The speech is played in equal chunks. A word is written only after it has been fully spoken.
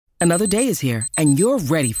Another day is here, and you're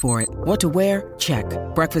ready for it. What to wear? Check.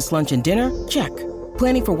 Breakfast, lunch, and dinner? Check.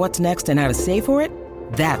 Planning for what's next and how to save for it?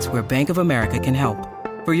 That's where Bank of America can help.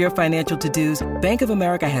 For your financial to-dos, Bank of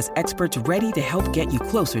America has experts ready to help get you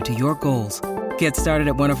closer to your goals. Get started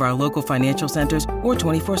at one of our local financial centers or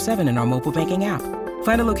 24/7 in our mobile banking app.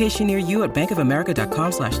 Find a location near you at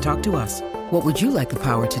bankofamerica.com/talktous. What would you like the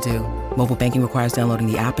power to do? Mobile banking requires downloading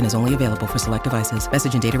the app and is only available for select devices.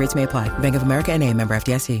 Message and data rates may apply. Bank of America N.A., member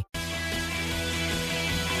FDIC.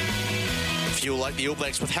 Fuel like the All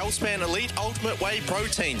Blacks with Healthspan Elite Ultimate Whey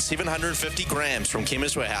Protein, 750 grams from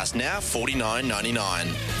Chemist Warehouse, now $49.99.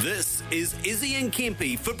 This is Izzy and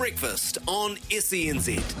Kempy for breakfast on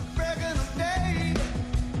SENZ.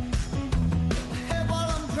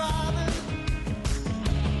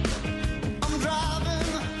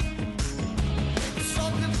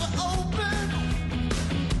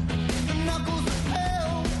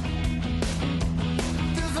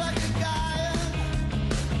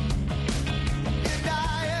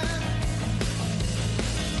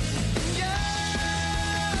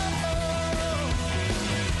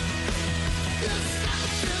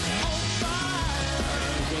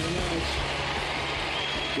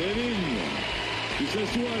 Get in. He says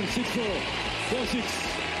 2-1, 6-4, 4-6,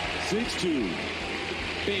 6-2.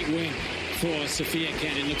 Big win for Sophia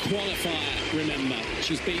Cannon. The qualifier, remember.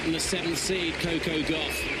 She's beaten the 7th seed, Coco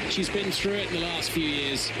Gauff. She's been through it in the last few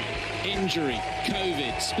years. Injury,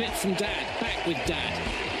 COVID, split from dad, back with dad,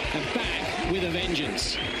 and back with a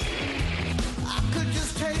vengeance. I could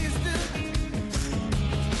just taste it.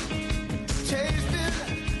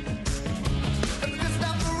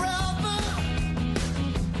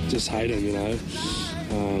 Just hate him, you know.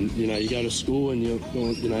 You go to school and you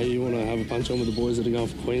want to have a punch on with the boys that are going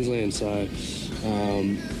for Queensland. So, I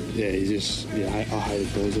hate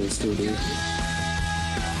Queensland, still do.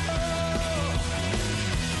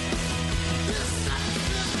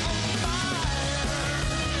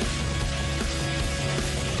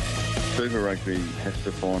 Super Rugby has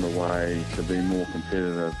to find a way to be more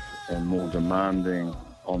competitive and more demanding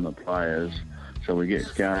on the players, so we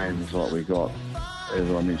get games like we got, as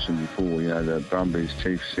I mentioned before, the Brumbies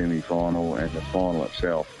Chiefs semi-final and the final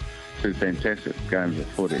itself. Two fantastic games of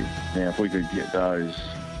footy. Now, if we could get those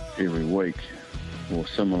every week, or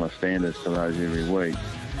similar standards to those every week,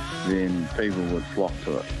 then people would flock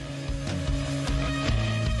to it.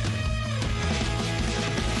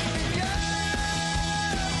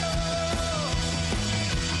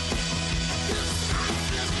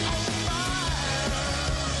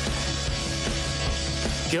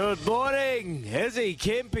 Good morning, Izzy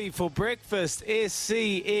Kempy for breakfast,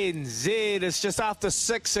 SCNZ. It's just after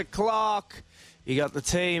 6 o'clock. You got the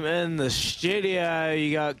team in the studio.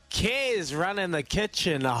 You got Kez running the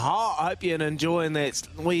kitchen. I hope you're enjoying that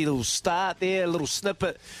wee little start there, a little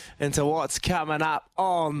snippet into what's coming up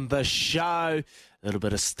on the show. A little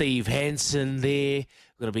bit of Steve Hansen there.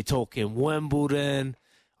 We're going to be talking Wimbledon,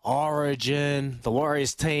 Origin. The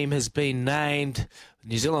Warriors team has been named.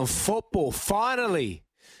 New Zealand football finally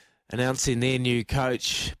announcing their new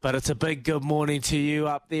coach. But it's a big good morning to you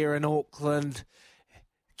up there in Auckland.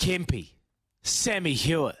 Kempy, Sammy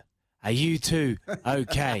Hewitt, are you two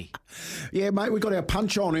okay? Yeah, mate, we got our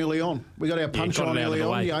punch on early on.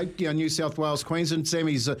 New South Wales, Queensland.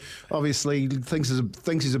 Sammy's obviously thinks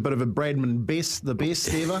he's a bit of a Bradman best, the best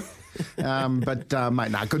ever.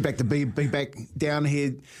 Mate, good to be back down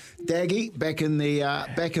here, Daggy, back in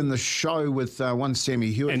the show with one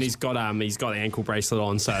Sammy Hewitt, and he's got the ankle bracelet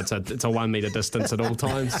on, so it's a 1 metre distance at all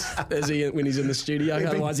times. When he's in the studio,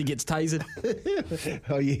 otherwise he gets tasered.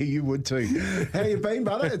 Oh yeah, you would too. How you been,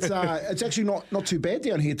 brother? It's actually not too bad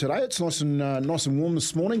down here today. It's nice and warm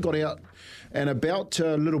this morning. Got out and about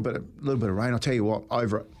a little bit of rain. I'll tell you what,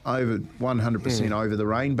 over 100% over the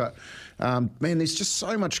rain, but. Man, there's just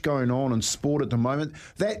so much going on in sport at the moment.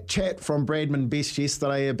 That chat from Bradman Best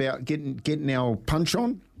yesterday about getting our punch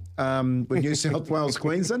on with New South Wales,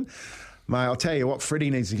 Queensland. Mate, I'll tell you what,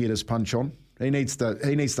 Freddie needs to get his punch on. He needs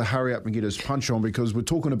to hurry up and get his punch on, because we're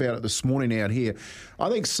talking about it this morning out here. I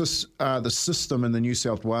think the system in the New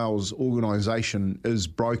South Wales organisation is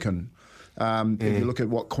broken. If you look at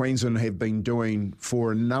what Queensland have been doing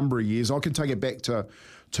for a number of years, I can take it back to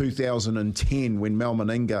 2010 when Mal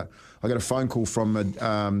Meninga, I got a phone call from,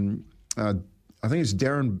 I think it's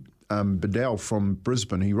Darren Bedell from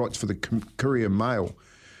Brisbane. He writes for the Courier Mail.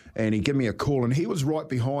 And he gave me a call, and he was right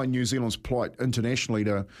behind New Zealand's plight internationally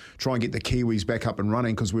to try and get the Kiwis back up and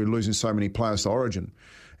running, because we were losing so many players to Origin.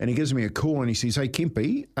 And he gives me a call and he says, "Hey,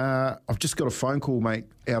 Kempy, I've just got a phone call, mate,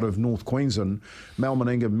 out of North Queensland. Mal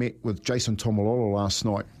Meninga met with Jason Tomololo last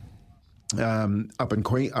night. up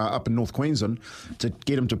in North Queensland to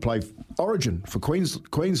get him to play Origin for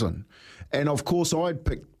Queensland. And, of course, I'd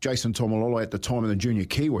picked Jason Tomalolo at the time in the junior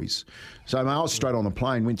Kiwis. So, mate, I was straight on the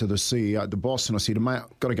plane, went to the CEO, the boss, and I said, mate,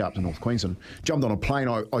 I've got to go up to North Queensland. Jumped on a plane.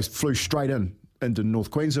 I flew straight into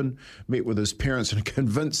North Queensland, met with his parents and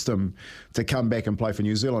convinced him to come back and play for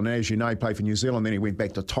New Zealand. And as you know, he played for New Zealand, then he went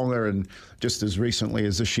back to Tonga, and just as recently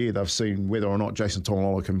as this year, they've seen whether or not Jason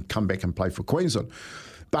Tomalolo can come back and play for Queensland.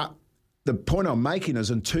 But the point I'm making is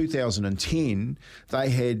in 2010, they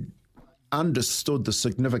had understood the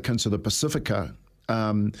significance of the Pacifica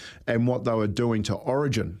and what they were doing to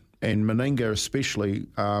Origin. And Meninga especially,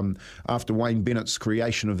 after Wayne Bennett's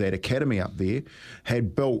creation of that academy up there,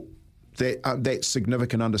 had built that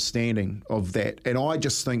significant understanding of that. And I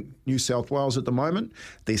just think New South Wales at the moment,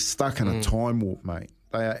 they're stuck in a time warp, mate.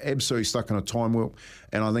 They are absolutely stuck in a time warp.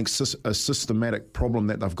 And I think a systematic problem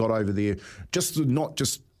that they've got over there, not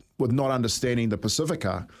just with not understanding the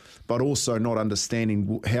Pacifica, but also not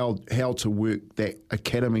understanding how to work that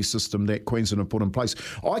academy system that Queensland have put in place.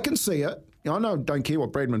 I can see it. I don't care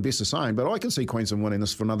what Bradman Best is saying, but I can see Queensland winning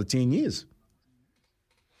this for another 10 years.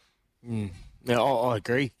 Yeah, I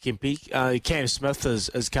agree, Kempy. Cam Smith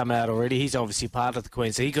has come out already. He's obviously part of the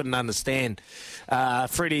Queen, so he couldn't understand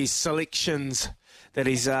Freddie's selections that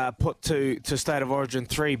he's put to State of Origin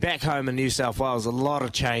 3 back home in New South Wales. A lot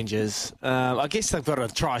of changes. I guess they've got to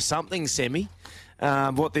try something, Sammy.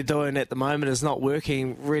 What they're doing at the moment is not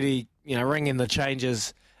working. Really, ringing the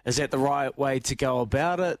changes. Is that the right way to go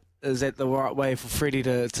about it? Is that the right way for Freddie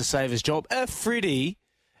to save his job? If Freddie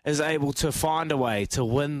is able to find a way to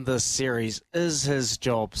win this series, is his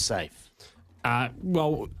job safe?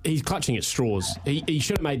 Well, he's clutching at straws. He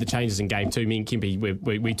should have made the changes in Game 2. Me and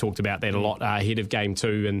Kempy, we talked about that a lot ahead of Game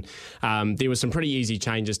 2, and there were some pretty easy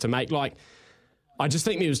changes to make. I just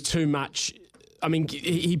think there was too much. I mean,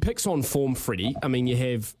 he picks on form, Freddie. I mean, you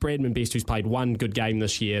have Bradman Best, who's played one good game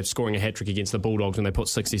this year, scoring a hat-trick against the Bulldogs when they put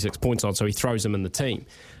 66 points on, so he throws him in the team.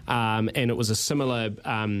 And it was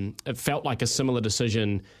it felt like a similar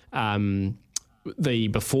decision the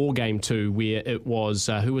before Game 2, where it was,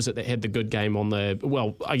 who was it that had the good game on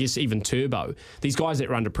I guess even Turbo. These guys that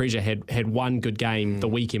were under pressure had one good game the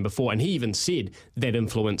weekend before, and he even said that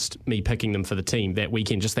influenced me picking them for the team that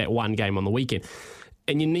weekend, just that one game on the weekend.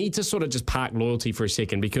 And you need to sort of just park loyalty for a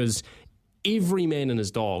second, because every man and his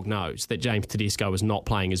dog knows that James Tedesco is not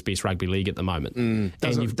playing his best rugby league at the moment.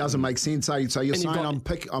 Doesn't make sense. So you're saying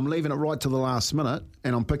I'm leaving it right to the last minute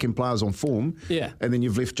and I'm picking players on form, and then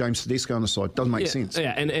you've left James Tedesco on the side. Doesn't make sense.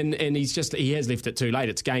 Yeah, and he has left it too late.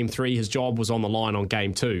 It's Game 3. His job was on the line on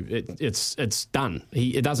Game 2. It's done.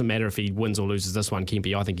 It doesn't matter if he wins or loses this one,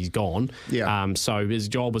 Kempy. I think he's gone. Yeah. So his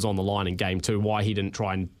job was on the line in Game 2. Why he didn't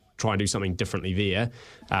try and do something differently there,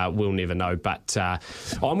 we'll never know. But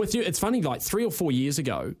I'm with you. It's funny, 3 or 4 years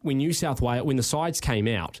ago, when New South Wales, when the sides came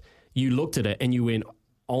out, you looked at it and you went,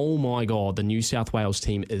 oh my God, the New South Wales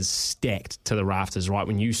team is stacked to the rafters, right?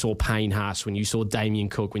 When you saw Payne Haas, when you saw Damien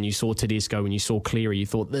Cook, when you saw Tedesco, when you saw Cleary, you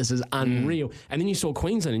thought, this is unreal. And then you saw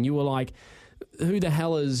Queensland and you were like, who the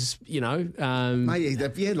hell is, where's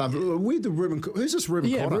the Ruben? Who's this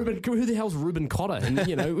Ruben Cotter? Who the hell's Ruben Cotter? And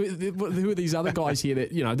who are these other guys here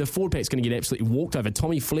that the forward pack's going to get absolutely walked over?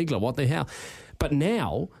 Tommy Flegler, what the hell? But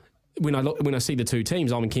now, when I see the two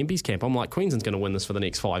teams, I'm in Kempy's camp. I'm like, Queensland's going to win this for the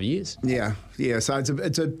next 5 years. Yeah. So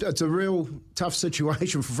it's a real tough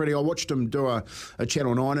situation for Freddie. I watched him do a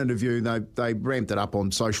Channel 9 interview. They ramped it up on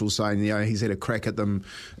social, saying he's had a crack at them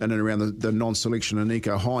in and around the non-selection of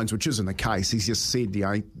Nico Hines, which isn't the case. He's just said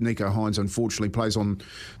Nico Hines unfortunately plays on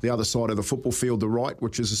the other side of the football field, the right,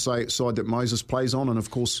 which is the side that Moses plays on. And of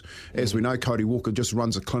course, as we know, Cody Walker just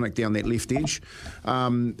runs a clinic down that left edge,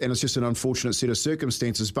 and it's just an unfortunate set of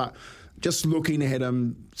circumstances. But just looking at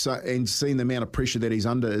him and seeing the amount of pressure that he's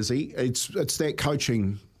under, Izzy, it's that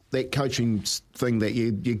coaching thing that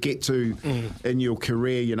you get to in your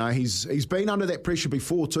career. He's been under that pressure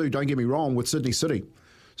before too, don't get me wrong, with Sydney City.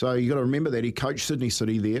 So you got to remember that he coached Sydney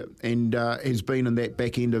City there and has been in that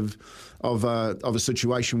back end of a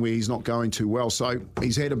situation where he's not going too well. So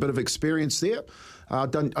he's had a bit of experience there. I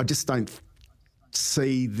just don't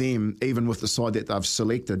see them, even with the side that they've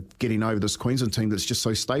selected, getting over this Queensland team that's just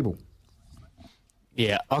so stable.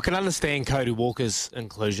 Yeah, I can understand Cody Walker's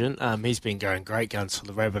inclusion. He's been going great guns for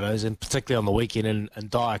the Rabbitohs, and particularly on the weekend in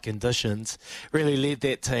dire conditions, really led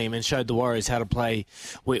that team and showed the Warriors how to play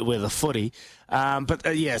with the footy. But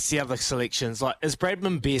it's the other selections. Is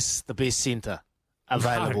Bradman Best the best centre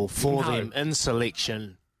available for them in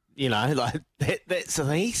selection? That's the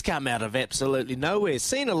thing. He's come out of absolutely nowhere.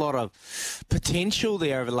 Seen a lot of potential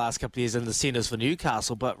there over the last couple of years in the centres for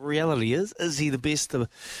Newcastle, but reality is he the best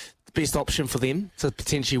best option for them to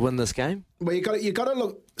potentially win this game? Well, you got to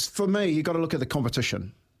look. For me, you got to look at the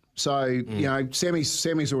competition. So you know,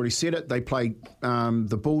 Sammy's already said it. They played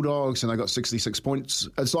the Bulldogs and they got 66 points.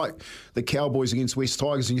 It's like the Cowboys against West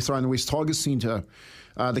Tigers, and you throw in the West Tigers centre,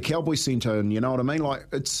 the Cowboys centre, and you know what I mean. Like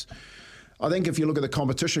it's. I think if you look at the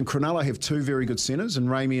competition, Cronulla have two very good centres, and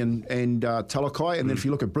Ramey and Talakai, and then if you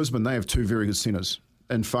look at Brisbane, they have two very good centres.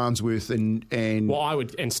 And Farnsworth and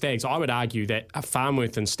Staggs. I would argue that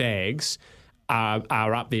Farnsworth and Staggs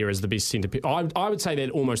are up there as the best centre. I would say they're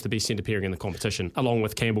almost the best centre pairing in the competition, along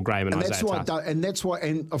with Campbell Graham and Isaiah Tar.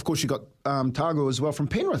 And of course you got Targo as well from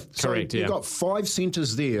Penrith. Correct. So you've got 5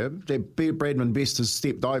 centres there that Bradman Best has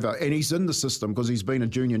stepped over, and he's in the system because he's been a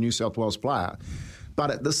junior New South Wales player. But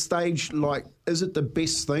at this stage, like, is it the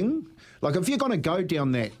best thing? Like, if you're going to go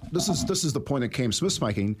down that, this is the point that Cam Smith's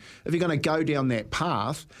making. If you're going to go down that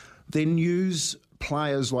path, then use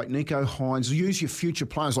players like Nico Hines, use your future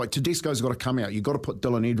players. Like Tedesco's got to come out. You've got to put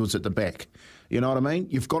Dylan Edwards at the back. You know what I mean?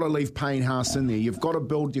 You've got to leave Payne Haas in there. You've got to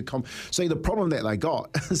build your... See, the problem that they got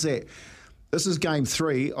is that this is game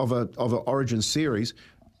 3 of an Origin series,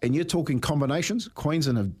 and you're talking combinations.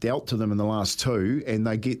 Queensland have dealt to them in the last 2, and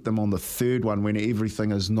they get them on the 3rd one when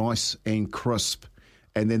everything is nice and crisp.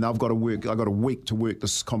 And then I've got a week to work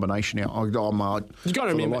this combination out. You've got to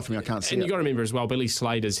remember, life of me, I can't see and you've got to remember as well, Billy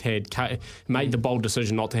Slater's made the bold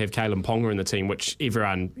decision not to have Kalen Ponga in the team, which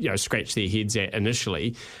everyone scratched their heads at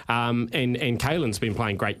initially. And Kalen's been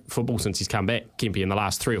playing great football since he's come back, Kempy, in the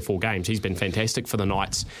last 3 or 4 games. He's been fantastic for the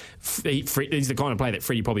Knights. He's the kind of player that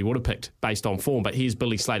Freddie probably would have picked based on form, but here's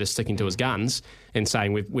Billy Slater sticking to his guns and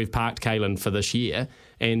saying we've parked Kalen for this year,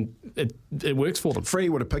 and it works for them. Freddie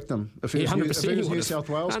would have picked them. If he was New South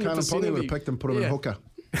Wales, Kalen Ponga would have picked him, put him in hooker.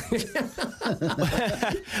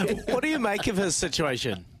 What do you make of his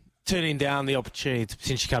situation? Turning down the opportunity to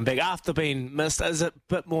potentially come back after being missed. Is it a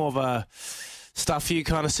bit more of a stuff you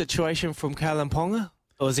kind of situation from Kalen Ponga?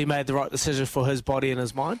 Or has he made the right decision for his body and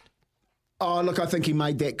his mind? Oh, look, I think he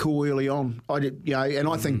made that call early on. And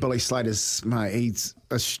I think Billy Slater's, mate, he's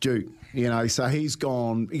astute. So he's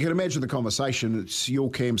gone. You can imagine the conversation. It's your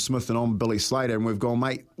Cam Smith and I'm Billy Slater, and we've gone,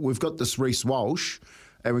 mate, we've got this Reece Walsh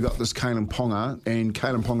and we've got this Kalen Ponga, and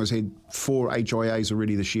Kalen Ponga's had 4 HIAs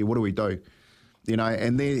already this year. What do we do?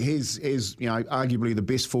 And he's arguably the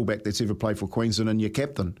best fullback that's ever played for Queensland and your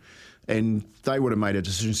captain. And they would have made a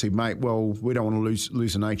decision, said, mate, well, we don't want to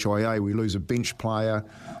lose an HIA. We lose a bench player.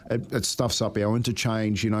 It stuffs up our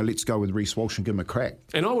interchange. Let's go with Reece Walsh and give him a crack.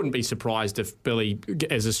 And I wouldn't be surprised if Billy,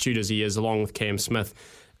 as astute as he is, along with Cam Smith,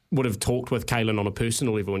 would have talked with Kalen on a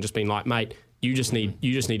personal level and just been like, mate, you just need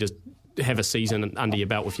to have a season under your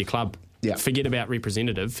belt with your club. Yeah. Forget about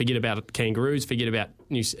representative. Forget about Kangaroos. Forget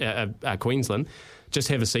about Queensland. Just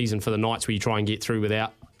have a season for the Knights where you try and get through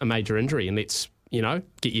without a major injury, and let's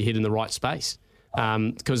get your head in the right space.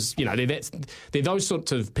 Because, they're those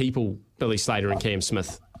sorts of people, Billy Slater and Cam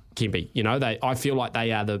Smith, Kempy. I feel like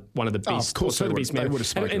they are one of the best. Of course, they would have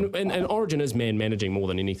spoken. And Origin is man managing more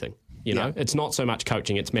than anything. It's not so much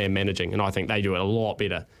coaching; it's man managing, and I think they do it a lot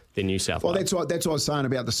better than New South Wales. Well, that's what I was saying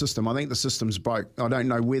about the system. I think the system's broke. I don't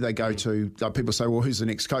know where they go to. People say, well, who's the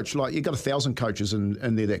next coach? Like, you've got 1,000 coaches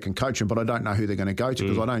in there that can coach them, but I don't know who they're going to go to,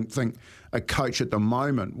 because I don't think a coach at the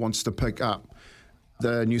moment wants to pick up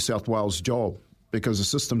the New South Wales job because the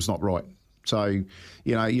system's not right. So,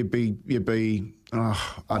 you'd be I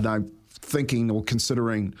don't know, thinking or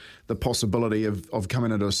considering the possibility of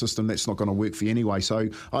coming into a system that's not going to work for you anyway. So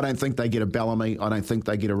I don't think they get a Bellamy. I don't think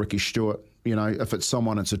they get a Ricky Stewart. If it's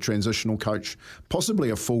someone, it's a transitional coach, possibly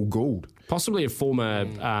a full Gould. Possibly a former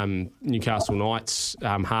Newcastle Knights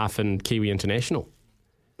half and Kiwi international.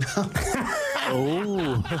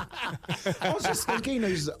 Oh, I was just thinking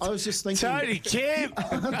Tony Kemp.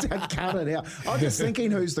 Cut it out. I was just thinking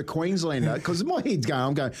who's the Queenslander, because in my head's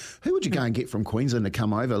I'm going, who would you go and get from Queensland to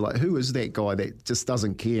come over? Like, who is that guy that just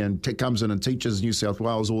doesn't care and comes in and teaches New South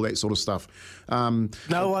Wales all that sort of stuff?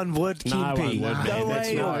 No one would, Kempy.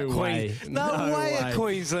 No way a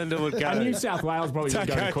Queenslander would go. New South Wales probably would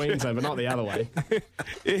go to Queensland, but not the other way.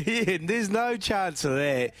 Yeah, there's no chance of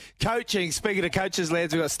that. Coaching, speaking of coaches,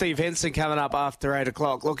 lads, we've got Steve Henson coming up after 8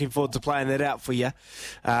 o'clock. Looking forward to playing that out for you.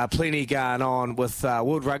 Plenty going on with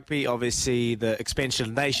World Rugby, obviously the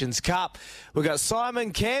Expansion Nations Cup. We've got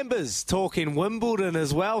Simon Cambers talking Wimbledon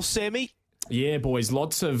as well, Sammy. Yeah, boys,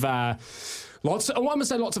 lots of Lots, I won't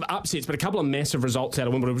say lots of upsets, but a couple of massive results out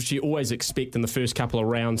of Wimbledon, which you always expect in the first couple of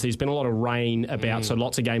rounds. There's been a lot of rain about, so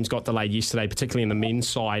lots of games got delayed yesterday, particularly in the men's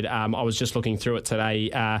side. I was just looking through it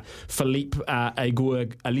today. Philippe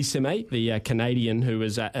Auger-Aliassime, the Canadian who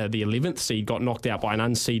was the 11th seed, got knocked out by an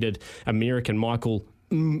unseeded American, Michael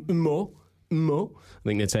Mo. I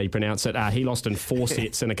think that's how you pronounce it. He lost in 4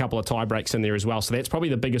 sets and a couple of tie breaks in there as well. So that's probably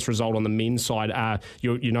the biggest result on the men's side.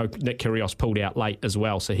 You know, Nick Kyrgios pulled out late as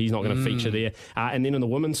well, so he's not going to feature there. And then on the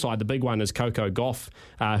women's side, the big one is Coco Gauff,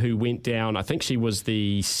 who went down. I think she was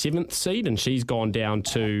the 7th seed, and she's gone down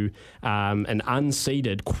to an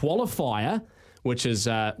unseeded qualifier, which is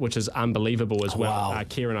unbelievable as well. Wow.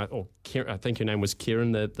 Kieran, I think her name was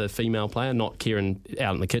Kieran, the female player, not Kieran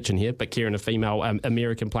out in the kitchen here, but Kieran, a female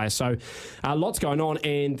American player. So lots going on.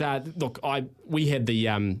 And look, we had the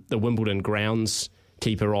Wimbledon grounds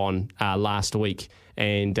keeper on last week,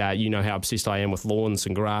 and you know how obsessed I am with lawns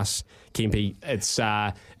and grass, Kempy. It's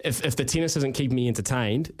if the tennis isn't keeping me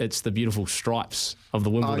entertained, it's the beautiful stripes of the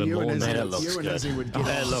Wimbledon lawn. That looks good.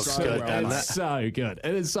 That looks good. It's so good.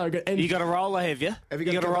 It is so good. And you got a roller, have you? Have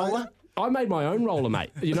you got a roller? I made my own roller, mate.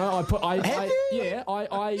 You know, I've got my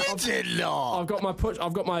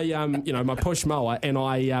push mower, and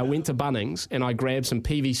I went to Bunnings and I grabbed some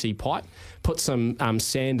PVC pipe, put some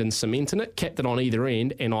sand and cement in it, capped it on either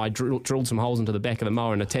end, and I drilled some holes into the back of the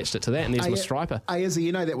mower and attached it to that, and there's my striper. Hey, Izzy,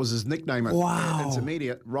 you know that was his nickname at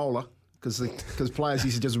intermediate, roller. Because players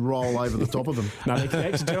used to just roll over the top of them. No, they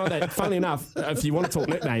actually, do you know that? Funnily enough, if you want to talk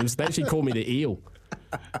nicknames, they actually call me the eel.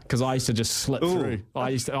 Because I used to just slip through.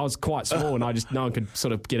 I was quite small, and no one could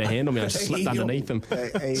sort of get a hand on me. I just slipped underneath them.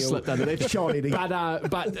 Slipped underneath.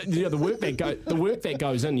 But you know, the work that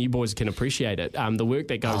goes in, you boys can appreciate it. The work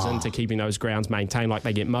that goes into keeping those grounds maintained, like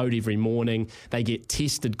they get mowed every morning, they get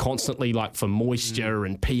tested constantly, like for moisture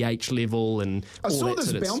and pH level and. I saw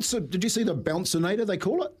this bouncer. Did you see the bouncinator? They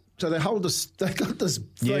call it. So they hold this. They got this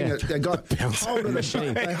thing.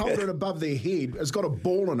 They hold it above their head. It's got a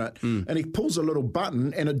ball in it, and he pulls a little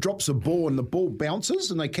button, and it drops a ball, and the ball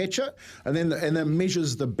bounces, and they catch it, and then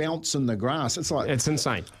measures the bounce in the grass. It's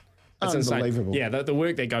insane. It's unbelievable. Insane. Yeah, the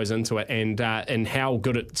work that goes into it, and how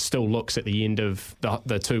good it still looks at the end of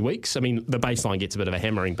the 2 weeks. I mean, the baseline gets a bit of a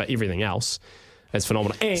hammering, but everything else is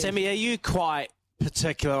phenomenal. And Sammy, are you quite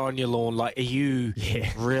particular on your lawn? Like, are you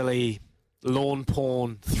really lawn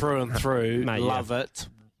porn through and through? Mate, love it.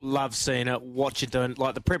 Love seeing it. What you're doing.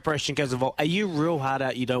 Like, the preparation goes involved. Are you real hard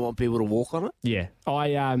out? You don't want people to walk on it? Yeah.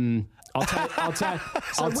 I'll tell.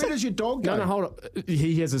 So where does your dog go? No, hold on.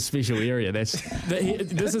 He has a special area. I'm going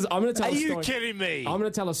to tell. Are you kidding me? I'm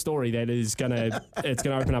going to tell a story that is going to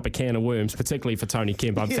open up a can of worms, particularly for Tony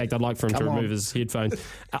Kemp. In fact, I'd like for him to remove his headphones.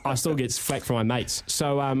 I still get flack from my mates.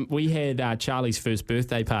 So we had Charlie's first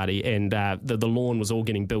birthday party, and the lawn was all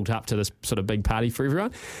getting built up to this sort of big party for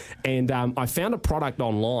everyone. And I found a product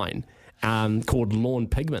online called Lawn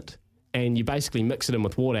Pigment. And you basically mix it in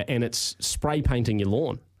with water, and it's spray painting your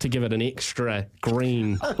lawn to give it an extra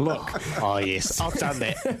green look. Oh, yes. I've done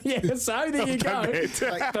that. Yeah, so there you go.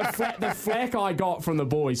 The flack I got from the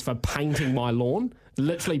boys for painting my lawn,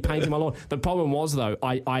 literally painting my lawn. The problem was, though,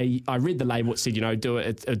 I read the label. It said, do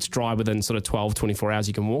it. It's dry within sort of 12, 24 hours.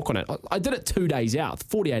 You can walk on it. I did it 2 days out,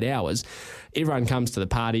 48 hours. Everyone comes to the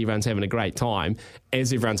party. Everyone's having a great time.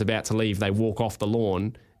 As everyone's about to leave, they walk off the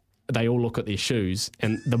lawn. They all look at their shoes,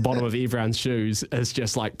 and the bottom of everyone's shoes is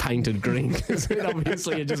just like painted green.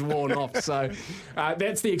 Obviously, it just worn off. So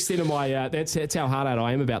that's the extent of my. That's how hard out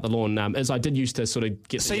I am about the lawn. As I did used to sort of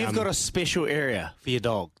get. So you've got a special area for your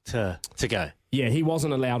dog to go. Yeah, he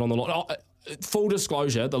wasn't allowed on the lawn. Full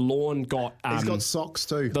disclosure: the lawn got. He's got socks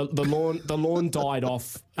too. The lawn died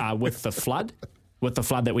off with the flood. With the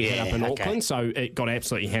flood that we had up in Auckland, so it got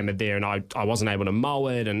absolutely hammered there, and I wasn't able to mow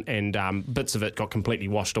it, and bits of it got completely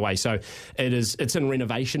washed away. So it's in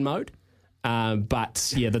renovation mode.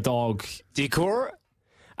 But yeah, the dog. Do you core it?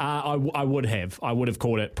 I would have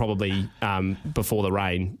caught it probably before the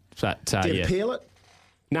rain. But do you peel it?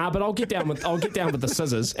 Nah, but I'll get down with the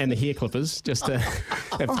scissors and the hair clippers just to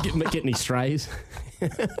get any strays.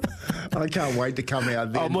 I can't wait to come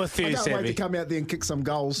out there. I'm with you, I can't Sammy. wait to come out there and kick some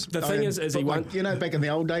goals. The thing is he won't. Back in the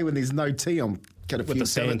old day when there's no tea, I'm got a few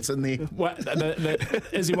divots in there. Well,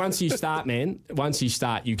 Izzy, once you start,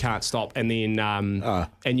 you can't stop, and then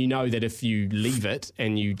and you know that if you leave it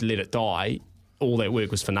and you let it die, all that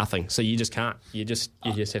work was for nothing. So you just can't. You just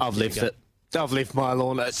have to. I've left it. I've left my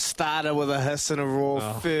lawn. It started with a hiss and a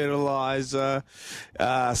raw fertiliser,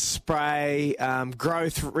 spray,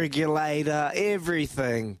 growth regulator,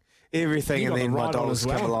 everything, and then my dog's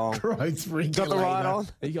come along. Growth regulator. Got the right on?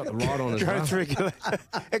 You got the right on as well. Growth regulator.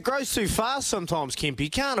 It grows too fast sometimes, Kempy. You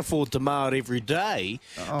can't afford to mow it every day.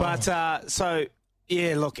 But,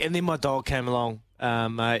 look, and then my dog came along.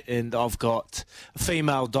 Mate, and I've got a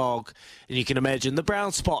female dog, and you can imagine the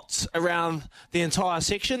brown spots around the entire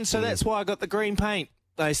section, so that's why I got the green paint.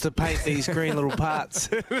 I used to paint these green little parts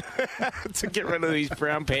to get rid of these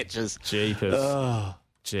brown patches. Jeepers.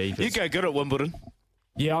 Jeepers. You go good at Wimbledon.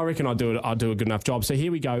 Yeah, I reckon I'll do a good enough job. So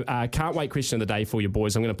here we go. Can't wait question of the day for you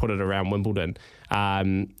boys. I'm going to put it around Wimbledon.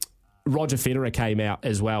 Roger Federer came out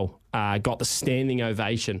as well. Got the standing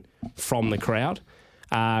ovation from the crowd.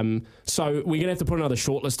 So we're going to have to put another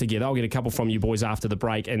shortlist together. I'll get a couple from you boys after the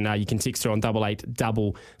break, and you can text through on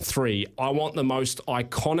 8833. I want the most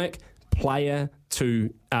iconic player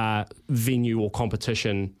to venue or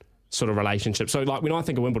competition sort of relationship. So like when I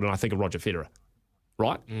think of Wimbledon, I think of Roger Federer.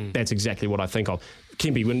 Right? That's exactly what I think of.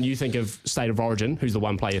 Kempy, when you think of State of Origin, who's the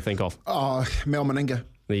one player you think of? Oh, Mel Meninga.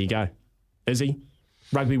 There you go. Izzy?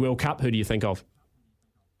 Rugby World Cup, who do you think of?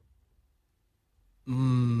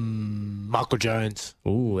 Michael Jones.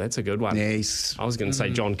 Ooh, that's a good one. Yes. I was going to say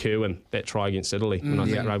John Kerwin, that try against Italy when I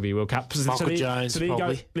think Rugby World Cup. Michael Jones, there you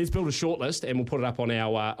probably. go. Let's build a short list and we'll put it up on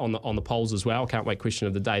our on the polls as well. Can't wait question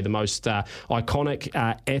of the day. The most iconic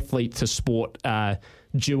athlete to sport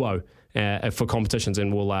duo for competitions,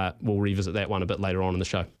 and we'll revisit that one a bit later on in the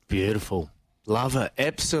show. Beautiful. Love it.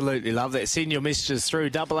 Absolutely love that. Send your messages through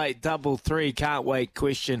 8833. Can't wait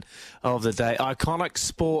question of the day. Iconic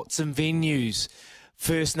sports and venues.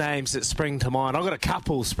 First names that spring to mind. I've got a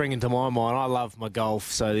couple springing to my mind. I love my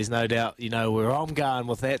golf, so there's no doubt you know where I'm going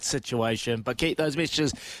with that situation. But keep those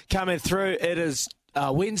messages coming through. It is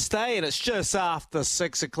Wednesday, and it's just after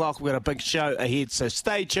 6 o'clock. We've got a big show ahead, so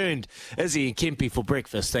stay tuned. Izzy and Kempy for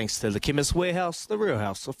breakfast, thanks to the Chemist Warehouse, the real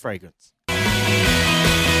house of fragrance.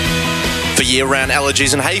 For year-round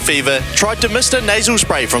allergies and hay fever, try Demister nasal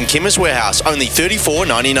spray from Chemist Warehouse, only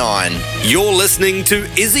 $34.99. You're listening to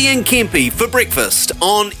Izzy and Kempy for breakfast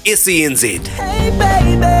on SENZ. Hey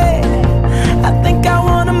baby, I think I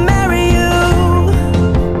wanna marry you.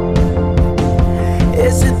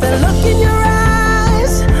 Is it the look in your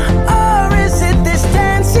eyes, or is it this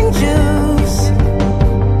dancing juice?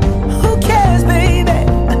 Who cares, baby?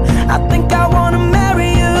 I think I wanna marry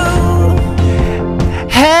you.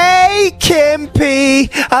 Hey, Kempy,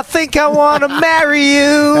 I think I want to marry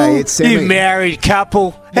you. Hey, it's Sammy. You married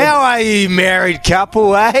couple. How are you, married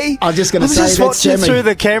couple, eh? I'm just going to say just that's watching Sammy. through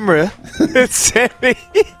the camera. It's Sammy.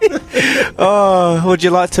 Oh, would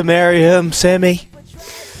you like to marry him, Sammy?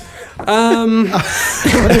 The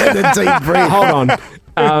deep breath. Hold on.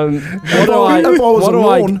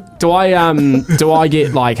 Do I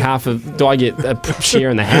get like half of? Do I get a share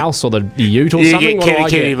in the house or the ute or You something? get What do I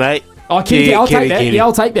kitty, get? mate. Oh, kitty, Yeah, I'll take kitty, that. kitty. Yeah,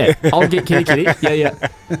 I'll take that. I'll get kitty. Yeah.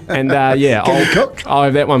 And I'll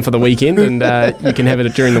have that one for the weekend, and you can have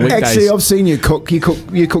it during the weekdays. Actually, I've seen you cook. You cook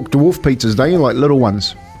dwarf pizzas, don't you? Like little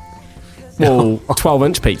ones. Well,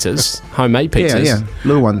 12-inch pizzas, homemade pizzas. Yeah,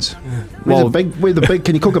 little ones. Where's the big?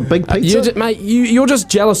 Can you cook a big pizza? You're just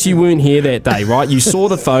jealous you weren't here that day, right? You saw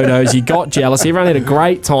the photos, you got jealous. Everyone had a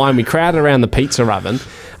great time. We crowded around the pizza oven.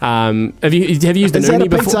 Have you used an uni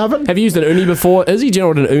before? Oven? Have you used an uni before? Izzy, do you know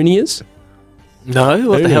what an uni is? No,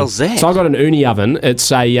 what the hell's that? So I got an uni oven.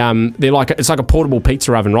 It's it's like a portable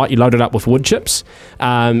pizza oven, right? You load it up with wood chips,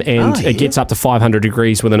 and it gets up to 500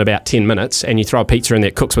 degrees within about 10 minutes. And you throw a pizza in there,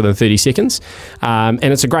 it cooks within 30 seconds. And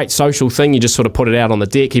it's a great social thing. You just sort of put it out on the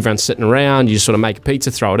deck. Everyone's sitting around. You just sort of make a pizza,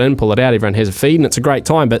 throw it in, pull it out. Everyone has a feed, and it's a great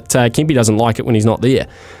time. But Kempy doesn't like it when he's not there,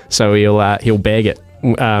 so he'll bag it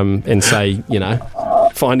and say,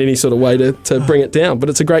 find any sort of way to bring it down. But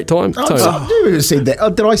it's a great time. You said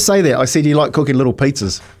that. Did I say that? I said you like cooking little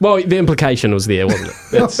pizzas. Well, the implication was there, wasn't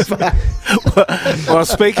it? Well,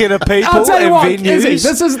 speaking of people I'll tell you and what, venues, Izzy,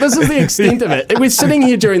 this is the extent of it. We're sitting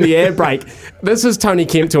here during the air break. This is Tony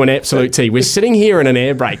Kemp to an absolute T. We're sitting here in an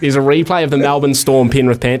air break. There's a replay of the Melbourne Storm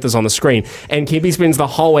Penrith Panthers on the screen, and Kempy spends the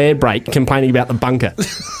whole air break complaining about the bunker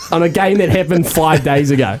on a game that happened 5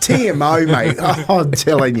 days ago. TMO, mate. Oh, I'm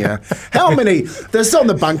telling you. How many? There's on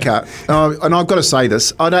the bunker, and I've got to say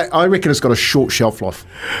this. I reckon it's got a short shelf life.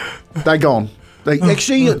 They're gone.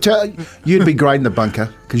 You'd be great in the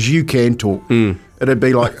bunker because you can talk. It'd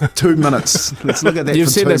be like 2 minutes. Let's look at that. You've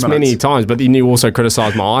for said 2 this minutes. many times, but then you also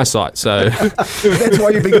criticised my eyesight. So That's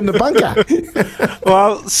why you become the bunker.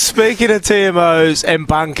 well, speaking of TMOs and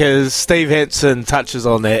bunkers, Steve Hansen touches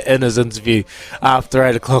on that in his interview after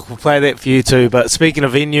 8 o'clock. We'll play that for you too. But speaking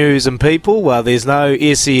of venues and people, well, there's no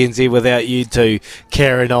SENZ without you two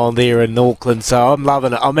carrying on there in Auckland. So I'm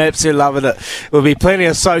loving it. I'm absolutely loving it. There'll be plenty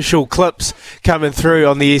of social clips coming through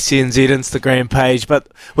on the SENZ Instagram page. But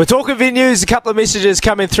we're talking venues, a couple of messages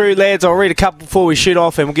coming through, lads. I'll read a couple before we shoot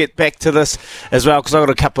off, and we'll get back to this as well because I've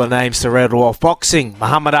got a couple of names to rattle off. Boxing,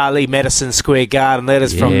 Muhammad Ali, Madison Square Garden. That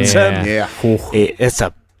is from Tim. Yeah.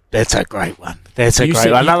 That's a great one. That's a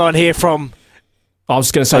great one. Another one here from... I was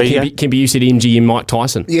going to say, Kempy, you said MGM Mike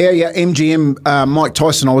Tyson. Yeah, MGM Mike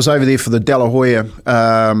Tyson. I was over there for the De La Hoya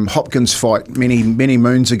Hopkins fight many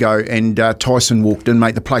moons ago, and Tyson walked in,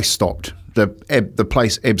 mate. The place stopped. The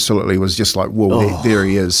place absolutely was just like, whoa, there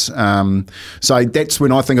he is. So that's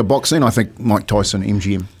when I think of boxing. I think Mike Tyson,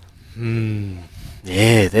 MGM.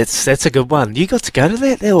 Yeah, that's a good one. You got to go to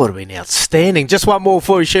that? That would have been outstanding. Just one more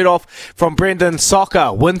before we shoot off from Brendan.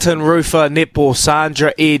 Soccer, Winton Roofer, Netball,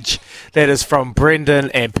 Sandra Edge. That is from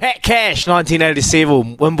Brendan. And Pat Cash,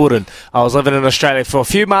 1987, Wimbledon. I was living in Australia for a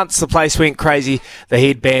few months. The place went crazy. The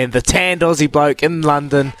headband, the tanned Aussie bloke in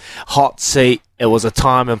London, hot seat. It was a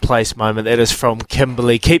time and place moment. That is from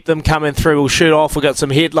Kimberley. Keep them coming through. We'll shoot off. We've got some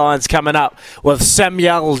headlines coming up with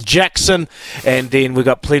Samuel Jackson. And then we've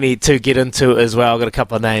got plenty to get into as well. I've got a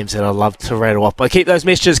couple of names that I'd love to rattle off. But keep those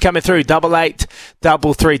messages coming through.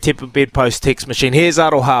 8833 Temper Bedpost text machine. Here's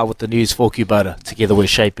Aroha with the news for Kubota. Together we're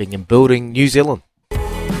shaping and building New Zealand.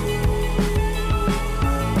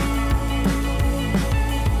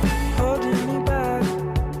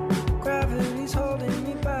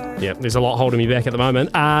 Yeah, there's a lot holding me back at the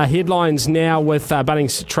moment. Headlines now with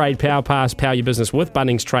Bunnings Trade Power Pass. Power your business with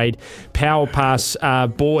Bunnings Trade Power Pass,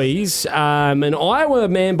 boys. An Iowa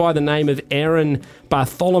man by the name of Aaron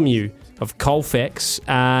Bartholomew of Colfax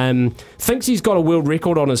thinks he's got a world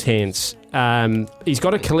record on his hands. He's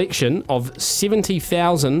got a collection of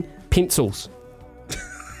 70,000 pencils.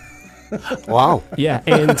 Wow. Yeah,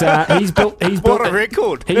 and he's built what a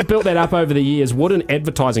record. He's built that up over the years. Wooden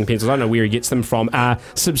advertising pencils, I don't know where he gets them from,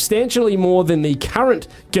 substantially more than the current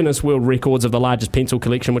Guinness World Records of the largest pencil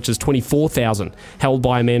collection, which is 24,000, held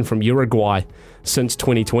by a man from Uruguay since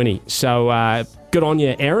 2020. So good on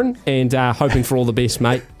you, Aaron, and hoping for all the best,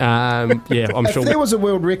 mate. I'm sure. If there was a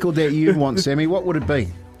world record that you want, Sammy, what would it be?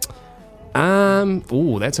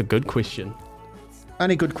 That's a good question.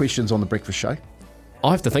 Only good questions on the breakfast show. I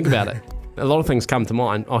have to think about it. A lot of things come to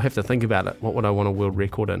mind. I'll have to think about it. What would I want a world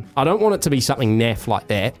record in? I don't want it to be something naff like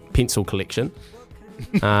that, pencil collection.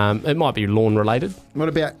 It might be lawn related. What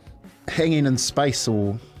about hanging in space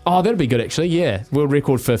or... Oh, that'd be good actually, yeah. World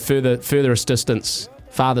record for farthest distance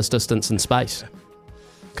in space.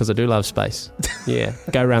 Because I do love space. Yeah,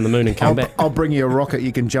 go around the moon and come back. I'll bring you a rocket,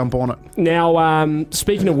 you can jump on it. Now,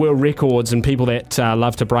 speaking of world records and people that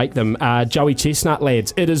love to break them, Joey Chestnut,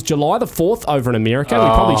 lads, it is July the 4th over in America. We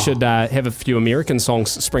probably should have a few American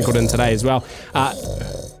songs sprinkled in today as well.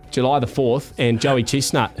 July the 4th, and Joey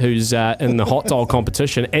Chestnut, who's in the hot dog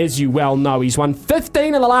competition, as you well know, he's won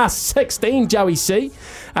 15 of the last 16, Joey C.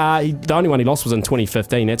 The only one he lost was in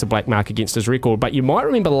 2015. That's a black mark against his record. But you might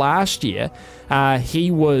remember last year,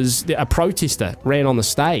 he was a protester, ran on the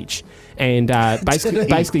stage, and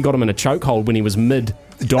basically got him in a chokehold when he was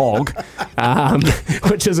mid-dog,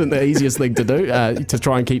 which isn't the easiest thing to do, to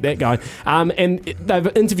try and keep that going. And they've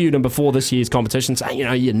interviewed him before this year's competition, saying,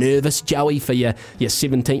 you're nervous, Joey, for your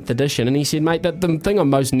 17th edition. And he said, mate, the thing I'm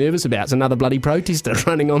most nervous about is another bloody protester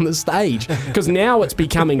running on the stage. Because now it's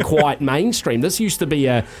becoming quite mainstream. This used to be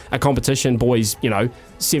a competition, boys,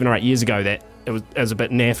 7 or 8 years ago that it was a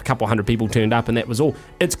bit naff. A couple hundred people turned up and that was all.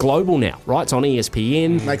 It's global now, right? It's on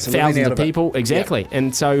ESPN. Makes a thousands living out of people. Exactly. Yeah.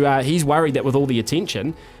 And so he's worried that with all the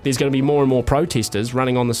attention, there's going to be more and more protesters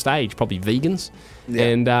running on the stage, probably vegans. Yeah.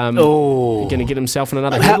 And going to get himself in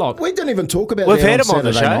another headlock. We didn't even talk about We've that had on him on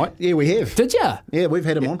the Saturday show. night. Yeah, we have. Did you? Yeah, we've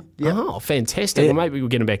had him on. Yeah. Oh, fantastic. Yeah. Well, maybe we'll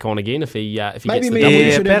get him back on again if he gets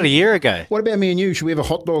the about a year ago. What about me and you? Should we have a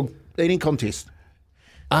hot dog eating contest?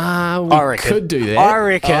 We could do that. I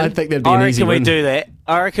reckon. I think that'd be an easy win.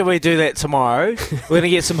 I reckon we do that tomorrow. We're going to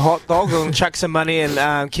get some hot dogs. We're going to chuck some money in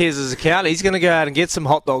Kez's account. He's going to go out and get some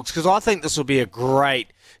hot dogs because I think this will be a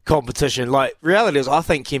great competition. Like, reality is, I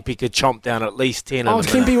think Kempy could chomp down at least 10 of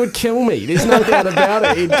them. Kempy would kill me. There's no doubt about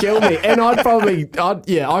it. He'd kill me. And I'd probably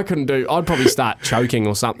start choking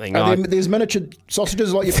or something. There's miniature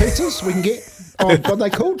sausages like your pizzas we can get. What are they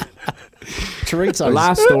called? Chorizo. The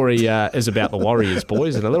last story is about the Warriors,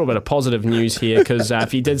 boys, and a little bit of positive news here because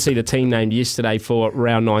if you did see the team named yesterday for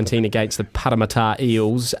round 19 against the Parramatta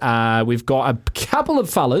Eels, we've got a couple of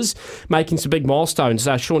fellas making some big milestones.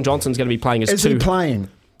 Sean Johnson's going to be playing as Is he playing?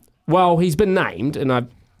 Well, he's been named, and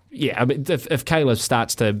if Caleb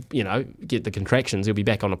starts to get the contractions, he'll be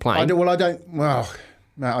back on a plane.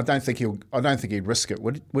 No, I don't think he'd risk it.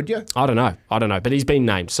 Would you? I don't know. But he's been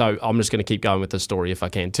named, so I'm just going to keep going with the story if I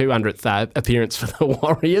can. 200th appearance for the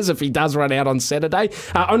Warriors if he does run out on Saturday.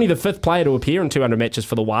 Only the 5th player to appear in 200 matches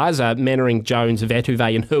for the Wires. Mannering, Jones,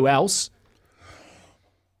 Vatuve, and who else?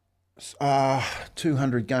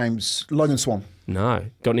 200 games. Logan Swan. No.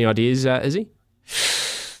 Got any ideas, Izzy?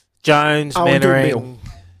 Jones, Mannering,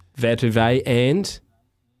 Vatuve, and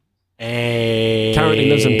And Currently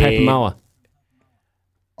lives in Papamoa.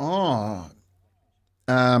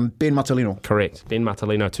 Ben Matalino. Correct. Ben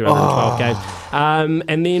Matalino, 212 games.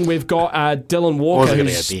 And then we've got Dylan Walker,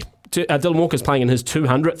 Dylan Walker's playing in his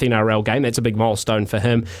 200th NRL game. That's a big milestone for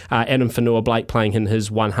him. Adam Whanua-Blake playing in his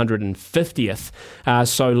 150th.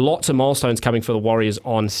 So lots of milestones coming for the Warriors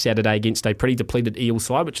on Saturday against a pretty depleted Eels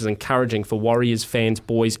side, which is encouraging for Warriors fans,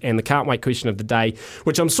 boys. And the can't wait question of the day,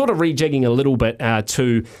 which I'm sort of rejigging a little bit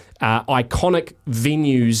to iconic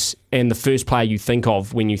venues and the first player you think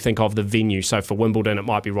of when you think of the venue. So for Wimbledon, it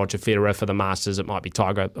might be Roger Federer. For the Masters, it might be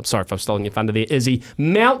Tiger. I'm sorry if I've stolen your thunder there, Izzy.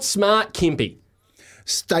 Mount Smart, Kempy.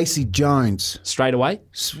 Stacey Jones. Straight away?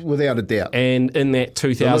 Without a doubt. And in that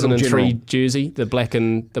 2003 jersey, the black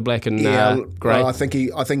and grey. I think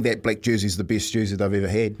that black jersey is the best jersey they've ever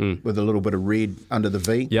had, with a little bit of red under the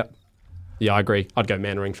V. Yep. Yeah, I agree. I'd go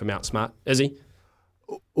Mannering for Mount Smart. Izzy?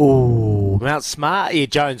 Oh, Mount Smart? Yeah,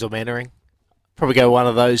 Jones or Mannering. Probably go one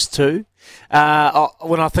of those two.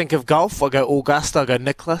 When I think of golf, I go Augusta. I go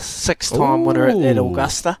Nicholas, 6-time winner at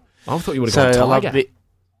Augusta. I thought you would have gone Tiger.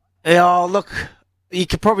 Yeah, look, you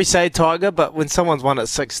could probably say Tiger, but when someone's won it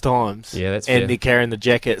 6 times that's and fair. they're carrying the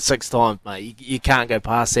jacket 6 times, mate, you can't go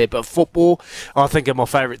past that. But football, I think of my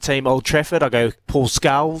favourite team, Old Trafford. I go Paul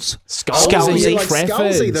Scholes. Scalesy,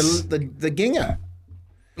 the ginger.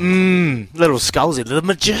 Little Scalesy, the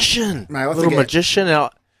magician. Mate,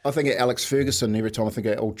 I think of Alex Ferguson every time I think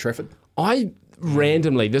of Old Trafford. I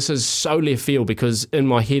randomly, this is so left field because in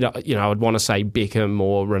my head, I would want to say Beckham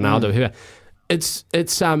or Ronaldo. Whoever. It's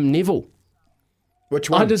Neville. Which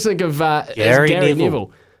one? I just think of Gary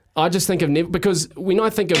Neville. I just think of Neville because when I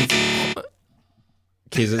think of...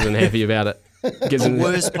 Kez isn't happy about it. The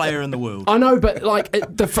worst player in the world. I know, but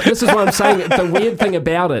this is what I'm saying. The weird thing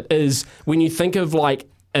about it is when you think of like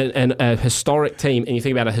a historic team and you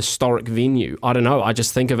think about a historic venue, I don't know, I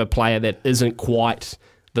just think of a player that isn't quite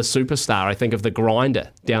the superstar. I think of the grinder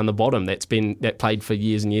down the bottom that played for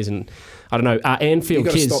years and years, and I don't know. Anfield.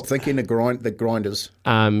 You've got to stop thinking the grinders.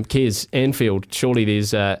 Kez, Anfield. Surely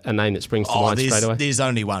there's a name that springs to mind straight away. There's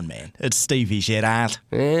only one man. It's Stevie Gerrard.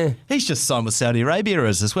 Yeah. He's just signed with Saudi Arabia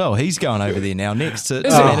as well. He's going over there now next to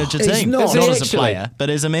manage a team. Not as a player, but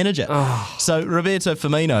as a manager. So Roberto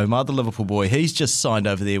Firmino, my other Liverpool boy, he's just signed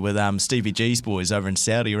over there with Stevie G's boys over in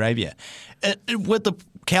Saudi Arabia. With the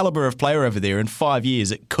calibre of player over there, in 5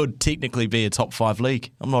 years, it could technically be a top 5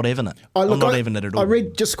 league. I'm not having it. I'm not having it at all. I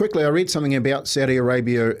read something about Saudi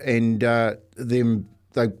Arabia and they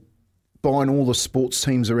buying all the sports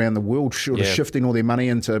teams around the world, shifting all their money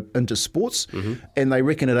into sports, and they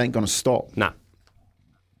reckon it ain't going to stop. Nah.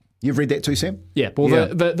 You've read that too, Sam? Yeah.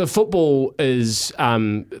 Well, the football is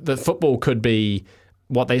the football could be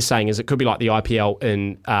what they're saying is it could be like the IPL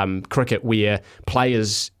in cricket where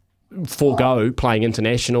players forego playing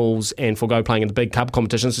internationals and forego playing in the big club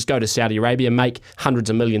competitions, just go to Saudi Arabia, make hundreds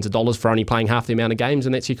of millions of dollars for only playing half the amount of games,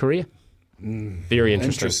 and that's your career. Very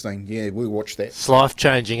interesting. Yeah, we'll watch that. It's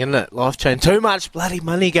life-changing, isn't it? Life-changing. Too much bloody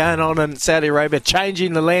money going on in Saudi Arabia,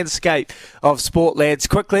 changing the landscape of sport, lads.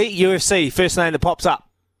 Quickly, UFC, first name that pops up.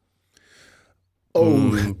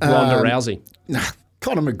 Ronda Rousey.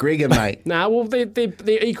 Conor McGregor, mate. Well,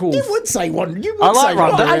 they're equal. You would say one. I like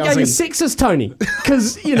Ronda Rousey. You're sexist, Tony.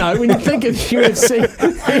 Because, when you think of UFC...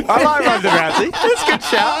 I like Ronda Rousey. That's a good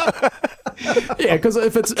shout. Yeah, because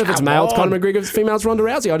if it's male, it's Conor McGregor. If it's female, it's Ronda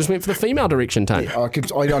Rousey. I just went for the female direction, Tony. Yeah,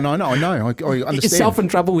 I know. I understand. Yourself in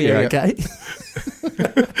trouble here, okay?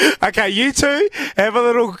 Okay, you two have a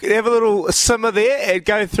little simmer there and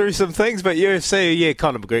go through some things. But UFC,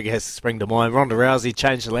 Conor McGregor has to spring to mind. Ronda Rousey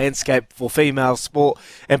changed the landscape for female sport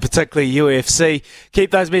and particularly UFC.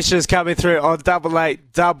 Keep those messages coming through on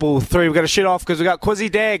 8833. We're going to shoot off because we've got Quizzy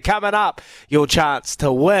Dag coming up. Your chance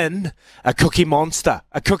to win a Cookie Monster,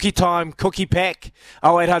 a Cookie Time Cookie Pack.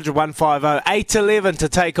 0800 150 811 to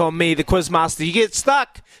take on me, the Quizmaster. You get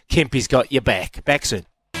stuck, Kempy's got your back. Back soon.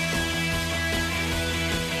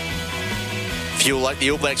 Fuel like the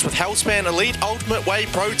All Blacks with Healthspan Elite Ultimate Whey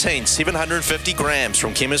Protein, 750 grams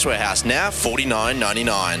from Chemist Warehouse, now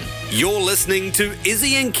 $49.99. You're listening to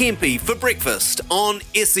Izzy and Kempy for breakfast on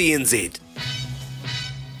SENZ.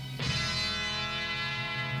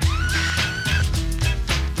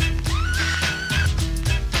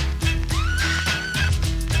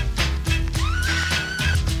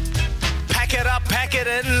 Pack it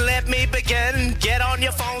in, let me begin. Get on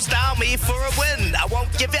your phones, dial me for a win. I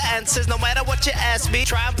won't give you answers no matter what you ask me.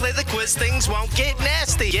 Try and play the quiz, things won't get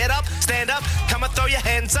nasty. Get up, stand up, come and throw your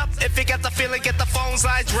hands up. If you got the feeling, get the phone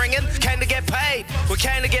lines ringing. Came to get paid, we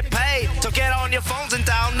came to get paid. So get on your phones and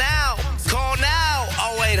dial now. Call now,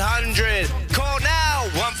 0800. Call now,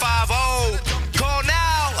 150. Call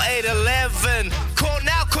now, 811.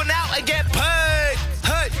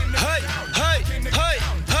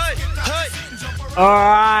 All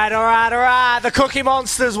right. The Cookie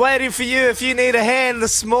Monster's waiting for you if you need a hand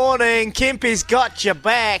this morning. Kempy's got your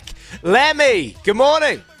back. Lammy, good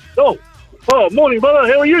morning. Oh, morning,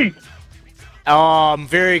 brother. How are you? Oh, I'm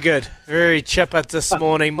very good. Very chipper this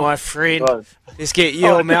morning, my friend. Right. Let's get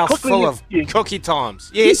your mouth full of cookie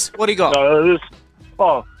times. Yes, what do you got? I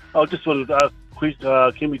just wanted to ask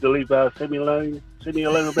Kempy to leave Sammy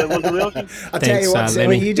alone about one else. I tell you what,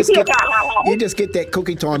 Sammy, you just get that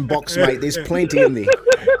cookie time box, mate. There's plenty in there.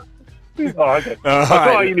 Okay. I'll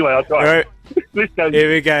try anyway. I'll try. Right. Let's go.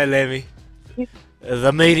 Here we go, Lemmy.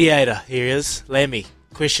 The mediator. Here is Lemmy.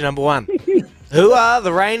 Question number 1. Who are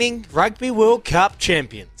the reigning Rugby World Cup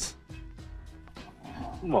champions?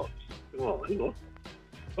 Come on. Hang on.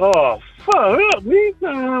 Oh, fuck me.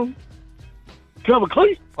 Can I have a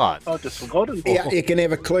clue? 5. I just forgotten. Yeah, you can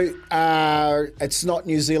have a clue. It's not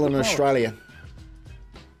New Zealand and Australia.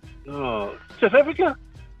 Oh, South Africa?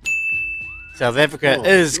 South Africa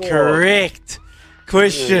is correct.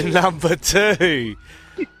 Question number 2.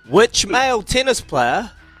 Which male tennis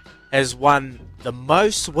player has won the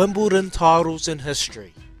most Wimbledon titles in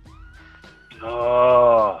history?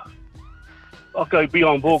 Oh, I'll go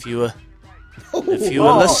Bjorn Borg. If you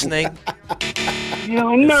were listening, Yeah,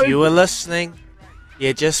 I know. if you were listening,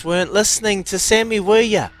 you just weren't listening to Sammy, were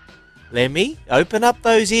you? Lemmy, open up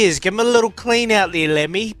those ears. Give him a little clean out there,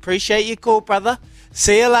 Lemmy. Appreciate your call, brother.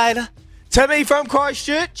 See you later. Timmy from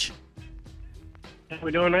Christchurch. How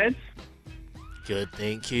we doing, lads? Good,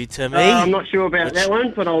 thank you, Timmy. I'm not sure about that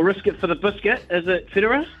one, but I'll risk it for the biscuit. Is it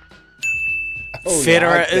Federer?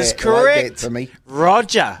 Federer is correct. Timmy.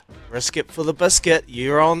 Roger, risk it for the biscuit.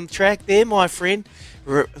 You're on track there, my friend.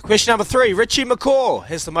 Question number 3. Richie McCaw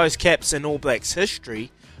has the most caps in All Blacks history.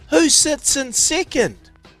 Who sits in second?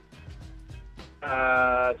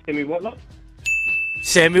 Sammy Whitelock.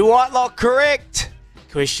 Sammy Whitelock, correct.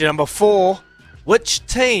 Question number 4. Which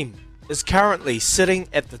team is currently sitting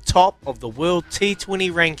at the top of the World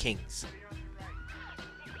T20 rankings?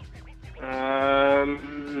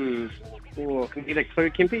 Can you get a clue,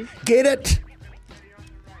 Kempy? Get it.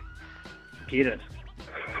 Get it.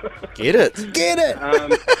 Get it. Get it.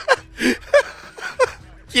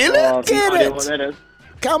 Get it. Get it. What that is.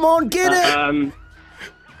 Come on, get it.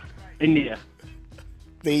 India.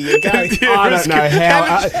 There you go. I don't know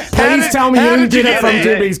how. Please tell me you didn't get it from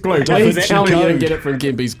Kempy's clue. Please tell me you didn't get it from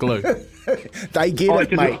Kempy's clue. They get I it,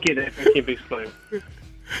 did mate. not get it from Kempy's clue.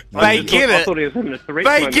 They get I it. thought he was in the correct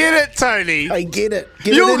They moment. get it, Tony. They get it.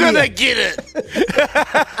 You're going to get it.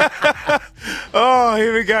 Oh,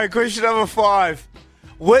 here we go. Question number 5.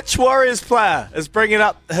 Which Warriors player is bringing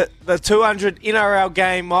up the 200 NRL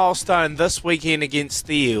game milestone this weekend against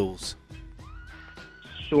the Eels?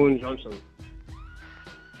 Sean Johnson.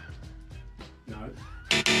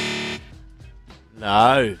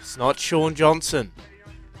 No, it's not Sean Johnson.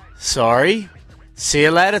 Sorry. See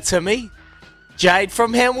you later, Timmy. Jade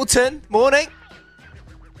from Hamilton. Morning.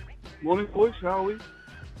 Morning, boys. How are we?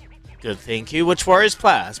 Good, thank you. Which Warriors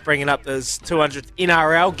player is bringing up this 200th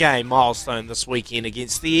NRL game milestone this weekend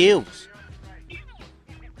against the Eels?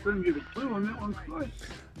 Didn't get a clue on that one, guys.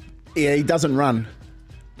 Yeah, he doesn't run.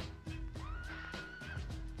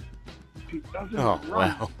 He doesn't Oh,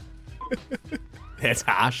 run. wow. That's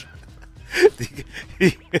harsh.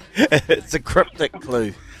 It's a cryptic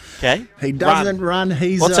clue. Okay? He doesn't run.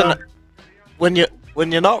 He's when you're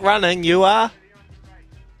not running, you are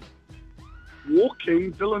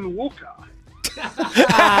Walking Dylan Walker.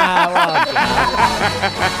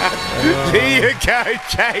 There you go,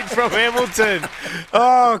 Jade from Hamilton.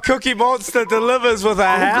 Oh, Cookie Monster delivers with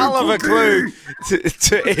a hell of a clue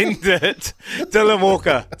to end it. Dylan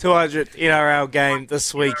Walker, 200th NRL game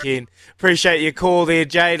this weekend. Appreciate your call there,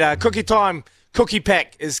 Jade. Cookie time, cookie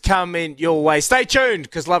pack is coming your way. Stay tuned,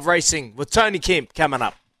 because Love Racing with Tony Kemp coming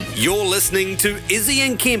up. You're listening to Izzy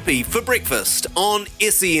and Kempy for breakfast on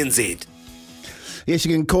SENZ. Yes,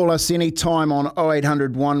 you can call us anytime on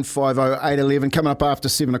 0800 150 811. Coming up after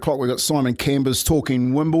 7 o'clock, we've got Simon Cambers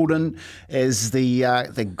talking Wimbledon as the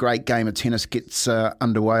great game of tennis gets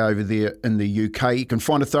underway over there in the UK. You can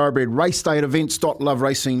find a thoroughbred race day at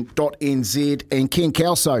events.loveracing.nz. And Ken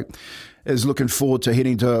Calso is looking forward to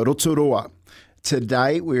heading to Rotorua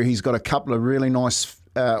today, where he's got a couple of really nice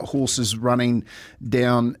horses running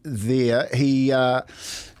down there. He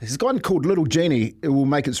There's a guy called Little Genie who will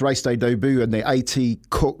make its race day debut in the AT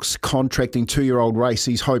Cooks contracting 2-year-old race.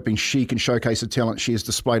 He's hoping she can showcase the talent she has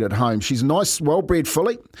displayed at home. She's a nice, well-bred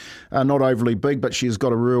filly, not overly big, but she's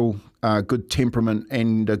got a real good temperament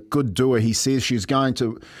and a good doer. He says she's going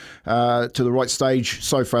to the right stage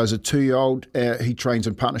so far as a 2-year-old. He trains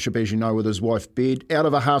in partnership, as you know, with his wife, Bed. Out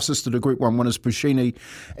of a half-sister to Group 1 winners, Puccini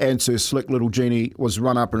and Sir Slick, Little Genie was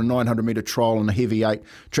run up in a 900-metre trial in the Heavy 8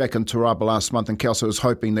 track in Taraba last month, and Kelso is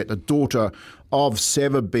hoping that the daughter of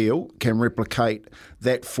Savabeel can replicate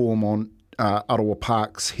that form on Ottawa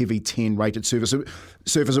Park's Heavy 10 rated surface.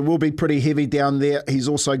 It will be pretty heavy down there. He's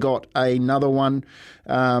also got another one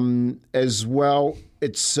as well.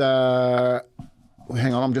 It's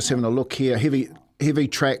hang on, I'm just having a look here. Heavy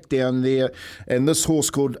track down there, and this horse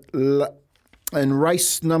called in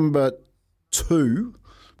race number 2.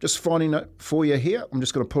 Just finding it for you here. I'm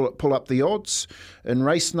just going to pull up the odds. In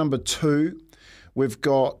race number 2, we've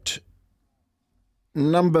got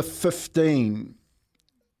number 15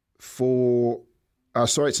 for.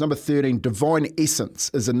 It's number 13. Divine Essence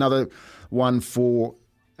is another one for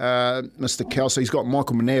Mr. Kelso. He's got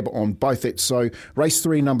Michael Manab on both that. So race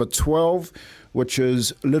 3, number 12, which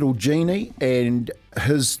is Little Genie, and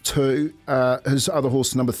his other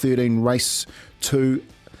horse, number 13, race 2,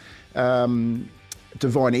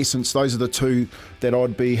 Divine Essence. Those are the two that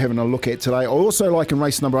I'd be having a look at today. I also like in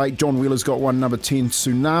race number 8, John Wheeler's got one, number 10,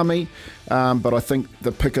 Tsunami, but I think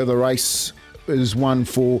the pick of the race is one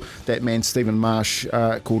for that man Stephen Marsh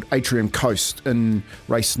called Atrium Coast in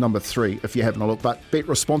race number 3, if you're having a look. But bet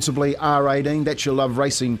responsibly, R18. That's your Love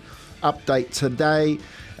Racing update today.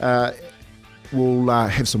 We'll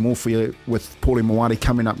have some more for you with Paulie Mawari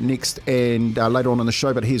coming up next and later on in the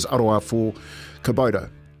show. But here's Aroa for Kubota.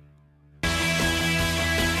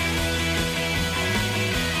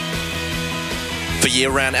 For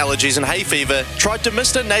year-round allergies and hay fever, try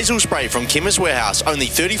Demister nasal spray from Chemist Warehouse, only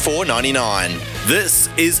 $34.99. This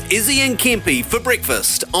is Izzy and Kempy for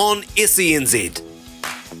breakfast on SENZ.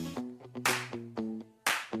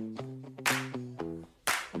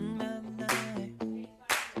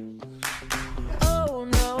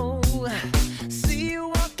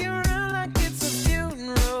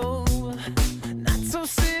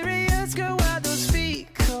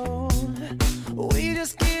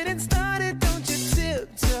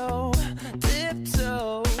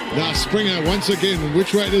 Springer once again.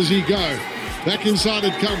 Which way does he go? Back inside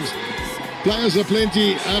it comes. Players are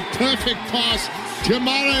plenty. A perfect pass.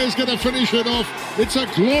 Tamara is going to finish it off. It's a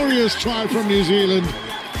glorious try from New Zealand.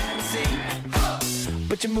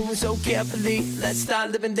 But you're moving so carefully. Let's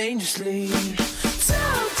start living dangerously.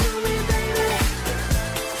 Talk to me, baby.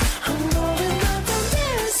 I'm going up on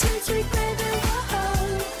this sweet baby.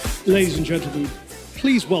 Whoa. Ladies and gentlemen,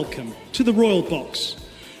 please welcome to the Royal Box,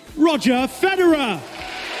 Roger Federer.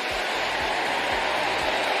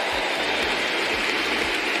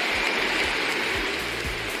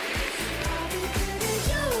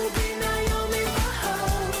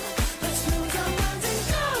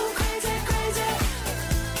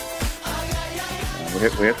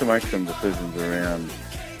 We have to make some decisions around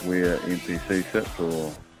where NPC sits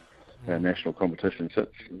or our national competition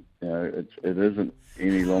sits. You know, it isn't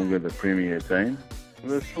any longer the premier team.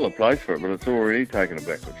 There's still a place for it, but it's already taken a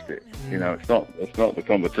backward step. You know, it's not the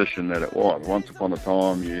competition that it was. Once upon a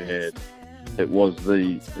time, it was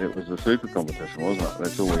the super competition, wasn't it?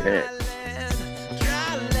 That's all we had.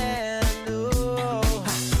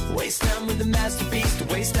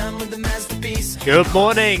 Good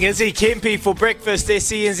morning, Izzy Kempy for breakfast,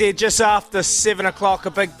 SENZ, just after 7 o'clock, a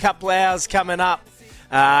big couple of hours coming up.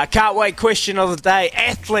 Can't wait question of the day,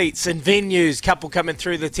 athletes and venues, couple coming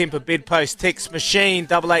through the Temper Bedpost text machine,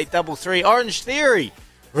 8833, Orange Theory,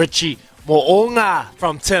 Richie Mo'onga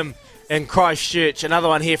from Tim in Christchurch, another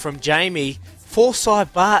one here from Jamie,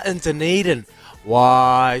 Forsyth Bar in Dunedin,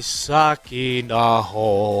 Waisaki Naho.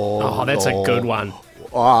 Oh, that's a good one.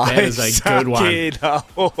 Oh, that is a good one.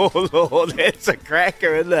 Oh, that's a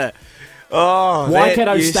cracker, isn't it? Oh, Waikato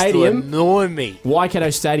that used Stadium. to annoy me. Waikato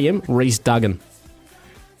Stadium, Rhys Duggan.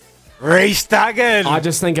 Rhys Duggan. I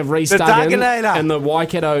just think of Rhys Duggan and the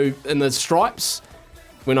Waikato in the stripes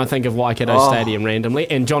when I think of Waikato Stadium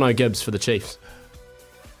randomly, and John O'Gibbs for the Chiefs.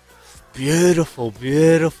 Beautiful,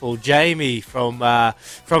 beautiful. Jamie from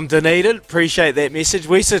Dunedin. Appreciate that message.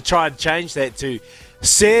 We should try and change that to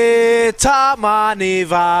Se Tamani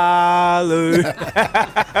Valu.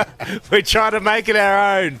 We're trying to make it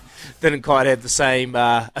our own. Didn't quite have the same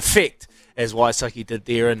effect as Waisaki did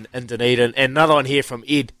there in Dunedin. And another one here from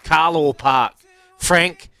Ed, Carlaw Park.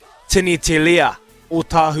 Frank Tinitilia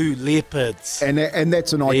Otahu Leopards. And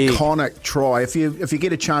that's an iconic try. If you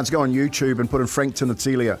get a chance, go on YouTube and put in Frank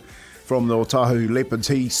Tinatelia from the Otahu Leopards.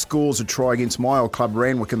 He scores a try against my old club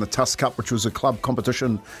Randwick in the Tusk Cup, which was a club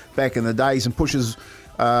competition back in the days, and pushes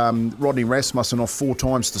Rodney Rasmussen off 4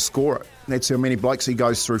 times to score it. That's how many blokes he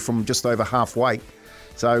goes through from just over halfway.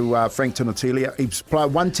 So Frank Tinatelia, he's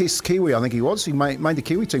played 1 Test Kiwi, I think he was. He made the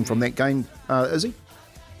Kiwi team from that game, Izzy.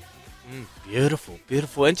 Beautiful,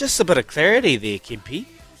 beautiful. And just a bit of clarity there, Kempy.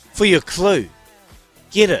 For your clue,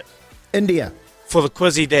 get it. India. For the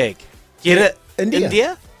Quizzy Dag. Get it.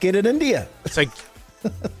 India. Get it, India. So,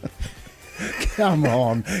 Come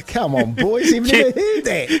on, boys. You've never heard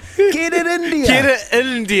that. Get it, India. Get it,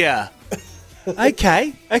 India.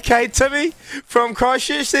 Okay, Timmy from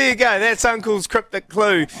Christchurch. There you go. That's Uncle's cryptic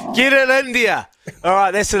clue. Get it, India. All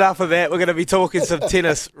right, that's enough of that. We're going to be talking some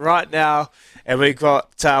tennis right now. And we've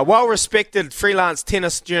got well-respected freelance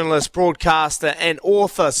tennis journalist, broadcaster, and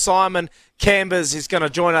author Simon Cambers is going to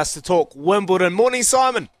join us to talk Wimbledon. Morning,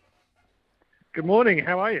 Simon. Good morning.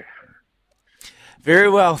 How are you? Very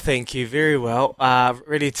well, thank you. Very well.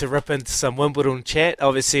 Ready to rip into some Wimbledon chat.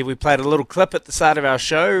 Obviously, we played a little clip at the start of our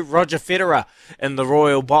show. Roger Federer in the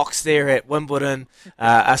royal box there at Wimbledon.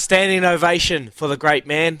 A standing ovation for the great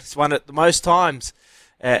man. He's won it the most times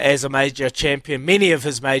as a major champion. Many of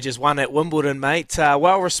his majors won at Wimbledon, mate.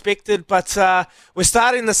 Well respected, but we're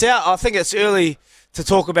starting this out. I think it's early to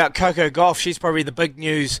talk about Coco Gauff. She's probably the big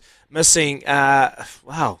news missing.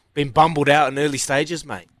 Been bumbled out in early stages,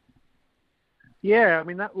 mate. Yeah, I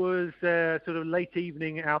mean, that was sort of late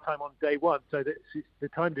evening our time on day one, so the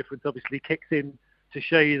time difference obviously kicks in to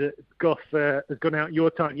show you that Goff has gone out your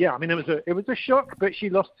time. Yeah, I mean, it was a shock, but she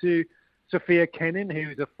lost to Sophia Kenin,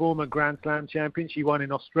 who's a former Grand Slam champion. She won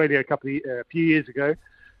in Australia a few years ago.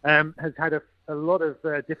 Has had a lot of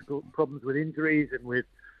difficult problems with injuries, and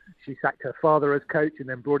she sacked her father as coach and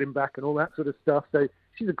then brought him back and all that sort of stuff. So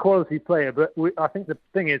she's a quality player, but I think the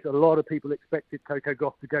thing is, a lot of people expected Coco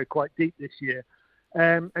Gauff to go quite deep this year.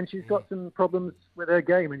 And she's got some problems with her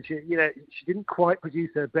game, and she didn't quite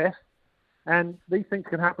produce her best. And these things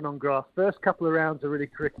can happen on grass. First couple of rounds are really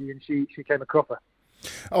tricky, and she came a cropper.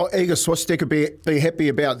 Oh, Igor Swistek could be happy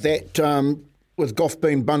about that, with Goff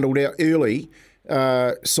being bundled out early.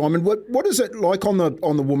 Simon, what is it like on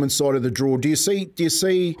the women's side of the draw? Do you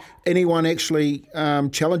see anyone actually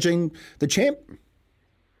challenging the champ?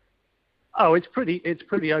 Oh, it's pretty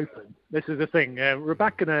open. This is the thing.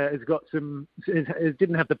 Rebecca has got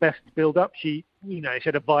didn't have the best build up. She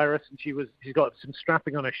had a virus and she's got some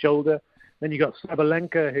strapping on her shoulder. Then you got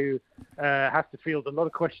Sabalenka, who has to field a lot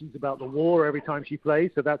of questions about the war every time she plays,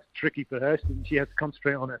 so that's tricky for her. So she has to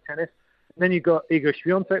concentrate on her tennis. And then you've got Iga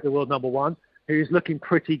Swiatek, the world number one, who's looking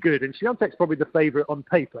pretty good. And Swiatek's probably the favourite on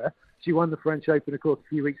paper. She won the French Open, of course, a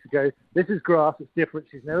few weeks ago. This is grass. It's different.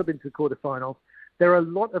 She's never been to the quarterfinals. There are a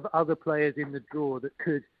lot of other players in the draw that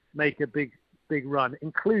could make a big run,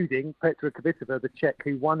 including Petra Kvitova, the Czech,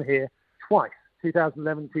 who won here twice,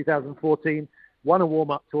 2011, 2014, won a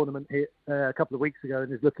warm-up tournament here a couple of weeks ago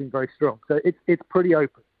and is looking very strong. So it's pretty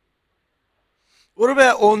open. What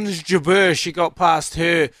about Ons Jabeur? She got past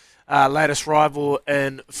her latest rival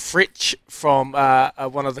in Fritsch from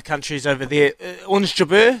one of the countries over there. Ons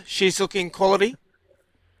Jabeur, she's looking quality?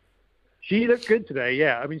 She looked good today,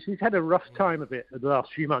 yeah. I mean, she's had a rough time of it the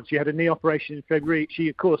last few months. She had a knee operation in February. She,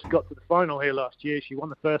 of course, got to the final here last year. She won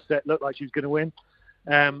the first set, looked like she was going to win.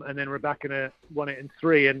 And then Rebecca won it in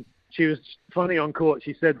 3. And she was funny on court.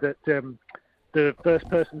 She said that the first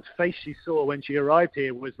person's face she saw when she arrived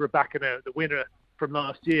here was Rebecca, the winner from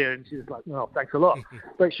last year. And she was like, "Oh, thanks a lot."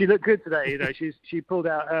 But she looked good today. She pulled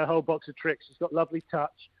out her whole box of tricks. She's got lovely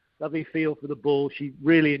touch, lovely feel for the ball. She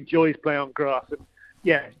really enjoys playing on grass. And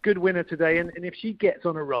yeah, good winner today, and if she gets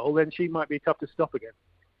on a roll, then she might be tough to stop again.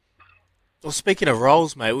 Well, speaking of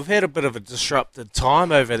rolls, mate, we've had a bit of a disrupted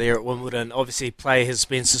time over there at Wimbledon. Obviously, play has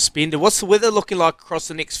been suspended. What's the weather looking like across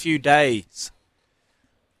the next few days?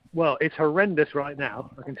 Well, it's horrendous right now,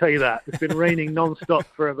 I can tell you that. It's been raining non-stop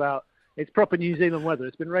for it's proper New Zealand weather.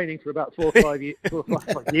 It's been raining for about 4 or 5 years.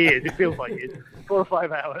 It feels like years. 4 or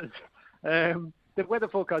 5 hours. The weather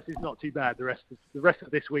forecast is not too bad. The rest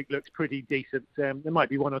of this week looks pretty decent. There might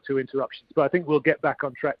be 1 or 2 interruptions, but I think we'll get back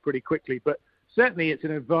on track pretty quickly. But certainly it's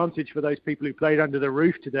an advantage for those people who played under the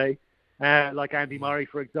roof today, like Andy Murray,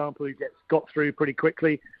 for example, who got through pretty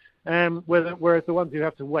quickly, whereas the ones who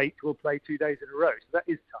have to wait will play 2 days in a row. So that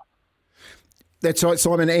is tough. That's right,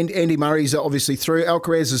 Simon. And Andy Murray's obviously through.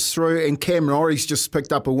 Alcaraz is through, and Cam Norrie's just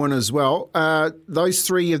picked up a win as well. Those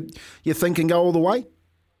 3, you think can go all the way?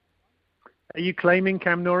 Are you claiming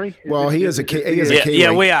Cam Norrie? He is a Kiwi.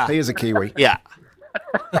 Yeah, we are. He is a Kiwi. Yeah.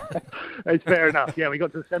 It's fair enough. Yeah, we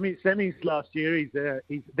got to the semis last year.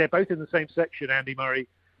 They're both in the same section, Andy Murray,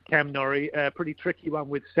 Cam Norrie. Pretty tricky one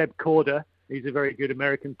with Seb Corder. He's a very good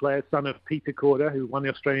American player, son of Peter Corder, who won the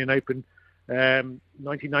Australian Open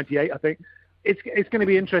 1998, I think. It's going to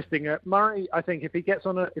be interesting. Murray, I think, if he gets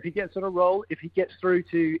on a roll, if he gets through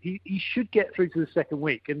to, he should get through to the second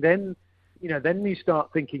week, and then you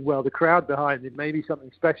start thinking, well, the crowd behind him, maybe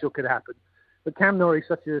something special could happen. But Cam Norrie is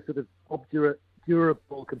such a sort of obdurate,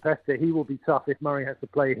 durable competitor. He will be tough if Murray has to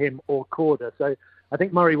play him or Corder. So I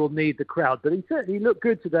think Murray will need the crowd. But he certainly looked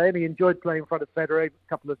good today, and he enjoyed playing in front of Federer. A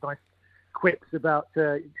couple of nice quips about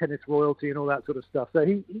tennis royalty and all that sort of stuff. So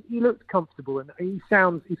he looked comfortable, and he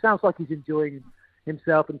sounds like he's enjoying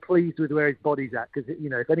himself and pleased with where his body's at, because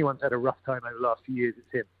if anyone's had a rough time over the last few years,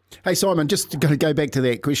 it's him. Hey Simon, just to go back to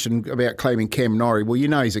that question about claiming Cam Norrie. Well,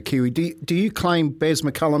 he's a Kiwi. Do you claim Baz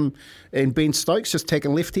McCullum and Ben Stokes just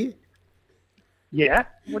taking left here? Yeah.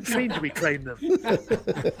 What do you mean do we claim them?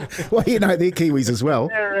 Well, they're Kiwis as well.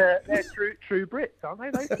 They're true Brits, aren't they?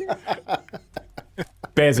 Those two?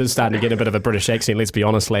 Baz is starting to get a bit of a British accent, let's be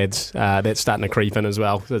honest, lads. That's starting to creep in as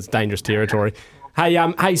well. It's dangerous territory.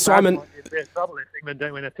 Hey, Simon. There's trouble if England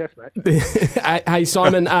don't win a test match. Hey,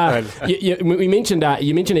 Simon. You mentioned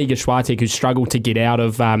Iga Swiatek, who struggled to get out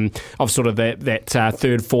of sort of that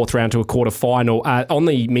third, fourth round to a quarter final. On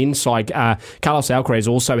the men's side, Carlos Alcaraz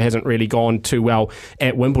also hasn't really gone too well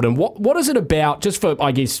at Wimbledon. What is it about? Just for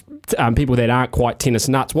people that aren't quite tennis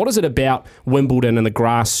nuts, what is it about Wimbledon and the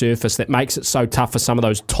grass surface that makes it so tough for some of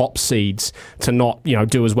those top seeds to not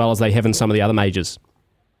do as well as they have in some of the other majors?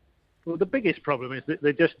 Well, the biggest problem is that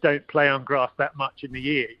they just don't play on grass that much in the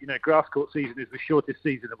year. Grass court season is the shortest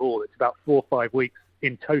season of all. It's about 4 or 5 weeks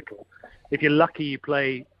in total. If you're lucky, you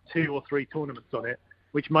play 2 or 3 tournaments on it,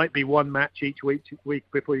 which might be one match each week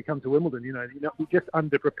before you come to Wimbledon. You're just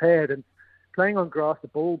underprepared, and playing on grass, the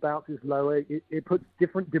ball bounces lower. It puts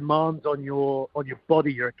different demands on your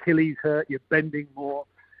body. Your Achilles hurt. You're bending more.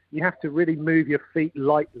 You have to really move your feet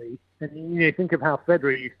lightly. And think of how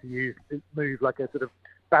Federer used to move like a sort of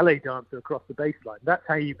ballet dancer across the baseline. That's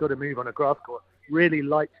how you've got to move on a grass court. Really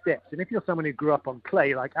light steps. And if you're someone who grew up on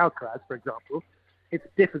clay, like Alcaraz, for example, it's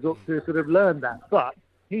difficult to sort of learn that. But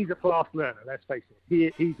he's a fast learner, let's face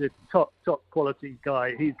it. He's a top quality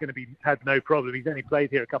guy. He's going to had no problem. He's only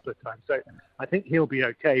played here a couple of times, so I think he'll be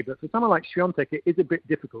okay. But for someone like Swiatek, it is a bit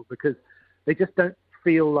difficult because they just don't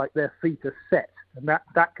feel like their feet are set. And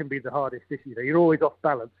that can be the hardest issue. You're always off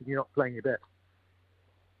balance and you're not playing your best.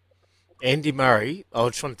 Andy Murray, I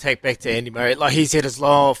just want to take back to Andy Murray. Like, he's had his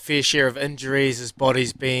fair share of injuries. His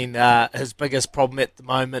body's been his biggest problem at the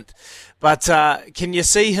moment. But can you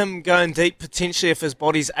see him going deep potentially if his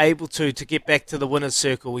body's able to get back to the winner's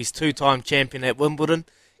circle? He's 2-time champion at Wimbledon.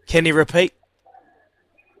 Can he repeat?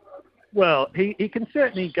 Well, he can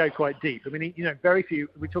certainly go quite deep. I mean, very few.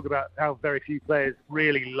 We talk about how very few players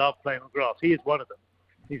really love playing on grass. He is one of them.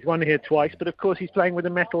 He's won here twice, but of course he's playing with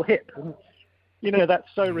a metal hip. And, that's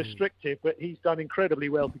so restrictive, but he's done incredibly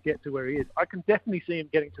well to get to where he is. I can definitely see him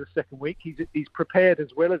getting to the second week. He's prepared as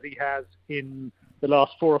well as he has in the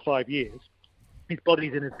last 4 or 5 years. His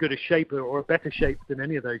body's in as good a shape or a better shape than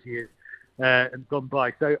any of those years and gone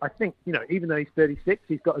by. So I think, even though he's 36,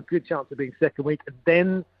 he's got a good chance of being second week.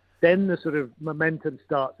 And then the sort of momentum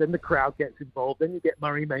starts. Then the crowd gets involved. Then you get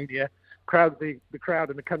Murray mania. The crowd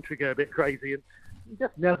and the country go a bit crazy. And you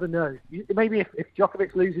just never know. Maybe if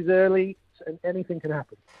Djokovic loses early, anything can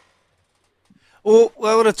happen. Well,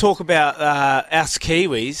 I want to talk about us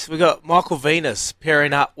Kiwis. We've got Michael Venus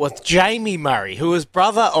pairing up with Jamie Murray, who is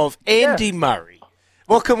brother of Andy Murray.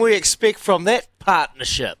 What can we expect from that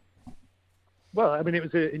partnership? Well, I mean, it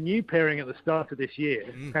was a new pairing at the start of this year,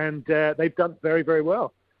 and they've done very, very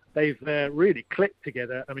well. They've really clicked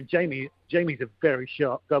together. I mean, Jamie's a very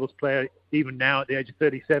sharp doubles player, even now at the age of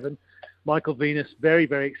 37. Michael Venus, very,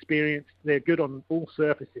 very experienced. They're good on all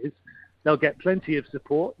surfaces. They'll get plenty of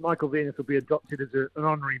support. Michael Venus will be adopted as an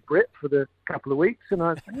honorary Brit for the couple of weeks, and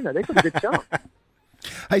they've got a good chance.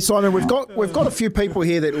 Hey Simon, we've got a few people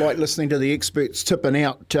here that like listening to the experts tipping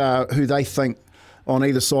out who they think on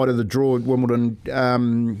either side of the draw at Wimbledon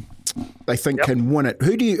they think can win it.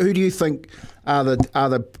 Who do you think are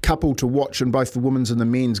the couple to watch in both the women's and the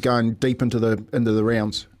men's going deep into the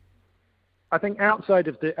rounds? I think outside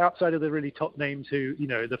of the really top names who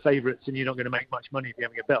the favourites, and you're not going to make much money if you're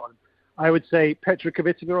having a bet on. I would say Petra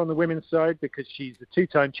Kvitova on the women's side because she's the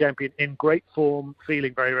 2-time champion in great form,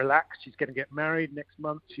 feeling very relaxed. She's going to get married next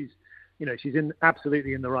month. She's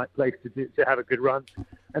absolutely in the right place to have a good run.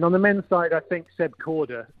 And on the men's side, I think Seb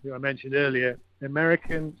Corder, who I mentioned earlier,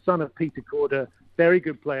 American, son of Peter Corder, very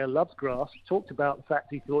good player, loves grass, talked about the fact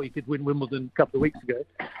he thought he could win Wimbledon a couple of weeks ago.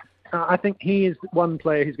 I think he is one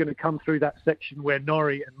player who's going to come through that section where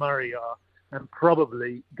Norrie and Murray are and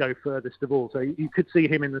probably go furthest of all. So you could see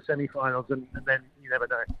him in the semi-finals, and then you never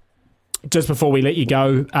know. Just before we let you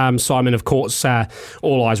go, Simon, of course,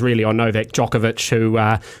 all eyes really on Novak Djokovic, who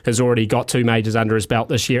has already got 2 majors under his belt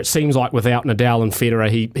this year. It seems like without Nadal and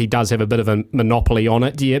Federer, he does have a bit of a monopoly on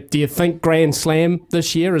it. Do you think Grand Slam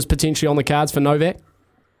this year is potentially on the cards for Novak?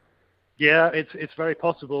 Yeah, it's very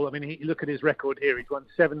possible. I mean, look at his record here. He's won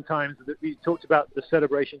 7 times. We talked about the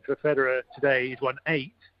celebration for Federer today. He's won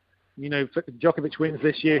 8. You know, if Djokovic wins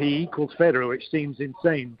this year, he equals Federer, which seems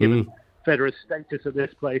insane given Federer's status at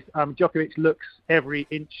this place. Djokovic looks every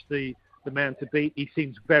inch the man to beat. He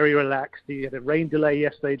seems very relaxed. He had a rain delay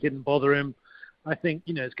yesterday, didn't bother him. I think,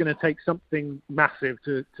 it's going to take something massive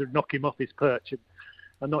to knock him off his perch.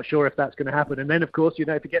 I'm not sure if that's going to happen. And then, of course,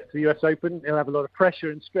 if he gets to the US Open, he'll have a lot of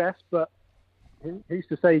pressure and stress, but who's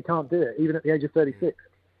to say he can't do it, even at the age of 36?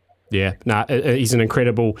 Yeah, he's an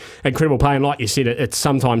incredible player, and like you said, it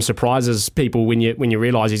sometimes surprises people when you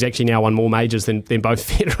realise he's actually now won more majors than both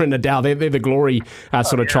Federer and Nadal. They're the glory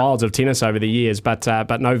childs of tennis over the years, but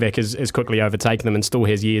Novak has quickly overtaken them and still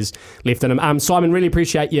has years left in him. Simon, really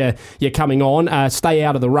appreciate you coming on. Stay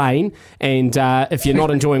out of the rain, and if you're not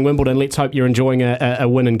enjoying Wimbledon, let's hope you're enjoying a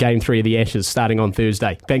win in Game 3 of the Ashes starting on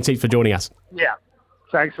Thursday. Thanks, Heath, for joining us. Yeah,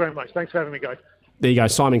 thanks very much. Thanks for having me, guys. There you go.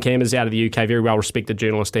 Simon Campbell's out of the UK, very well-respected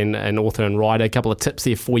journalist and author and writer. A couple of tips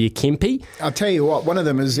there for you, Kempy. I'll tell you what, one of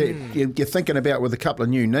them is that you're thinking about with a couple of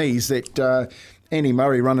new knees that Andy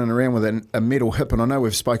Murray running around with a metal hip, and I know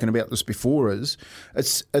we've spoken about this before,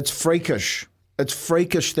 it's freakish. It's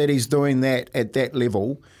freakish that he's doing that at that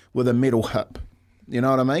level with a metal hip. You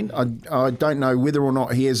know what I mean? I don't know whether or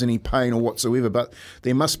not he has any pain or whatsoever, but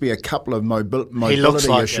there must be a couple of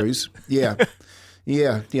mobility issues. Yeah.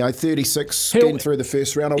 Yeah, 36, getting through the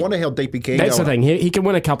first round. I wonder how deep he can go. That's the thing. He can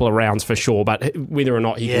win a couple of rounds for sure, but whether or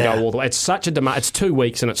not he can go all the way. It's such a demand. It's 2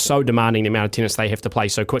 weeks, and it's so demanding the amount of tennis they have to play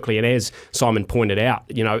so quickly. And as Simon pointed out,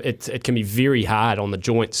 it can be very hard on the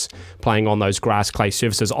joints playing on those grass clay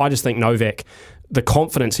surfaces. I just think Novak, the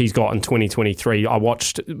confidence he's got in 2023, I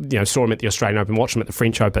watched, saw him at the Australian Open, watched him at the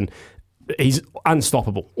French Open. He's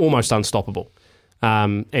unstoppable, almost unstoppable.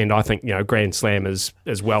 And I think Grand Slam is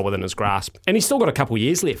well within his grasp, and he's still got a couple of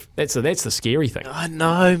years left. That's the scary thing. I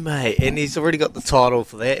know, mate, and he's already got the title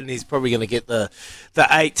for that, and he's probably going to get the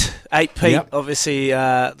 8-peat obviously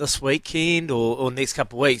this weekend or next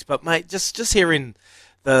couple of weeks. But mate, just hearing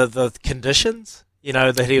the conditions,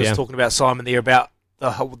 that he was talking about, Simon, there about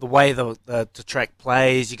the way the track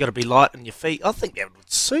plays. You got to be light on your feet. I think that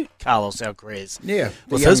would suit Carlos Alcaraz. Yeah,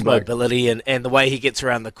 with his mobility and the way he gets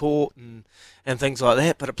around the court and things like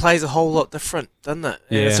that, but it plays a whole lot different, doesn't it?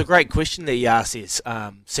 And it's a great question that you asked us,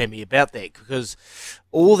 Sammy, about that, because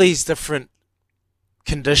all these different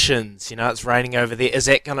conditions, it's raining over there, is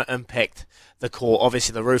that going to impact the court?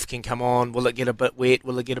 Obviously, the roof can come on. Will it get a bit wet?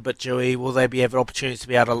 Will it get a bit dewy? Will they have opportunities to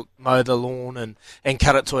be able to mow the lawn and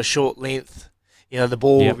cut it to a short length? The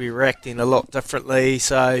ball will be reacting a lot differently,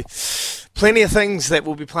 so plenty of things that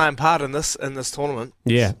will be playing part in this tournament.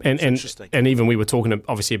 Yeah, and even we were talking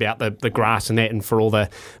obviously about the grass and that, and for all the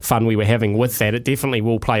fun we were having with that, it definitely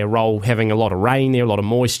will play a role having a lot of rain there, a lot of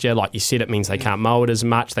moisture. Like you said, it means they can't mow it as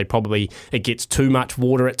much. It gets too much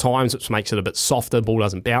water at times, which makes it a bit softer. The ball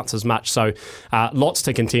doesn't bounce as much. So lots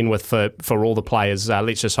to contend with for all the players.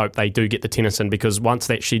 Let's just hope they do get the tennis in, because once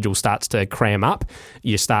that schedule starts to cram up,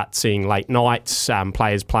 you start seeing late nights,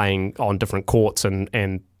 players playing on different courts,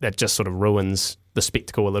 and that just sort of ruins the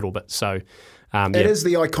spectacle a little bit. So it is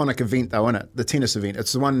the iconic event, though, isn't it? The tennis event.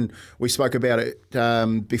 It's the one we spoke about it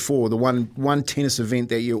before. The one tennis event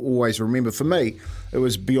that you always remember. For me, it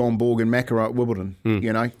was Bjorn Borg and McEnroe at Wimbledon.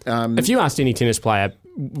 If you asked any tennis player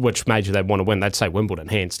which major they'd want to win, they'd say Wimbledon,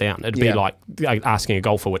 hands down. It'd be like asking a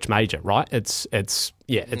golfer which major, right? It's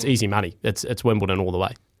easy money. It's Wimbledon all the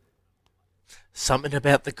way. Something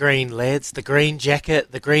about the green, lads. The green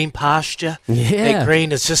jacket, the green pasture. Yeah. That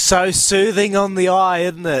green is just so soothing on the eye,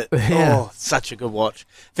 isn't it? Yeah. Oh, such a good watch.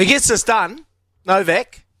 If he gets this done,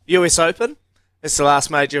 Novak, US Open, it's the last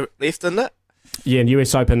major left, isn't it? Yeah, and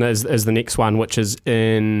US Open is the next one, which is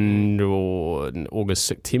in August,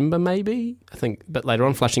 September, maybe. I think a bit later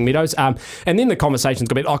on, Flushing Meadows. And then the conversation's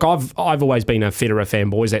going to be like, I've always been a Federer fan,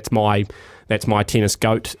 boys. That's my tennis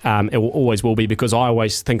goat. It always will be, because I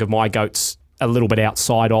always think of my goats a little bit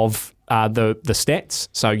outside of the stats.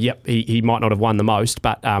 So, yep, he might not have won the most,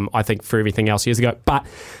 but I think for everything else years ago. But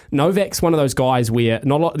Novak's one of those guys where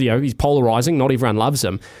he's polarising. Not everyone loves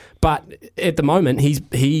him. But at the moment,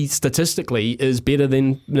 he statistically is better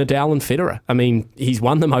than Nadal and Federer. I mean, he's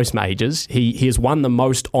won the most majors. He has won the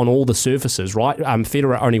most on all the surfaces, right?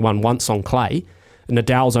 Federer only won once on clay.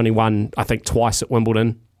 Nadal's only won, I think, twice at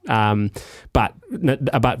Wimbledon. But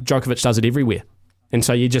Djokovic does it everywhere. And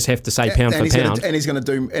so you just have to say pound for pound. And he's going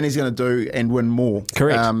to do and win more.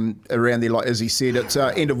 Correct. Around there, like as he said, it's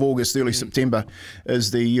end of August, early September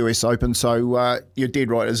is the US Open. So you're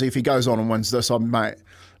dead right. As if he goes on and wins this, mate,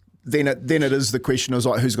 then it is the question is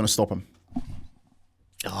like who's going to stop him?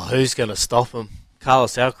 Oh, who's going to stop him?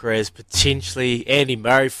 Carlos Alcaraz, potentially. Andy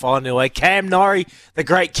Murray finding a way. Cam Norrie, the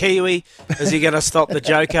great Kiwi. Is he going to stop the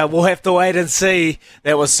Joker? We'll have to wait and see.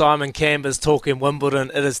 That was Simon Camber's talk in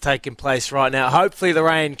Wimbledon. It is taking place right now. Hopefully the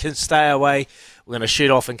rain can stay away. We're going to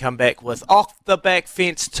shoot off and come back with Off the Back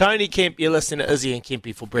Fence. Tony Kemp, you're listening to Izzy and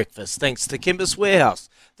Kempy for breakfast. Thanks to Chemist Warehouse,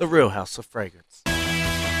 the real house of fragrance.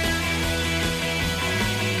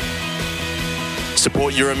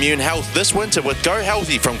 Support your immune health this winter with Go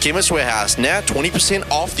Healthy from Chemist Warehouse. Now 20%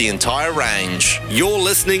 off the entire range. You're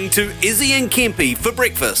listening to Izzy and Kempy for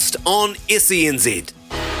breakfast on SENZ.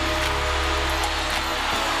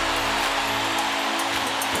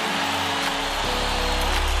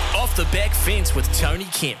 Off the Back Fence with Tony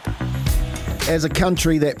Kemp. As a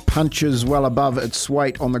country that punches well above its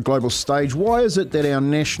weight on the global stage, why is it that our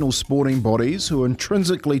national sporting bodies, who are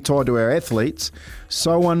intrinsically tied to our athletes,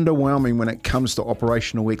 so underwhelming when it comes to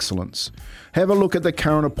operational excellence? Have a look at the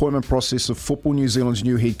current appointment process of Football New Zealand's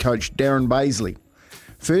new head coach, Darren Baisley.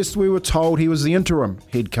 First, we were told he was the interim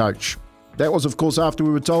head coach. That was, of course, after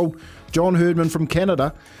we were told John Herdman from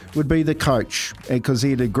Canada would be the coach, because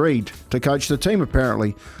he had agreed to coach the team,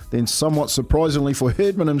 apparently. Then, somewhat surprisingly for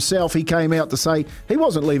Herdman himself, he came out to say he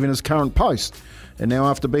wasn't leaving his current post. And now,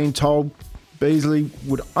 after being told Beasley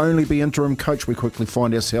would only be interim coach, we quickly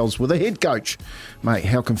find ourselves with a head coach. Mate,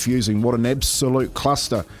 how confusing. What an absolute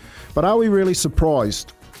cluster. But are we really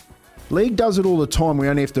surprised? League does it all the time. We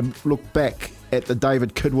only have to look back at the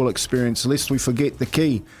David Kidwell experience, lest we forget the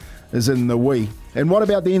key is in the we. And what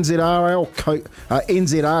about the NZR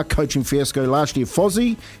coaching fiasco last year?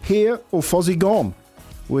 Fozzie here or Fozzie gone?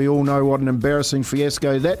 We all know what an embarrassing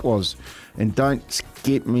fiasco that was. And don't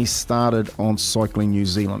get me started on Cycling New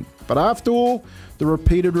Zealand. But after all the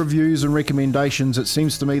repeated reviews and recommendations, it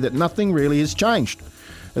seems to me that nothing really has changed.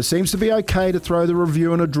 It seems to be okay to throw the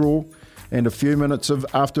review in a drawer and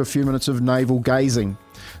after a few minutes of navel gazing.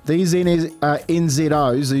 These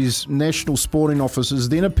NZOs, these national sporting officers,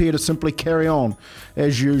 then appear to simply carry on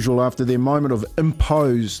as usual after their moment of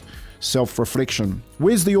imposed self-reflection.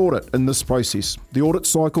 Where's the audit in this process? The audit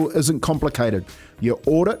cycle isn't complicated. You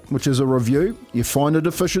audit, which is a review, you find the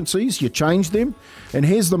deficiencies, you change them, and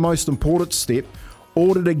here's the most important step,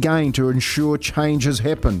 audit again to ensure changes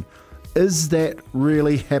happen. Is that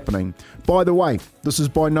really happening? By the way, this is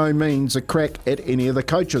by no means a crack at any of the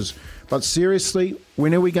coaches. But seriously,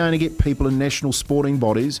 when are we going to get people in national sporting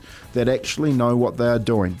bodies that actually know what they are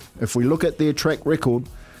doing? If we look at their track record,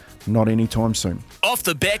 not anytime soon. Off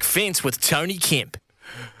the Back Fence with Tony Kemp.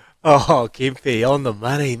 Oh, Kempy, on the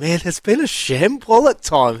money. Man, it's been a shambolic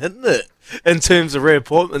time, hasn't it? In terms of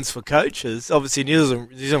reappointments for coaches. Obviously, New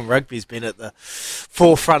Zealand Rugby's been at the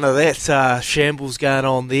forefront of that shambles going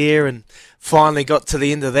on there, and finally got to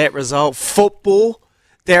the end of that result. Football,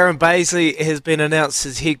 Darren Baisley has been announced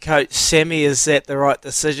as head coach. Sammy, is that the right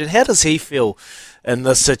decision? How does he feel in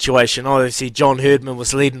this situation? Obviously, John Herdman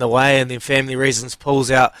was leading the way, and then family reasons pulls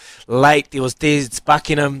out late. There was Des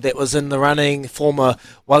Buckingham that was in the running, former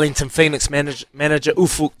Wellington Phoenix manager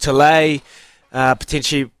Ufuk Talay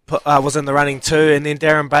potentially was in the running too, and then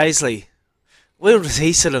Darren Baisley. Where does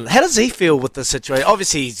he sit in? How does he feel with the situation?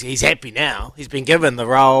 Obviously, he's happy now. He's been given the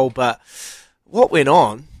role, but what went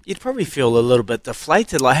on? You'd probably feel a little bit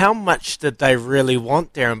deflated. Like, how much did they really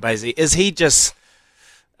want Darren Baisley? Is he just,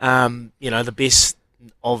 the best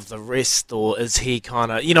of the rest, or is he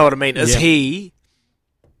kind of, you know what I mean? Is he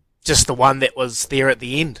just the one that was there at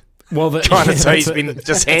the end? Well, trying to say he's been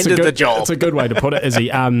just handed the job. It's a good way to put it,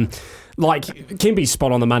 Izzy. Like, Kempy's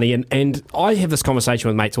spot on the money, and I have this conversation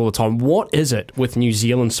with mates all the time. What is it with New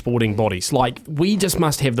Zealand sporting bodies? Like, we just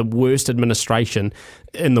must have the worst administration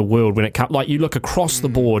in the world when it comes. Like, you look across the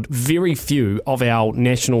board, very few of our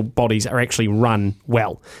national bodies are actually run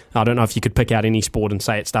well. I don't know if you could pick out any sport and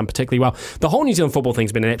say it's done particularly well. The whole New Zealand football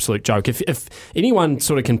thing's been an absolute joke. If anyone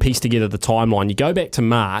sort of can piece together the timeline, you go back to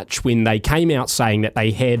March when they came out saying that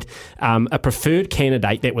they had a preferred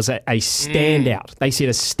candidate that was a standout. They said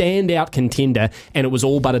a standout knockout contender and it was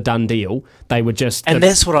all but a done deal. They were just... And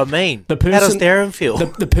that's what I mean. How does Darren feel?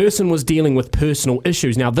 The person was dealing with personal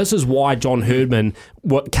issues. Now, this is why John Herdman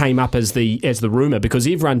came up as the rumour, because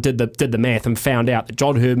everyone did the math and found out that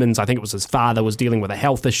John Herdman's, I think it was his father, was dealing with a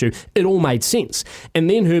health issue. It all made sense. And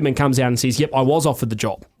then Herdman comes out and says, yep, I was offered the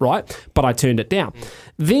job, right? But I turned it down.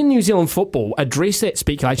 Then New Zealand Football addressed that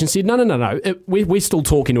speculation and said, no, we're still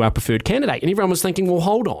talking to our preferred candidate. And everyone was thinking, well,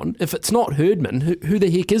 hold on. If it's not Herdman, who the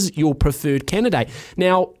heck is your preferred candidate?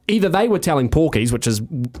 Now, either they were telling porkies, which is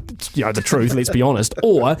the truth, let's be honest,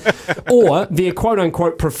 or their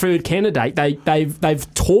quote-unquote preferred candidate,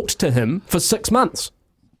 they've talked to him for 6 months.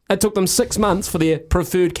 It took them 6 months for their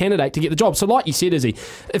preferred candidate to get the job. So, like you said, Izzy,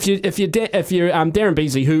 if you're Darren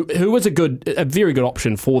Beasley, who was a very good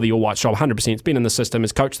option for the All Whites job, 100%. He's been in the system,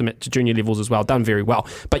 has coached them at junior levels as well, done very well.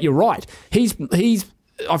 But you're right,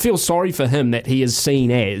 I feel sorry for him that he is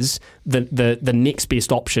seen as the next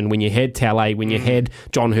best option when you had Talley, when you had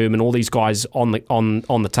John Herdman, all these guys on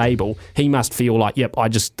the table. He must feel like, yep, I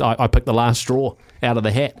picked the last straw out of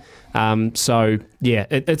the hat. So yeah,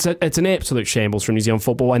 it's an absolute shambles from New Zealand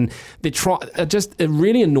football, and it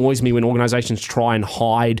really annoys me when organisations try and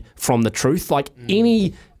hide from the truth. Like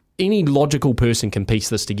any logical person can piece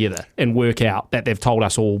this together and work out that they've told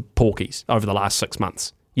us all porkies over the last 6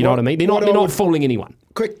 months. You know what I mean? They're not fooling anyone.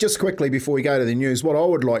 Just quickly before we go to the news, what I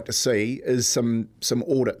would like to see is some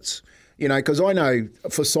audits. Because I know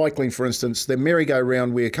for cycling, for instance, the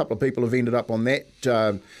merry-go-round where a couple of people have ended up on that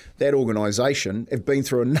organisation have been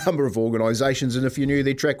through a number of organisations, and if you knew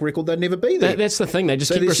their track record, they'd never be there. That's the thing. They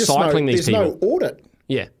just keep recycling these people. There's no audit.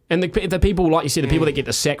 Yeah. And the people, like you said, the people that get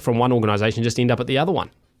the sack from one organisation just end up at the other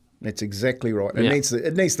one. That's exactly right.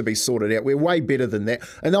 It needs to be sorted out. We're way better than that.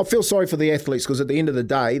 And I feel sorry for the athletes, because at the end of the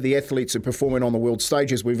day, the athletes are performing on the world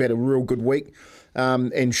stages. We've had a real good week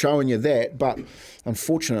and showing you that. But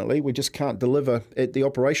unfortunately, we just can't deliver at the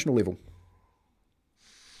operational level.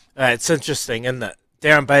 It's interesting, isn't it?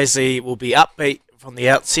 Darren Beasley will be upbeat from the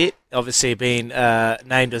outset, obviously being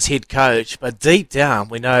named as head coach. But deep down,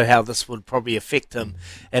 we know how this would probably affect him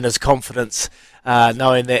and his confidence,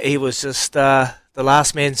 knowing that he was just... the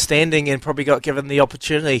last man standing and probably got given the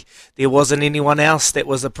opportunity. There wasn't anyone else that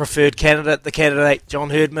was a preferred candidate. The candidate, John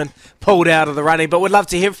Herdman, pulled out of the running. But we'd love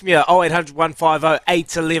to hear from you, 0800 150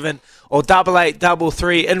 811 or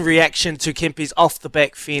 8833 in reaction to Kempy's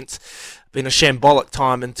off-the-back fence. Been a shambolic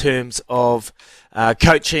time in terms of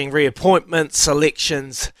coaching, reappointments,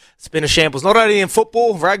 selections. It's been a shambles, not only in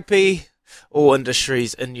football, rugby, all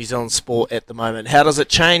industries in New Zealand sport at the moment. How does it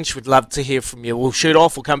change? We'd love to hear from you. We'll shoot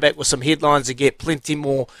off. We'll come back with some headlines and get plenty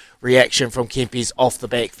more reaction from Kempy's off the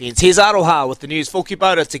back fence. Here's Aroha with the news. For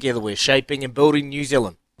Kubota, together we're shaping and building New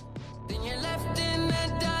Zealand.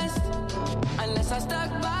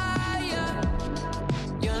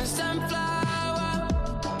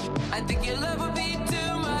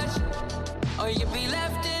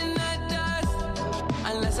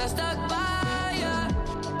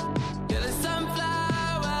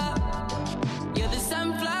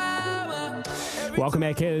 Welcome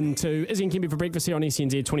back into Izzy and Kempy for breakfast here on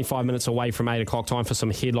SNZ. 25 minutes away from 8 o'clock. Time for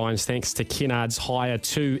some headlines. Thanks to Kennard's Hire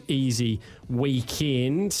Too Easy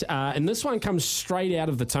weekend. And this one comes straight out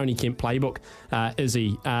of the Tony Kemp playbook,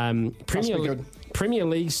 Izzy. Premier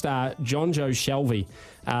League star John Joe Shelvey,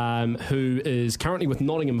 who is currently with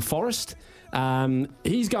Nottingham Forest.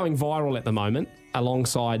 He's going viral at the moment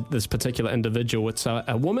alongside this particular individual. It's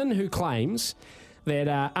a woman who claims that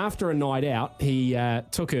after a night out, he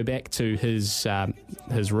took her back to his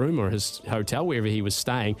room or his hotel, wherever he was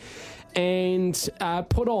staying, and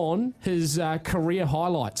put on his career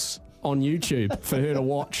highlights on YouTube for her to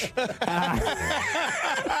watch.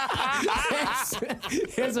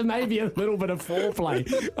 There's maybe a little bit of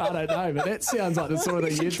foreplay. I don't know, but that sounds like the sort of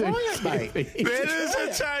thing you do. That is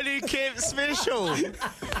a Tony Kemp special.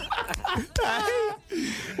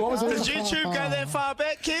 What was it? Did YouTube go that far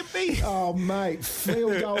back, Kempy? Oh, mate,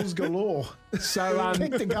 field goals galore. So,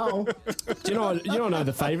 kicked the goal. Do you know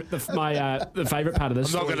the favourite part of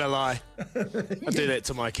this? I'm not going to lie. I do that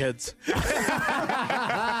to my kids.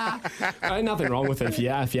 Ain't nothing wrong with it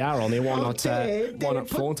if you are on there. Why not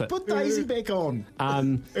flaunt it? Put Daisy back on.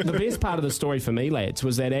 The best part of the story for me, lads,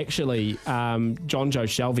 was that actually John Joe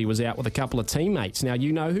Shelvey was out with a couple of teammates. Now,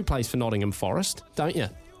 you know who plays for Nottingham Forest, don't you?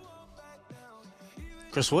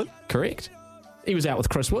 Chris Wood? Correct. He was out with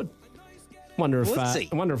Chris Wood. I wonder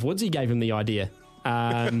if Woodsy gave him the idea.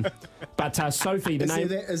 But Sophie, the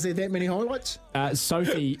name... Is there that many highlights?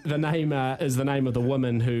 Sophie, the name is the name of the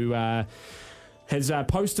woman who has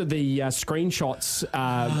posted the screenshots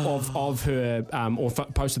of her,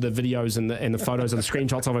 posted the videos and the photos of the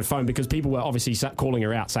screenshots of her phone, because people were obviously calling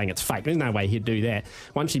her out, saying it's fake. There's no way he'd do that.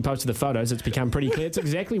 Once she posted the photos, it's become pretty clear. It's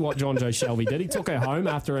exactly what John Joe Shelby did. He took her home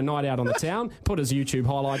after a night out on the town, put his YouTube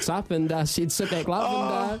highlights up, and said, "Sit back,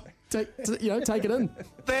 love," and take it in.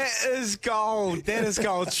 That is gold. That is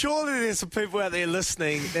gold. Surely there's some people out there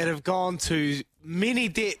listening that have gone to many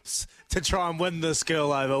depths to try and win this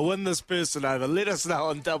girl over, win this person over. Let us know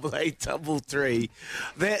on 8833.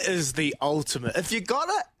 That is the ultimate. If you got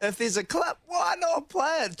it, if there's a clip, why not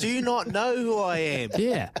play it? Do you not know who I am?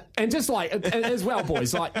 Yeah. And just like, as well,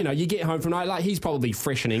 boys, like, you get home from night, like he's probably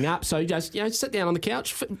freshening up. So just, sit down on the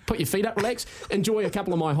couch, put your feet up, relax, enjoy a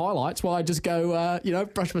couple of my highlights while I just go,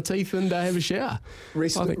 brush my teeth and have a shower.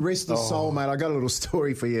 Rest the soul, mate. I got a little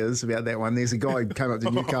story for you about that one. There's a guy who came up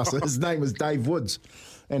to Newcastle. His name was Dave Woods,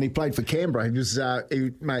 and he played for Canberra. He was,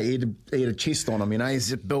 he had a chest on him.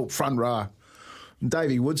 He's built front row. And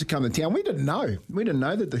Davey Woods had come to town. We didn't know. We didn't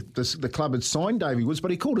know that the club had signed Davey Woods,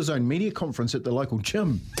 but he called his own media conference at the local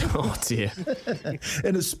gym. Oh dear!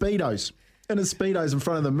 In his speedos, in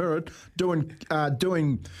front of the mirror,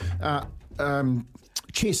 doing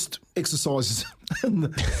chest exercises in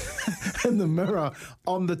the mirror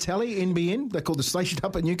on the telly, NBN. They called the station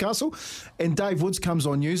up at Newcastle. And Dave Woods comes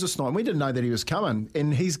on news this night. We didn't know that he was coming.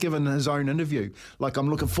 And he's given his own interview. Like, I'm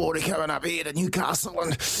looking forward to coming up here to Newcastle.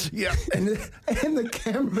 And the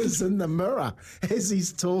camera's in the mirror as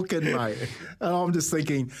he's talking, mate. And I'm just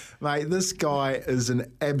thinking, mate, this guy is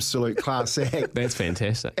an absolute class act. That's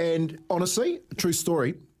fantastic. And honestly, true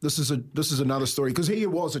story. This is another story, because he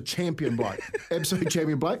was a champion bloke, absolute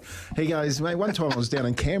champion bloke. He goes, mate, one time I was down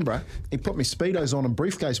in Canberra, he put me Speedos on a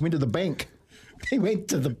briefcase, went to the bank. He went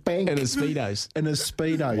to the bank. In his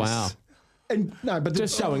Speedos? Wow. And no, but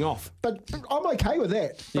just showing off. But I'm okay with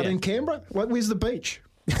that. But in Canberra, where's the beach?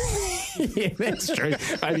 Yeah, that's true.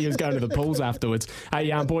 Maybe he was going to the pools afterwards.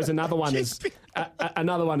 Hey, boys, another one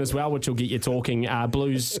as well, which will get you talking.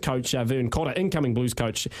 Blues coach Vern Cotter, incoming Blues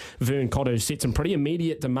coach Vern Cotter, set some pretty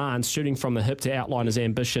immediate demands, shooting from the hip, to outline his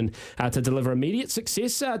ambition to deliver immediate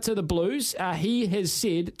success to the Blues. He has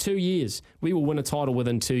said 2 years. We will win a title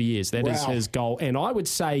within 2 years. That is his goal. And I would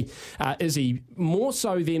say, Izzy, more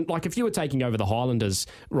so than, like, if you were taking over the Highlanders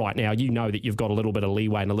right now, you know that you've got a little bit of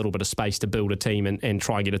leeway and a little bit of space to build a team and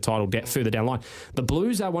try and get a title further down the line. The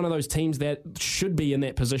Blues are one of those teams that should be in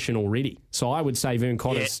that position already. So I would say Vern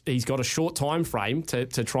Cotter, he's got a short time frame to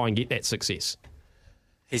try and get that success.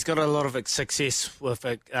 He's got a lot of success with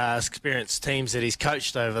experienced teams that he's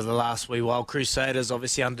coached over the last wee while. Crusaders,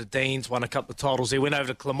 obviously under Dean's, won a couple of titles. He went over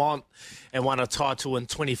to Clermont and won a title in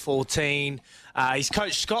 2014. He's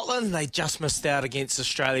coached Scotland. They just missed out against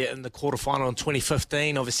Australia in the quarterfinal in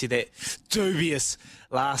 2015. Obviously that dubious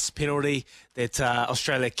last penalty that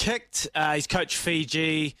Australia kicked. He's coached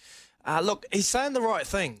Fiji. Look, he's saying the right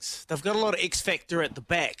things. They've got a lot of X-factor at the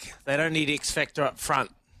back. They don't need X-factor up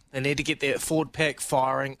front. They need to get their forward pack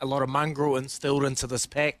firing, a lot of mongrel instilled into this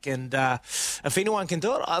pack. And if anyone can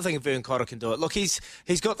do it, I think Vern Cotter can do it. Look, he's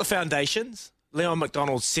got the foundations. Leon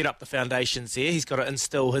McDonald set up the foundations there. He's got to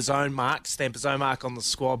instill his own mark, stamp his own mark on the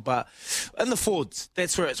squad. But in the forwards,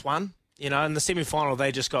 that's where it's won. In the semi-final,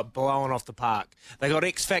 they just got blown off the park. They got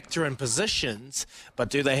X-factor in positions, but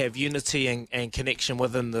do they have unity and connection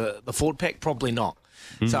within the forward pack? Probably not.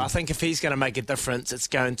 So I think if he's going to make a difference, it's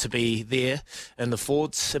going to be there in the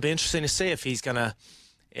forwards. It'll be interesting to see if he's going to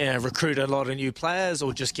recruit a lot of new players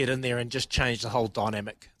or just get in there and just change the whole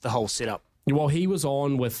dynamic, the whole setup. Well, he was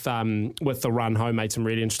on with the run home, made some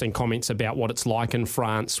really interesting comments about what it's like in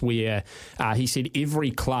France, where he said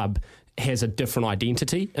every club has a different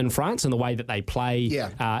identity in France in the way that they play,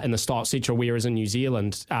 in the style, etc. Whereas in New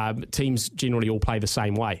Zealand, teams generally all play the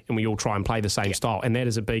same way, and we all try and play the same style, and that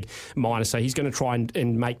is a big minus. So he's going to try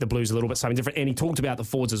and make the Blues a little bit something different. And he talked about the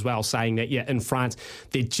forwards as well, saying that in France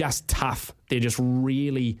they're just tough. They're just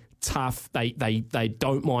really tough. They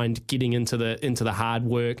don't mind getting into the hard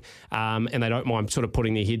work, and they don't mind sort of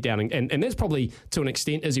putting their head down. And that's probably to an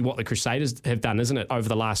extent, Izzy, what the Crusaders have done, isn't it? Over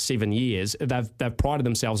the last 7 years, they've prided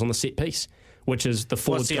themselves on the set piece, which is the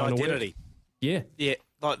forwards going to work. Yeah,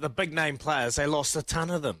 like the big name players, they lost a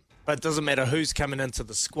ton of them. But it doesn't matter who's coming into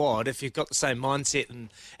the squad. If you've got the same mindset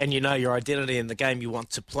and you know your identity in the game you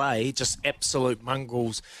want to play, just absolute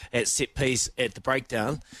mongrels at set piece at the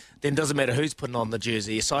breakdown, then it doesn't matter who's putting on the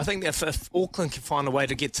jersey. So I think if Auckland can find a way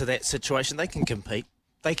to get to that situation, they can compete.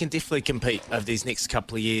 They can definitely compete over these next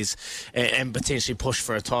couple of years and potentially push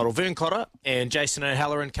for a title. Vern Cotter and Jason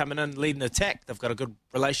O'Halloran coming in, leading the attack. They've got a good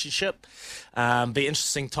relationship. Be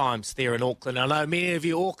interesting times there in Auckland. I know many of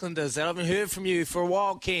you Aucklanders that I haven't heard from you for a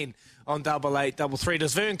while, Ken. on 8833.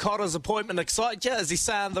 Does Vern Cotter's appointment excite you? Is he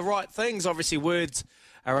saying the right things? Obviously, words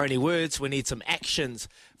are only words. We need some actions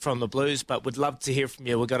from the Blues, but we'd love to hear from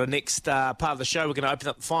you. We've got a next part of the show. We're going to open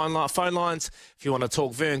up the phone lines. If you want to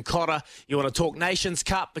talk Vern Cotter, you want to talk Nations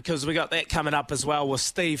Cup, because we got that coming up as well with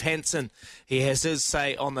Steve Hansen. He has his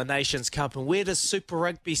say on the Nations Cup. And where does Super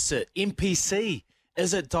Rugby sit? NPC,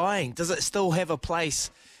 is it dying? Does it still have a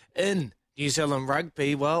place in New Zealand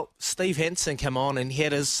rugby? Well, Steve Hansen came on and he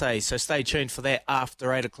had his say, so stay tuned for that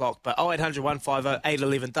after 8 o'clock. But 0800 150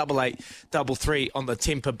 811 8833 on the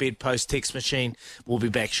Temper Bedpost text machine. We'll be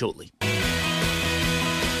back shortly.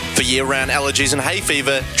 For year-round allergies and hay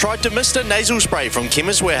fever, try Mr. Nasal Spray from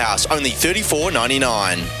Chemist Warehouse, only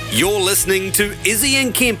 $34.99. You're listening to Izzy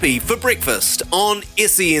and Kempy for breakfast on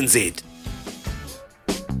SENZ.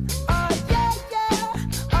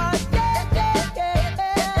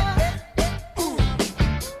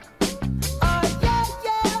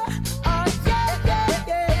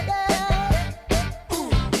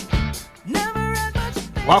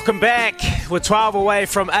 Welcome back. We're 12 away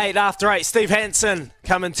from 8 after 8. Steve Hansen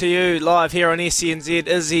coming to you live here on SENZ.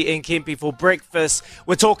 Izzy and Kempy for breakfast.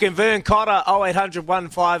 We're talking Vern Cotter, 0800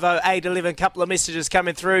 150 811. Couple of messages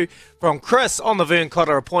coming through from Chris on the Vern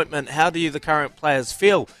Cotter appointment. How do you, the current players,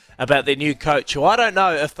 feel about their new coach, who I don't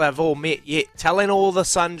know if they've all met yet, telling all the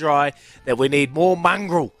sun-dry that we need more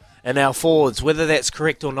mongrel in our forwards? Whether that's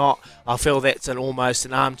correct or not, I feel that's almost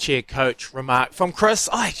an armchair coach remark from Chris.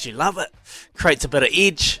 I actually love it. Creates a bit of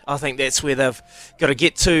edge. I think that's where they've got to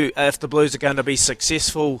get to if the Blues are going to be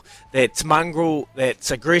successful. That's mongrel,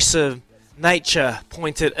 that's aggressive nature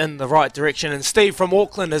pointed in the right direction. And Steve from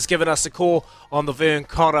Auckland has given us a call on the Vern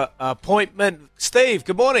Cotter appointment. Steve,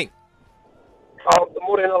 good morning. Good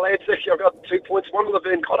morning, lads. Actually, I've got 2 points. One on the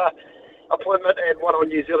Vern Cotter appointment and one on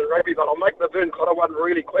New Zealand rugby, but I'll make the Vern Cotter one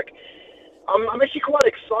really quick. I'm actually quite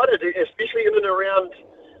excited, especially in and around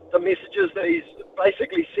the messages that he's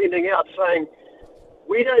basically sending out, saying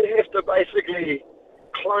we don't have to basically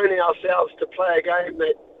clone ourselves to play a game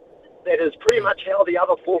that is pretty much how the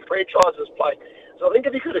other four franchises play. So I think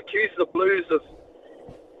if you could accuse the Blues of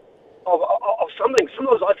something,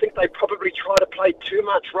 sometimes I think they probably try to play too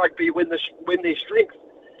much rugby when their strength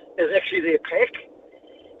is actually their pack.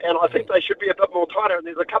 And I think they should be a bit more tighter. And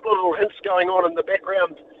there's a couple of little hints going on in the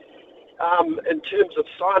background in terms of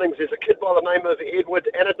signings. There's a kid by the name of Edward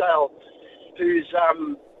Annandale who's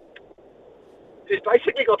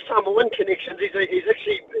basically got Samoan connections. He's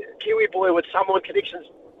actually a Kiwi boy with Samoan connections.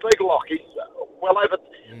 Big lock. He's well over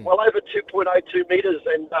 2.02 metres,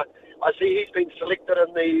 and I see he's been selected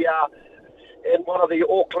in one of the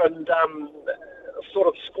Auckland sort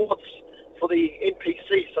of squads for the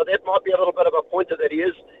NPC, so that might be a little bit of a pointer that he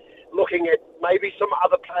is looking at maybe some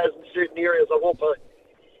other players in certain areas. I've also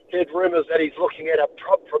heard rumours that he's looking at a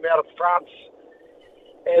prop from out of France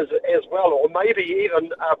as well, or maybe even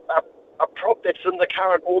a prop that's in the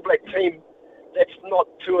current All Black team that's not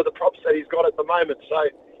two of the props that he's got at the moment. So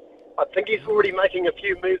I think he's already making a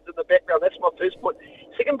few moves in the background. That's my first point.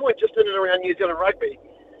 Second point, just in and around New Zealand rugby,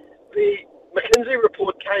 the McKinsey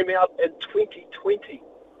report came out in 2020.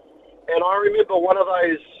 And I remember one of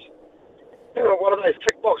those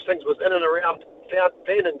tick box things was in and around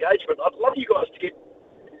fan engagement. I'd love you guys to get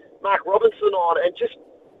Mark Robinson on and just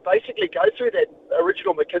basically go through that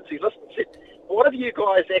original McKinsey list and say, what have you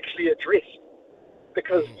guys actually addressed?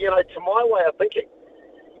 Because, to my way of thinking,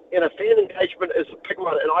 fan engagement is a big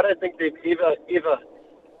one, and I don't think they've ever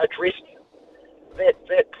addressed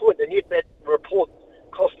that point. And yet that report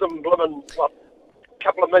cost them a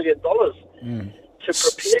couple of $1 million.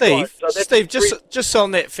 Steve, just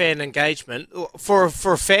on that fan engagement, for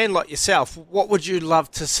a fan like yourself, what would you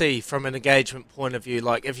love to see from an engagement point of view?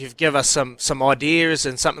 Like, if you give us some ideas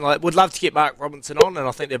and something like that, we'd love to get Mark Robinson on, and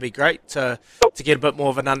I think that'd be great to get a bit more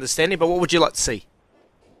of an understanding. But what would you like to see?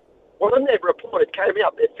 Well, in that report, it came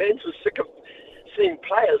out that fans were sick of seeing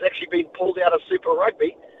players actually being pulled out of Super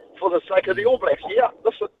Rugby for the sake of the All Blacks. Yeah,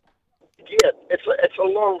 listen, it's a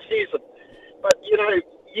long season, but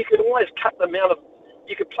you can always cut them out of.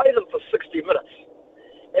 You could play them for 60 minutes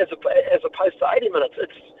as opposed to 80 minutes.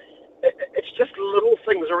 It's just little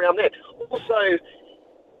things around that. Also,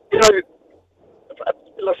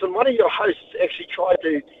 listen, one of your hosts actually tried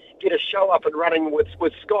to get a show up and running with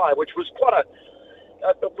Sky, which was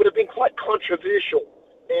would have been quite controversial.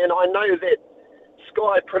 And I know that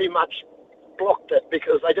Sky pretty much blocked it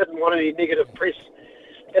because they didn't want any negative press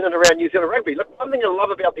in and around New Zealand rugby. Look, one thing I love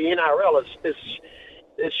about the NRL is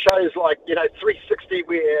shows like 360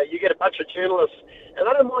 where you get a bunch of journalists and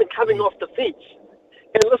I don't mind coming off the fence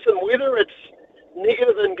and listen, whether it's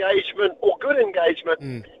negative engagement or good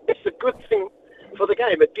engagement, it's a good thing for the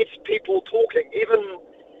game. It gets people talking. Even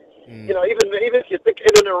if you think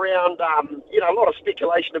in and around, a lot of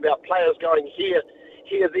speculation about players going here,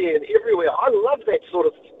 there, and everywhere. I love that sort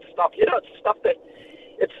of stuff. It's stuff that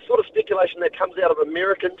it's sort of speculation that comes out of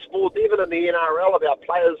American sport, even in the NRL, about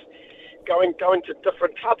players going to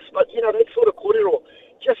different clubs. But that sort of kōrero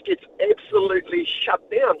just gets absolutely shut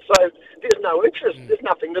down. So there's no interest. There's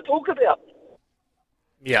nothing to talk about.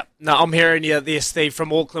 Yeah, no, I'm hearing you there, Steve,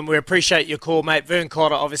 from Auckland. We appreciate your call, mate. Vern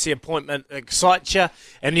Cotter, obviously, appointment excites you.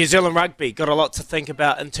 And New Zealand Rugby got a lot to think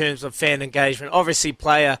about in terms of fan engagement. Obviously,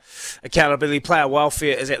 player accountability, player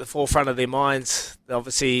welfare is at the forefront of their minds.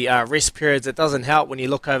 Obviously, rest periods, it doesn't help when you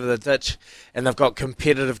look over the ditch and they've got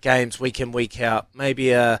competitive games week in, week out.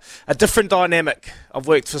 Maybe a different dynamic. I've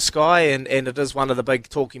worked for Sky, and it is one of the big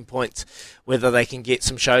talking points, whether they can get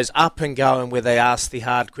some shows up and going where they ask the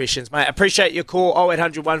hard questions. Mate, appreciate your call,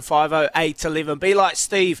 0800 150 811. Be like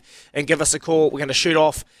Steve and give us a call. We're going to shoot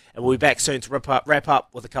off, and we'll be back soon to wrap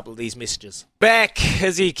up with a couple of these messages. Back,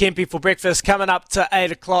 Izzy, Kempy for breakfast, coming up to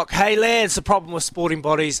 8 o'clock. Hey, lads, the problem with sporting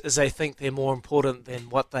bodies is they think they're more important than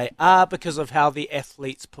what they are because of how the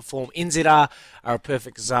athletes perform. NZR are a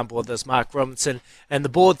perfect example of this. Mark Robinson and the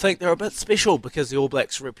board think they're a bit special because the All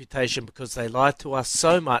Blacks' reputation, because they lie to us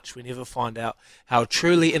so much, we never find out how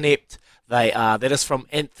truly inept they are. That is from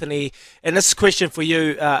Anthony. And this is a question for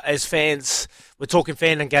you as fans. We're talking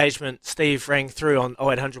fan engagement. Steve rang through on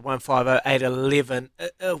 0800 150 811.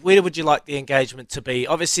 Where would you like the engagement to be?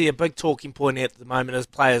 Obviously, a big talking point at the moment is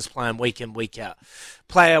players playing week in, week out.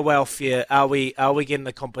 Player welfare. Are we getting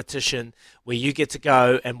the competition where you get to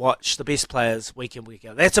go and watch the best players week in, week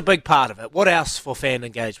out? That's a big part of it. What else for fan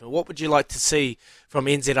engagement? What would you like to see from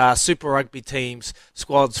NZR, Super Rugby teams,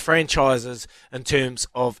 squads, franchises in terms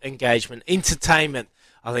of engagement, entertainment?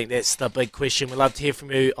 I think that's the big question. We'd love to hear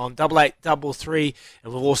from you on 8833.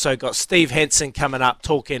 And we've also got Steve Hansen coming up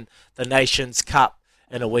talking the Nations Cup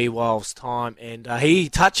in a wee while's time. And he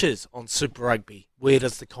touches on Super Rugby. Where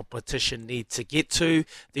does the competition need to get to?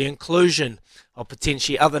 The inclusion of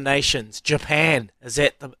potentially other nations. Japan is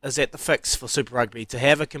at the fix for Super Rugby to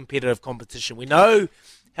have a competitive competition. We know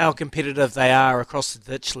how competitive they are across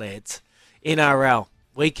the ditch, lads. NRL,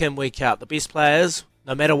 week in, week out. The best players,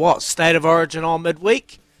 no matter what, state of origin on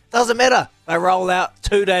midweek, doesn't matter. They roll out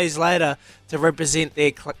 2 days later to represent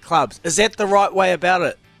their clubs. Is that the right way about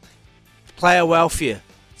it? Player welfare.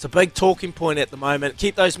 It's a big talking point at the moment.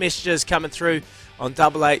 Keep those messages coming through on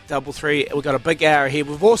 8833. We've got a big hour here.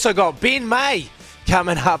 We've also got Ben May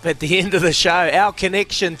coming up at the end of the show. Our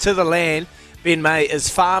connection to the land. Ben May is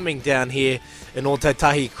farming down here in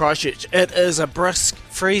Otatahi, Christchurch. It is a brisk,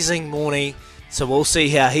 freezing morning, so we'll see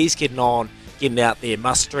how he's getting on, getting out there,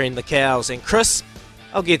 mustering the cows. And Chris,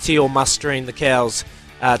 I'll get to your mustering the cows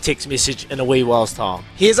text message in a wee while's time.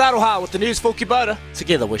 Here's Aroha with the news for Kubota.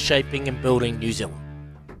 Together we're shaping and building New Zealand.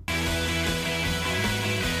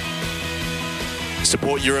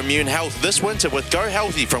 Support your immune health this winter with Go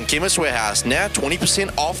Healthy from Chemist Warehouse. Now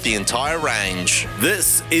 20% off the entire range.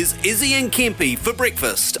 This is Izzy and Kempy for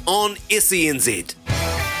breakfast on SENZ.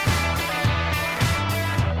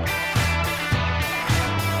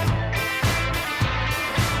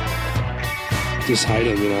 Just hate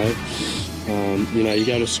them, you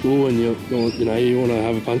go to school and you want to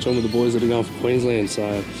have a punch on with the boys that are going for Queensland.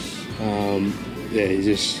 So, I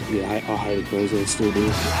hate Queensland, still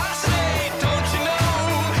do.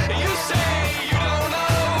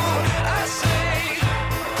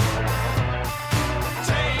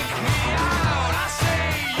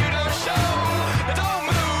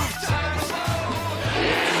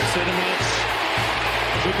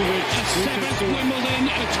 Seventh Wimbledon, a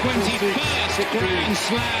 21st Grand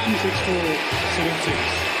Slam. 6-4, 7-6.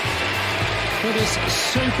 For this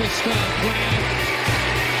superstar player.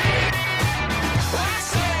 I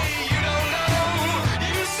say you don't know,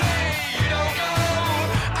 you say you don't know,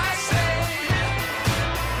 I say,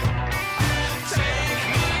 take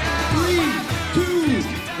me out. 3, 2,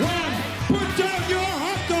 1, put down your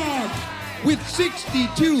hot dog! With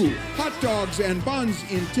 62 hot dogs and buns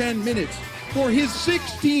in 10 minutes. For his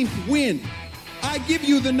 16th win, I give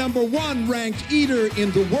you the number 1 ranked eater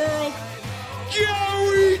in the world,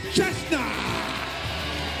 Joey Chestnut.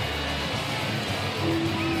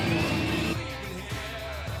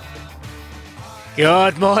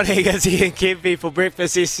 Good morning, Izzy and Kempy for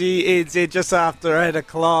breakfast. SENZ just after 8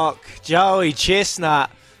 o'clock. Joey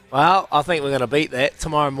Chestnut. Well, I think we're going to beat that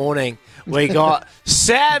tomorrow morning. We got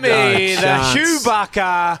Sammy the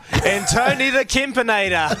Chewbacca and Tony the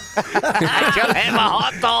Kempinator. Gonna have a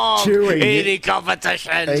hot dog Chewy, eating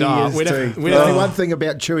competition. Only one thing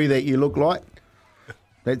about Chewy that you look like,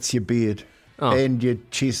 that's your beard. and your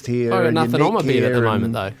chest hair. I got and nothing your on my neck beard at the hair moment,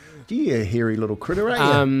 and- though. You're a hairy little critter,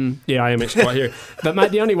 aren't you? Yeah, I am actually quite hairy. But,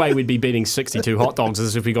 mate, the only way we'd be beating 62 hot dogs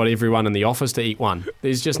is if we got everyone in the office to eat one.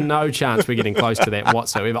 There's just no chance we're getting close to that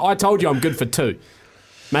whatsoever. I told you I'm good for 2.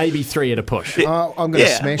 Maybe 3 at a push. I'm going to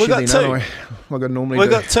smash you then, aren't I? Like I normally We've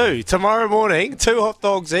do. got 2. Tomorrow morning, 2 hot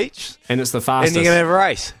dogs each. And it's the fastest. And you're going to have a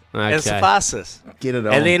race. Okay. And it's the fastest. Get it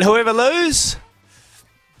on. And then whoever lose,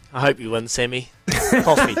 I hope you win, Sammy.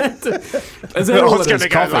 Coffee. Is that all I was it going is, to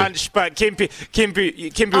go coffee? lunch, but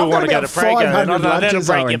Kempy will want to go to Prago. And that'll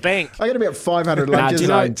break your bank. I got about 500 lunches,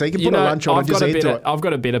 so you can put a lunch on and just add to it. I've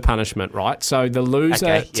got a better punishment, right? So the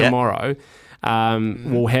loser tomorrow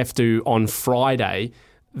will have to, on Friday,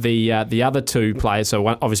 the other 2 players, so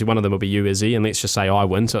obviously one of them will be you, Izzy, and let's just say I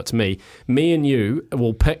win, so it's me. Me and you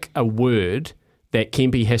will pick a word that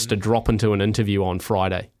Kempy has to drop into an interview on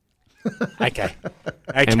Friday. Okay.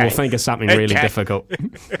 And we'll think of something really difficult.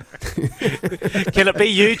 Can it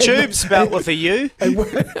be YouTube spelt with a U?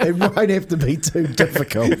 It won't have to be too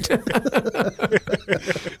difficult.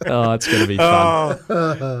 Oh, it's going to be fun.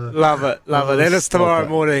 Love it. That is tomorrow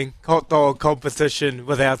morning. Hot dog competition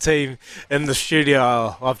with our team in the studio.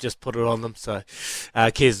 Oh, I've just put it on them, so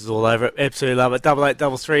Kez is all over it. Absolutely love it.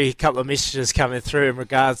 8833, a couple of messages coming through in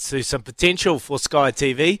regards to some potential for Sky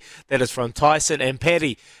TV. That is from Tyson, and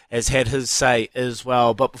Paddy has had his say as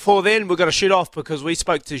well. But before then, we're going to shoot off because we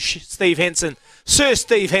spoke to Steve Hansen, Sir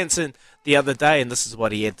Steve Hansen, the other day, and this is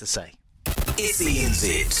what he had to say.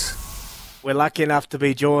 SENZ. We're lucky enough to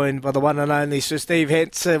be joined by the one and only Sir Steve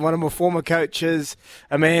Hansen, one of my former coaches,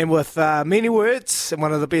 a man with many words and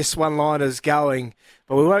one of the best one-liners going.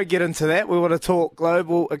 But we won't get into that. We want to talk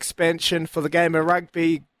global expansion for the game of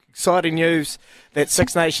rugby. Exciting news that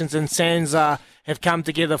Six Nations and SANZAAR have come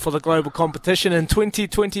together for the global competition in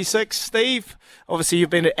 2026. Steve, obviously you've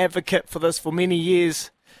been an advocate for this for many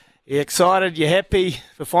years. You're excited, you're happy,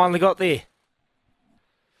 we finally got there.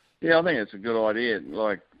 Yeah, I think it's a good idea.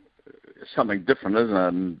 Like, it's something different, isn't it?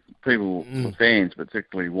 And people, the fans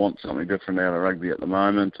particularly, want something different out of rugby at the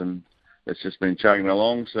moment, and it's just been chugging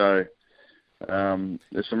along. So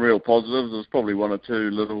there's some real positives. There's probably 1 or 2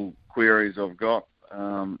 little queries I've got.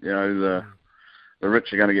 The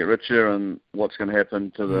rich are going to get richer, and what's going to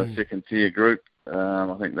happen to the second tier group.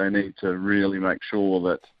 I think they need to really make sure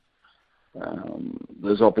that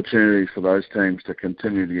there's opportunities for those teams to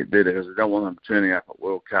continue to get better, because we don't want them turning up at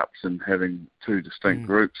World Cups and having 2 distinct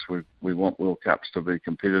groups. We want World Cups to be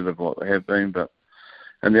competitive like they have been.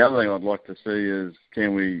 And the other thing I'd like to see is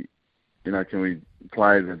can we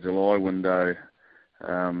play the July window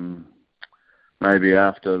maybe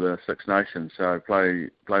after the Six Nations, so play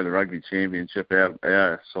the Rugby Championship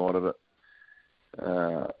our side of it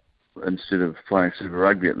instead of playing Super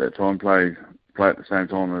Rugby at that time. Play at the same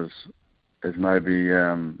time as maybe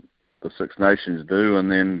the Six Nations do,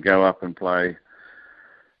 and then go up and play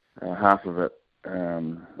half of it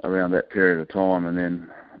around that period of time, and then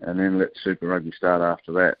let Super Rugby start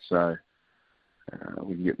after that. So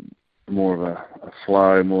we can get more of a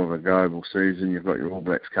flow, more of a global season. You've got your All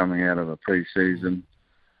Blacks coming out of a pre-season,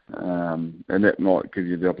 and that might give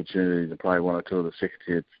you the opportunity to play 1 or 2 of the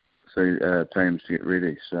second-tier teams to get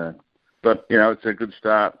ready. So, but it's a good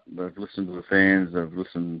start. They've listened to the fans. They've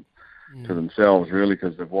listened to themselves, really,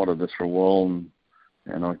 because they've wanted this for a while,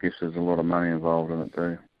 and I guess there's a lot of money involved in it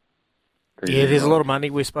too. Yeah, there's a lot of money.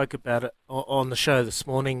 We spoke about it on the show this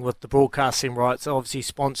morning with the broadcasting rights, obviously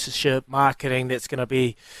sponsorship, marketing that's going to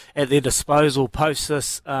be at their disposal post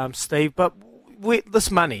this, Steve. But this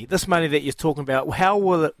money that you're talking about, how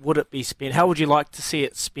would it be spent? How would you like to see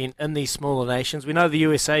it spent in these smaller nations? We know the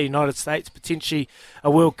USA, United States, potentially a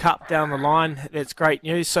World Cup down the line. That's great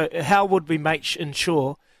news. So how would we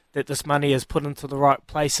ensure that this money is put into the right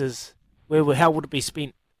places? How would it be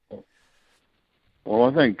spent? Well,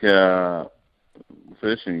 I think the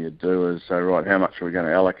first thing you'd do is say, right, how much are we going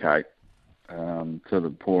to allocate to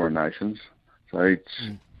the poorer nations? So each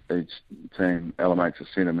team allocates a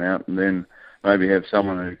set amount, and then maybe have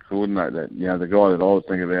someone who coordinate that. The guy that I would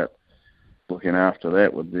think about looking after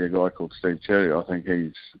that would be a guy called Steve Cherry. I think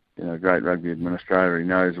he's a great rugby administrator. He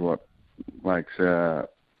knows what makes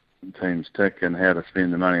teams tick and how to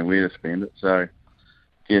spend the money and where to spend it. So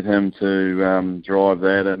get him to drive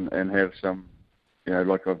that and have some.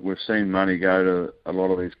 We've seen money go to a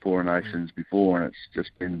lot of these poorer nations before, and it's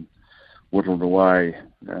just been whittled away,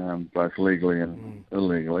 both legally and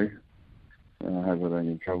illegally. I hope I don't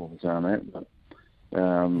get in trouble for saying that, but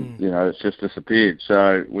it's just disappeared.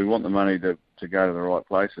 So we want the money to go to the right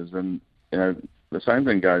places, and the same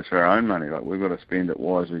thing goes for our own money. Like, we've got to spend it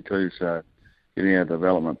wisely too. So getting our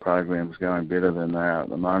development programs going better than they are at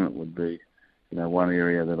the moment would be one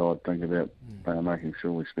area that I'd think about making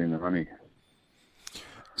sure we spend the money.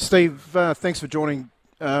 Steve, thanks for joining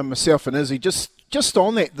myself and Izzy. Just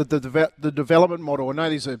on that, the development model, I know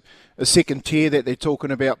there's a second tier that they're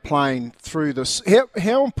talking about playing through this.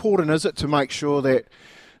 How important is it to make sure that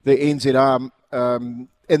the NZR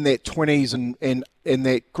in that 20s and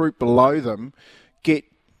that group below them get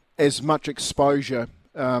as much exposure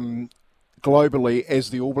globally as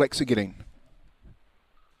the All Blacks are getting?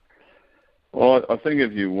 Well, I think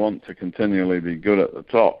if you want to continually be good at the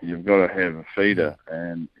top, you've got to have a feeder.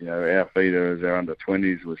 And, our feeder is our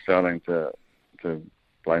under-20s. We're starting to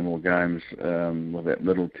play more games with that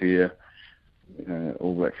middle tier,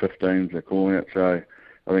 All Black 15s, they're calling it. So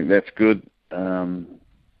I think that's good.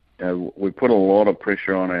 We put a lot of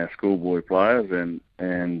pressure on our schoolboy players,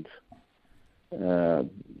 and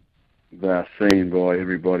they're seen by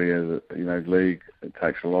everybody as league. It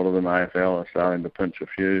takes a lot of them. AFL are starting to pinch a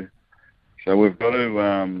few. So we've got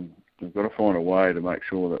to find a way to make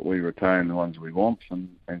sure that we retain the ones we want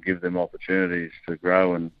and give them opportunities to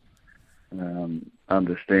grow and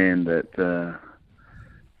understand that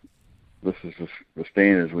this is the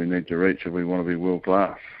standards we need to reach if we want to be world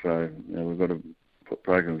class. So we've got to put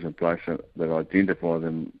programs in place that identify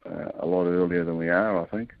them a lot earlier than we are, I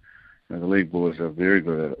think. The league boys are very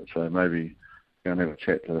good at it, so maybe go and have a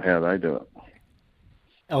chat to how they do it.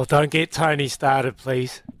 Oh, don't get Tony started,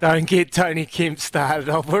 please. Don't get Tony Kemp started.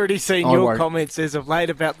 I've already seen your comments as of late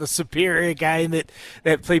about the superior game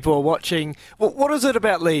that people are watching. What is it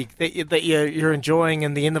about league that you're enjoying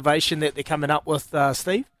and the innovation that they're coming up with,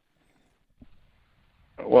 Steve?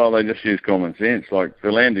 Well, they just use common sense. Like,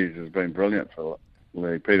 Volandis has been brilliant for the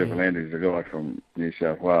league. Peter Volandis, a guy from New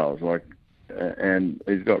South Wales, and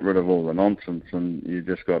he's got rid of all the nonsense, and you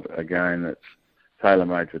just got a game that's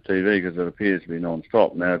tailor-made for TV because it appears to be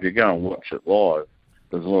non-stop. Now, if you go and watch it live,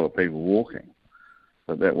 there's a lot of people walking.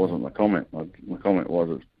 But that wasn't my comment. My comment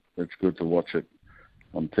was it's good to watch it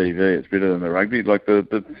on TV. It's better than the rugby. Like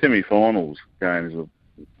the semi-finals games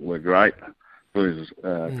were great. Blues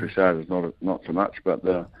Crusaders not so much, but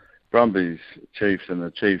the Brumbies Chiefs and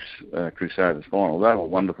the Chiefs Crusaders final, they were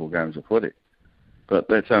wonderful games of footy. But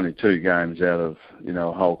that's only 2 games out of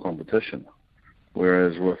a whole competition.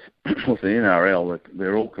 Whereas with the NRL,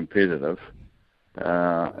 they're all competitive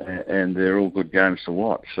and they're all good games to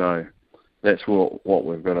watch. So that's what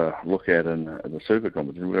we've got to look at in the super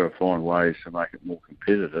competition. We've got to find ways to make it more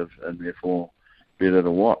competitive and therefore better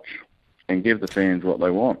to watch and give the fans what they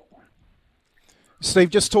want. Steve,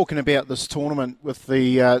 just talking about this tournament with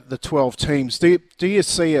the 12 teams, do you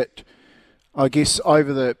see it, I guess,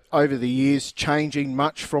 over the years changing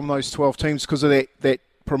much from those 12 teams because of that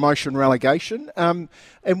promotion relegation? And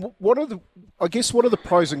what are the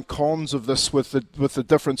pros and cons of this with the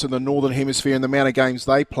difference in the Northern Hemisphere and the amount of games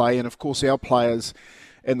they play, and of course our players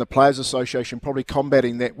and the Players Association probably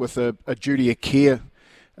combating that with a duty of care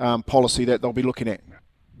policy that they'll be looking at?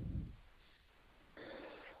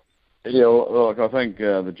 Yeah, look, I think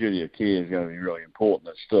the duty of care is going to be really important.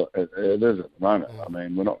 It is at the moment. I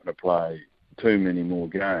mean, we're not going to play too many more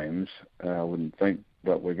games, I wouldn't think,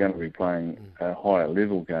 but we're going to be playing higher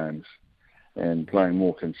level games and playing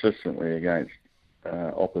more consistently against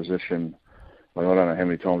opposition. Like, I don't know how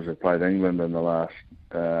many times we've played England in the last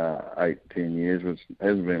 8-10 years. It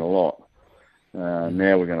hasn't been a lot.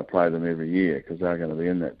 Now we're going to play them every year because they're going to be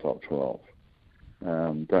in that top 12.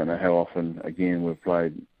 Don't know how often, again, we've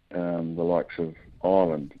played the likes of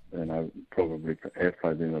Ireland, and I probably have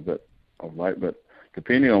played them a bit of late, but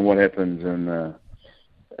depending on what happens in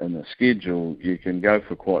the schedule, you can go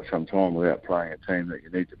for quite some time without playing a team that you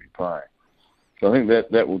need to be playing. So I think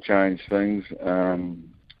that will change things.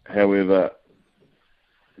 However,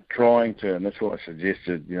 trying to, and that's what I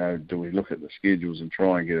suggested, do we look at the schedules and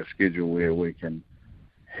try and get a schedule where we can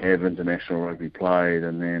have international rugby played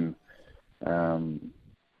and then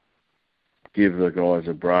give the guys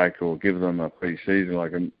a break or give them a pre-season.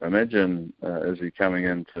 Like, imagine Izzy coming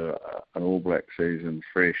into an All Black season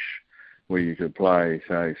fresh, where you could play,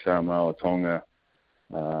 say, Samoa, Tonga,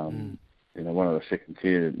 one of the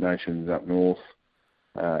second-tier nations up north,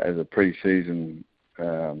 as a pre-season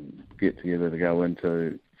get-together to go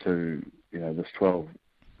into this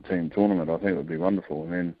 12-team tournament. I think it would be wonderful.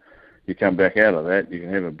 And then you come back out of that, you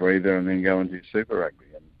can have a breather and then go into Super Rugby.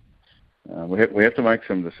 We have to make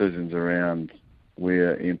some decisions around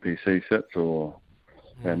where NPC sits or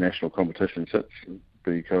our national competition sits,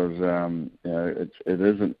 because it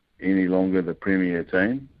isn't any longer the premier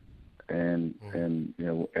team, and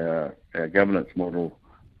our governance model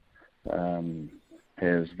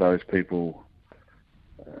has those people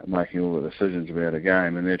making all the decisions about a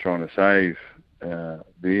game, and they're trying to save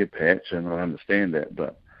their patch, and I understand that,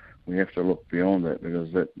 but we have to look beyond that because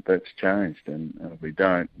that's changed, and if we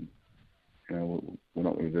don't, we're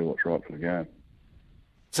not going to do what's right for the game.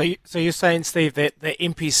 So you're saying, Steve, that the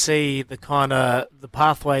NPC, the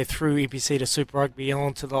pathway through NPC to Super Rugby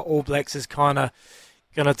onto the All Blacks is kind of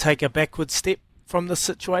going to take a backward step from this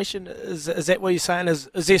situation? Is that what you're saying? Is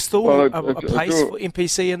there still a place for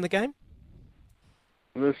NPC in the game?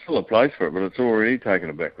 There's still a place for it, but it's already taken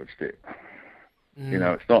a backward step.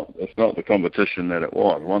 It's not the competition that it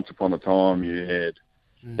was. Once upon a time, you had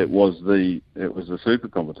it was the super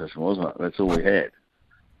competition, wasn't it? That's all we had,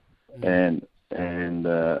 and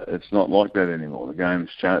it's not like that anymore. The game's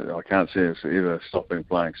changed. I can't see us ever stopping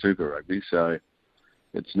playing Super Rugby, so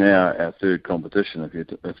it's now our third competition. If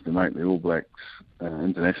you make the All Blacks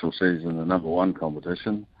international season the number one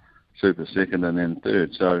competition, Super second, and then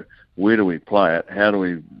third. So where do we play it? How do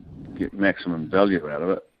we get maximum value out of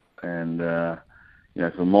it? And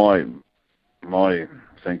for my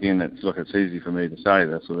thinking, it's easy for me to say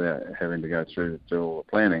this without having to go through all the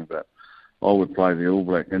planning, but I would play the All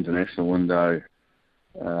Black international window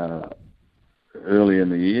early in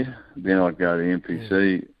the year. Then I'd go to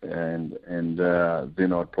NPC, and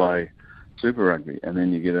then I'd play Super Rugby, and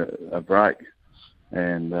then you get a break,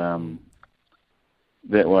 and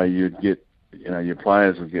that way you'd get, your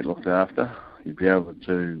players would get looked after. You'd be able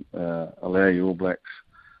to allow your All Blacks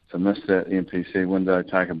to miss that NPC window,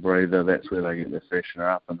 take a breather. That's where they get their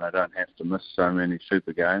freshener up, and they don't have to miss so many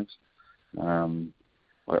Super games.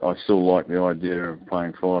 I still like the idea of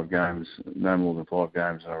playing 5 games, no more than 5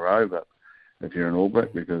 games in a row, but if you're an All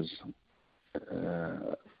Black, because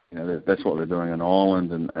that's what they're doing in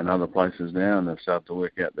Ireland and other places now, and they've started to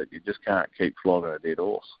work out that you just can't keep flogging a dead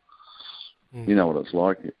horse. You know what it's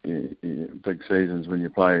like. Big seasons, when you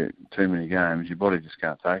play too many games, your body just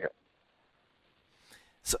can't take it.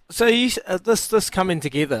 So this coming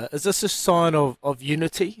together, is this a sign of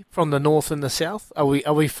unity from the North and the South? Are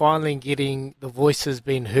we finally getting the voices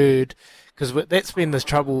being heard? Because that's been the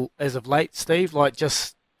trouble as of late, Steve, like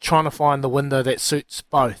just trying to find the window that suits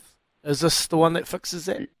both. Is this the one that fixes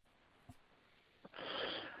that?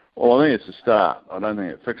 Well, I think it's a start. I don't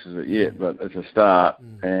think it fixes it yet, but it's a start,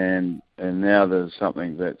 and now there's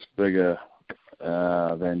something that's bigger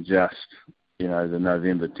than just the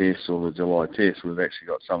November test or the July test. We've actually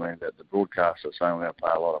got something that the broadcasters are saying we're going to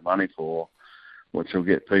pay a lot of money for, which will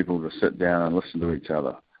get people to sit down and listen to each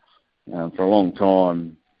other. For a long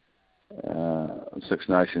time, Six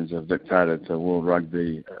Nations have dictated to World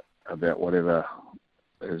Rugby about whatever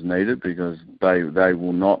is needed, because they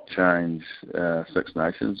will not change Six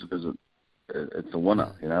Nations because it's a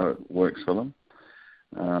winner. It works for them.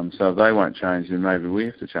 So if they won't change, then maybe we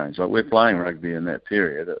have to change. Like, we're playing rugby in that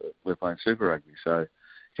period. We're playing Super Rugby. So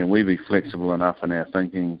can we be flexible enough in our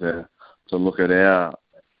thinking to look at our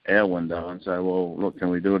window and say, well, look, can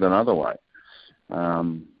we do it another way?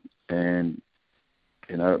 And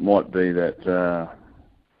it might be that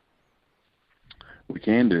we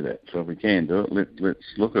can do that. So if we can do it, let's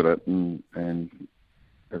look at it, and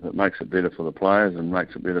if it makes it better for the players and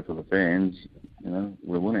makes it better for the fans,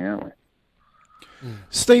 we're winning, aren't we?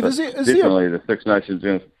 Steve, is definitely the Six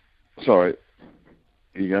Nations? Sorry,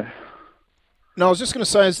 you go. No, I was just going to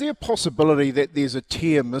say, is there a possibility that there's a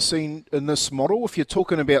tier missing in this model? If you're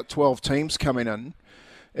talking about 12 teams coming in,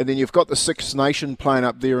 and then you've got the Six Nation playing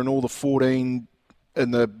up there, and all the 14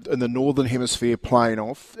 in the Northern Hemisphere playing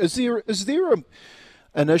off, is there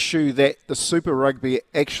an issue that the Super Rugby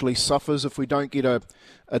actually suffers if we don't get a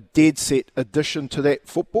dead set addition to that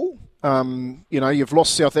football? You've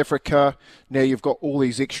lost South Africa. Now you've got all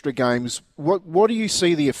these extra games. What do you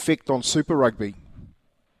see the effect on Super Rugby?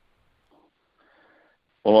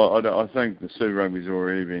 Well, I think the Super Rugby's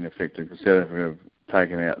already been affected because South Africa have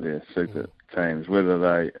taken out their super teams. Whether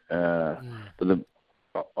they,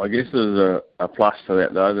 I guess there's a plus to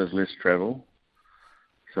that though. There's less travel.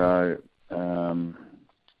 So,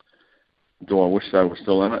 do I wish they were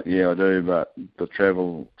still in it? Yeah, I do. But the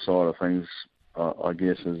travel side of things, I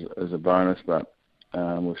guess, is a bonus, but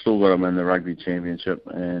we've still got them in the Rugby Championship,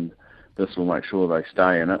 and this will make sure they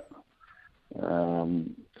stay in it.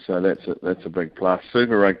 So that's a big plus.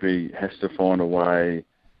 Super Rugby has to find a way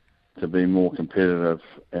to be more competitive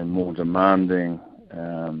and more demanding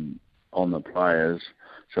on the players,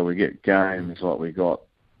 so we get games like we got,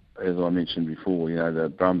 as I mentioned before, the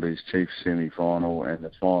Brumbies Chiefs semi-final and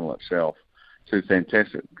the final itself. 2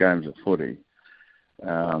 fantastic games of footy.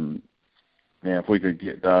 Now, if we could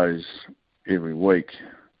get those every week,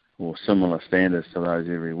 or similar standards to those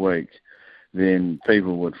every week, then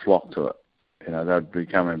people would flock to it. They'd be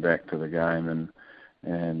coming back to the game,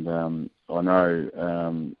 and I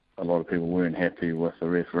know a lot of people weren't happy with the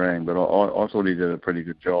refereeing, but I thought he did a pretty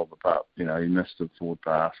good job. Apart, he missed the forward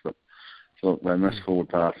pass, but look, they miss forward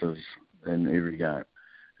passes in every game,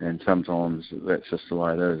 and sometimes that's just the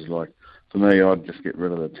way it is. Like for me, I'd just get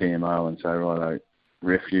rid of the TMO and say, right,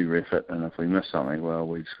 ref it, and if we miss something, well,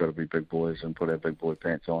 we just got to be big boys and put our big boy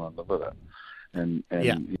pants on and live with it. And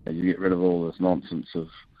you get rid of all this nonsense of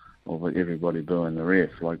everybody booing the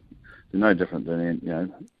ref. Like they're no different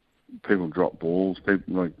than people drop balls.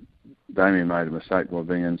 People like Damien made a mistake by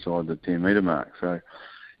being inside the 10-metre mark. So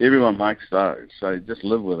everyone makes those. So just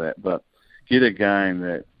live with that. But get a game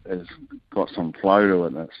that has got some flow to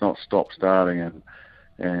it and it's not stop-starting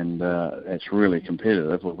and it's really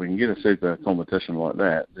competitive. If we can get a super competition like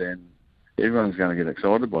that, then everyone's going to get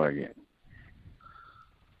excited by it again.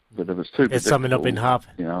 But if it's too predictable, it's something I've been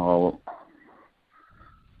harping.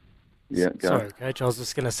 Sorry, Coach. I was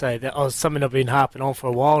just going to say that something I've been harping on for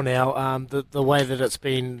a while now. The way that it's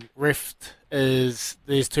been reffed is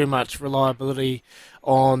there's too much reliability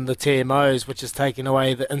on the TMOs, which is taking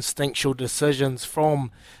away the instinctual decisions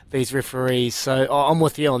from these referees. So I'm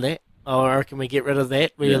with you on that. I reckon we get rid of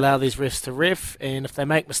that. We allow these refs to ref, and if they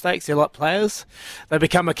make mistakes, they're like players. They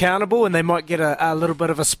become accountable, and they might get a little bit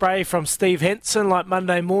of a spray from Steve Henson, like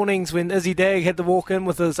Monday mornings when Izzy Dag had to walk in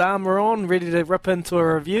with his armour on, ready to rip into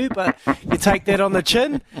a review. But you take that on the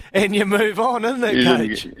chin, and you move on, isn't it,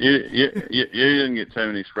 Coach? You didn't get too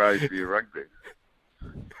many sprays for your rugby.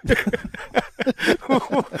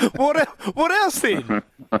 What else then?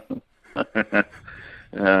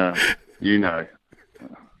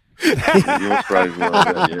 Your sprays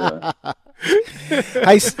were,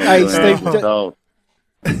 Hey, Steve.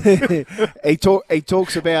 He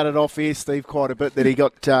talks about it off air, Steve, quite a bit. That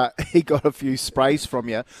he got a few sprays from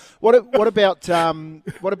you. What about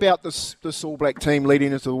this All Black team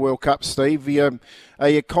leading into the World Cup, Steve? Are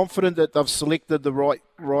you confident that they've selected the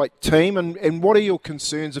right team? And what are your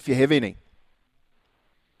concerns, if you have any?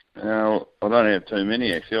 I don't have too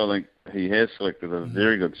many actually. I think he has selected a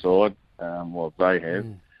very good side. They have.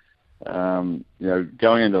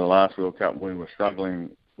 Going into the last World Cup, we were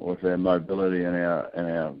struggling with our mobility and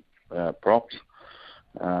our props.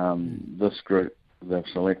 This group they've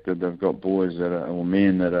selected, they've got boys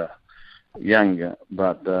men that are younger,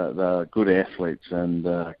 but they're good athletes and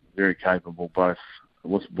very capable both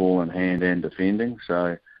with ball in hand and defending.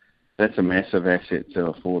 So that's a massive asset to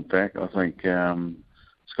the forward pack. I think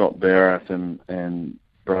Scott Barrett and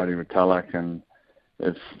Brodie Retallick, and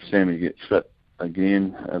if Sammy gets fit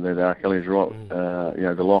again, that Achilles right,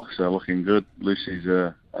 the locks are looking good. Lucy's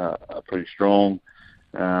are pretty strong.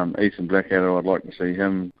 Ethan Blackadder, I'd like to see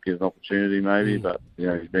him get an opportunity maybe, but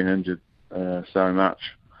he's been injured so much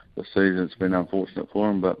this season. It's been unfortunate for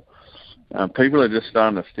him, but people are just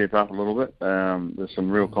starting to step up a little bit. There's some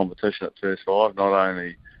real competition at first five. Not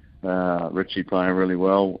only Richie playing really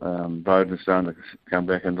well, Bowden's starting to come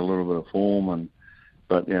back into a little bit of form,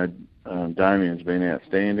 but Damien's been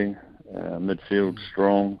outstanding. Midfield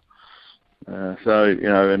strong.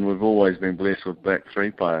 And we've always been blessed with back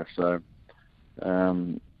three players. So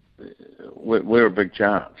we're a big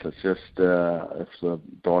chance. It's just if the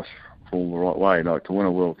dice fall the right way. Like to win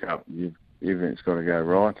a World Cup, everything's got to go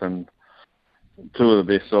right. And two of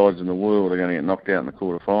the best sides in the world are going to get knocked out in the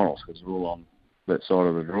quarterfinals because we're all on that side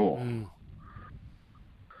of the draw.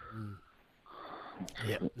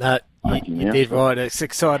 Yeah, no, you did right. It's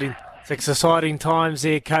exciting. It's exciting times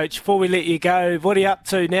there, Coach. Before we let you go, what are you up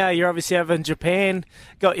to now? You're obviously over in Japan.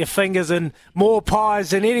 Got your fingers in more pies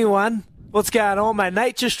than anyone. What's going on, mate?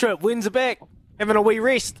 Nature Strip, when's it back? Having a wee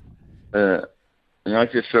rest?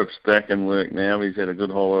 Nature Strip's back in work now. He's had a good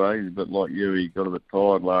holiday. He's a bit like you. He got a bit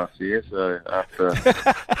tired last year, so after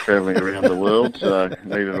travelling around the world, so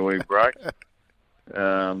needed a wee break.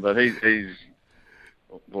 But he's,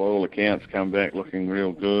 by all accounts, come back looking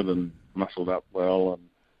real good and muscled up well and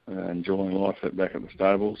enjoying life back at the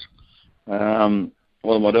stables. What am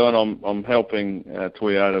I doing? I'm helping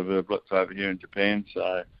Toyota Verblitz over here in Japan,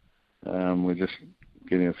 so we're just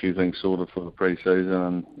getting a few things sorted for the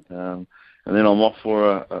pre-season, and then I'm off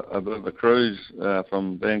for a bit of a cruise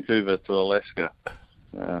from Vancouver to Alaska.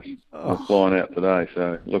 We're flying out today,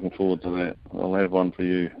 so looking forward to that. I'll have one for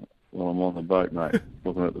you while I'm on the boat, mate,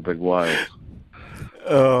 looking at the big whales.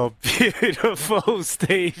 Oh, beautiful,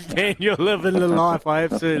 Steve. Man, you're living the life. I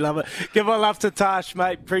absolutely love it. Give my love to Tash,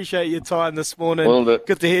 mate. Appreciate your time this morning.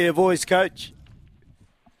 Good to hear your voice, Coach.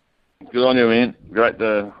 Good on you, man. Great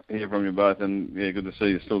to hear from you both. And, good to see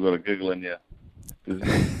you still got a giggle in you.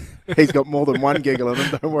 He's got more than one giggle in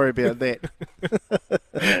him. Don't worry about that.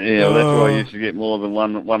 That's why you should get more than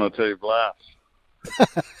one or two blasts.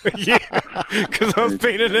 Yeah, because I've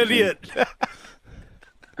been an idiot.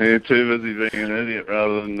 too busy being an idiot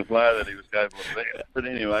rather than the player that he was capable of being. But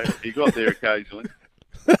anyway, he got there occasionally.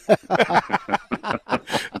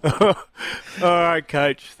 All right,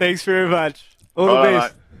 Coach. Thanks very much. All the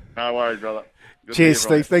best. Mate. No worries, brother. Good Cheers, to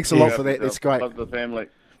hear from Steve. Thanks a you. lot for that. That's great. Love the family.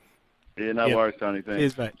 Yeah, no worries, Tony.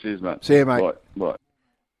 Thanks. Cheers, mate. See you, mate. Bye.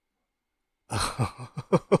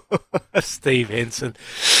 Steve Henson.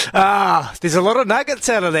 There's a lot of nuggets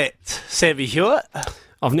out of that, Sammy Hewitt.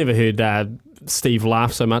 I've never heard Steve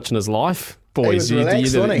laugh so much in his life. Boys, He was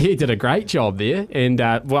relaxed, wasn't he? he did a great job there. And,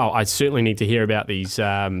 I certainly need to hear about these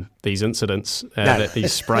incidents that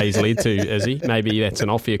these sprays led to, Izzy. Maybe that's an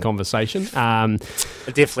off-air conversation.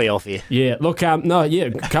 Definitely off-air. Yeah, look,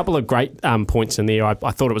 a couple of great points in there. I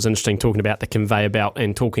thought it was interesting talking about the conveyor belt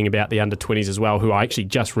and talking about the under-20s as well, who I actually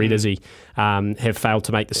just read, Izzy, have failed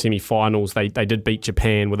to make the semi-finals. They did beat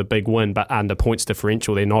Japan with a big win, but under points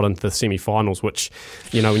differential, they're not into the semi-finals, which,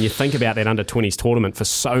 when you think about that under-20s tournament for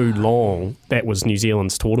so long, that was New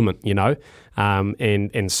Zealand's tournament,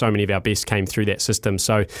 and so many of our best came through that system.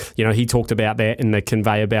 So, he talked about that in the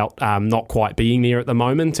conveyor belt not quite being there at the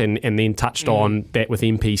moment, and then touched on that with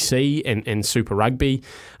NPC and Super Rugby.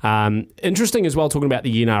 Interesting as well, talking about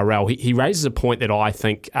the NRL. He raises a point that I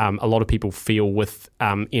think a lot of people feel with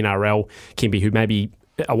NRL, Kempy, who maybe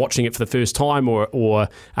are watching it for the first time or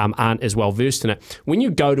aren't as well versed in it. When you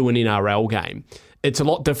go to an NRL game, it's a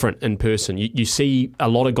lot different in person. You see a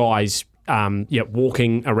lot of guys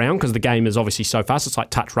walking around because the game is obviously so fast. It's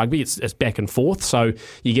like touch rugby. It's back and forth. So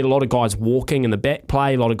you get a lot of guys walking in the back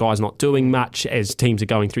play, a lot of guys not doing much as teams are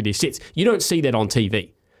going through their sets. You don't see that on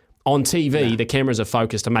TV. On TV, the cameras are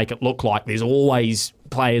focused to make it look like there's always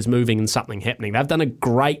players moving and something happening. They've done a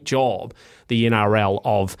great job, the NRL,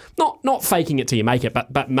 of not faking it till you make it,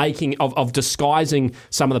 but making of disguising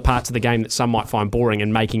some of the parts of the game that some might find boring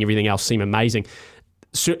and making everything else seem amazing.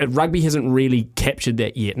 Rugby hasn't really captured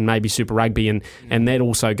that yet, and maybe Super Rugby, and that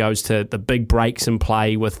also goes to the big breaks in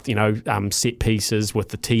play with set pieces with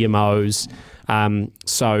the TMOs.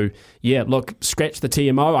 Scratch the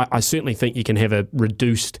TMO. I certainly think you can have a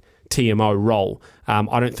reduced TMO role.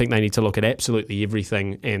 I don't think they need to look at absolutely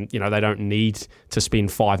everything, and they don't need to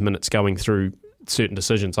spend 5 minutes going through certain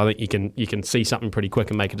decisions. I think you can see something pretty quick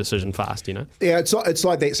and make a decision fast. Yeah, it's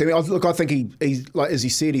like that. So, I think he like as he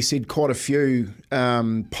said quite a few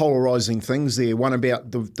polarising things there. One about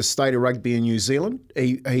the state of rugby in New Zealand.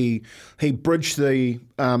 He bridged the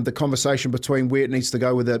conversation between where it needs to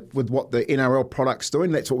go with what the NRL product's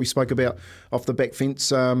doing. That's what we spoke about off the back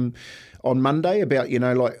fence on Monday about,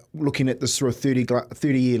 looking at this through a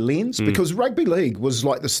 30-year lens, because rugby league was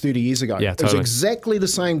like this 30 years ago. Yeah, totally. It was exactly the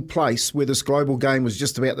same place where this global game was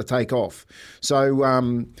just about to take off.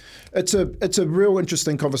 So it's a real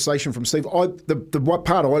interesting conversation from Steve. The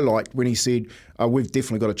part I liked when he said, we've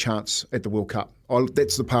definitely got a chance at the World Cup.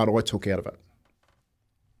 That's the part I took out of it.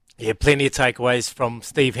 Yeah, plenty of takeaways from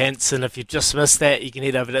Steve Henson. If you just missed that, you can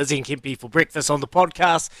head over to Izzy and Kempy for breakfast on the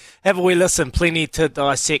podcast. Have a wee listen. Plenty to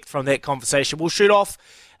dissect from that conversation. We'll shoot off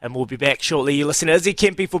and we'll be back shortly. You listen to Izzy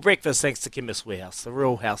Kempy for breakfast thanks to Chemist Warehouse, the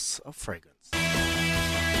real house of fragrance.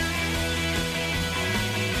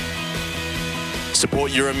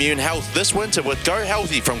 Support your immune health this winter with Go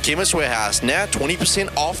Healthy from Chemist Warehouse. Now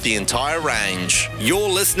 20% off the entire range. You're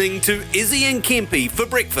listening to Izzy and Kempy for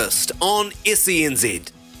breakfast on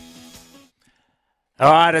SENZ.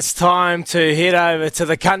 All right, it's time to head over to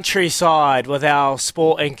the countryside with our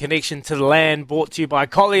sport and connection to the land, brought to you by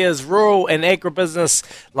Collier's Rural and Agribusiness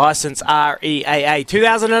Licence REAA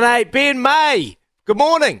 2008. Ben May, good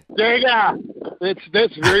morning. Dagger,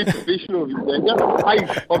 that's very professional of you, Dagger. Hey,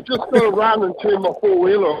 I've just got to run and turn my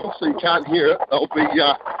four-wheeler off so you can't hear it. I'll be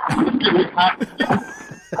giving up.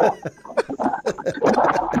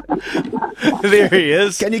 There he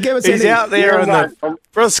is. Can you give us He's any? out there in the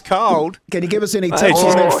brisk cold. Can you give us any tips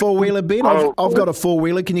on that four-wheeler, Ben? I've got a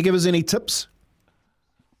four-wheeler. Can you give us any tips?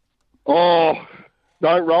 Oh,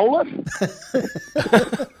 don't roll it.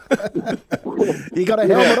 You got a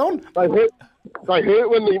helmet on? They hurt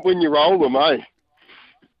when you roll them,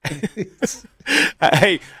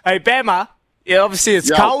 Hey, Bama. Yeah, obviously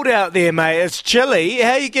it's cold out there, mate. It's chilly.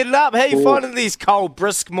 How you getting up? How you finding these cold,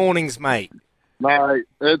 brisk mornings, mate? Mate,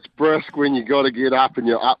 it's brisk when you got to get up and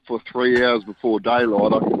you're up for 3 hours before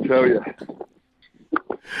daylight, I can tell you.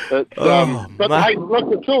 But hey,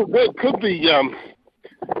 look, it's all good. Could be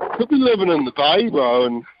living in the bay, bro,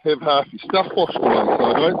 and have half your stuff washed away, so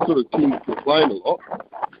I don't sort of tend to complain a lot.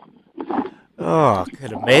 Oh, I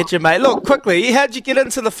can imagine, mate. Look, quickly, how'd you get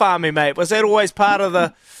into the farming, mate? Was that always part of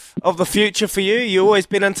the future for you? You always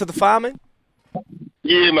been into the farming?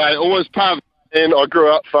 Yeah, mate, always part of it. And I grew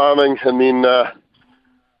up farming, and then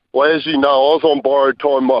Well, as you know, I was on borrowed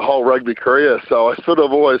time my whole rugby career, so I sort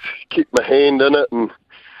of always kept my hand in it and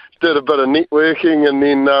did a bit of networking, and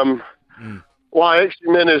then well, I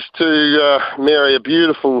actually managed to marry a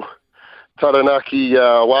beautiful Taranaki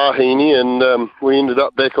wahine, and we ended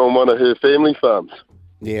up back on one of her family farms.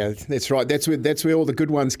 Yeah, that's right. That's where all the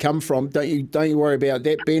good ones come from. Don't you worry about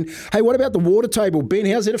that, Ben. Hey, what about the water table, Ben?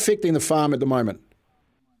 How's it affecting the farm at the moment?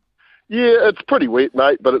 Yeah, it's pretty wet,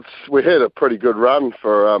 mate, but we had a pretty good run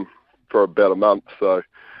for about a month, so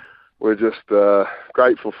we're just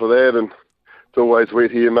grateful for that. And it's always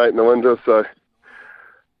wet here, mate, in the winter, so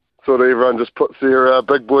sort of everyone just puts their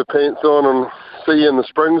big boy pants on and see you in the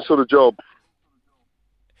spring sort of job.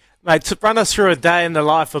 Mate, to run us through a day in the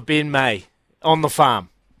life of Ben May on the farm.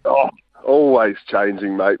 Oh, always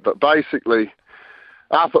changing, mate. But basically,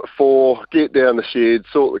 up at 4, get down the shed,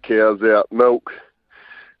 sort the cows out, milk,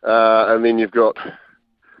 and then you've got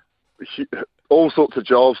all sorts of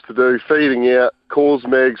jobs to do, feeding out, cause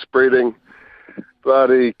mag spreading,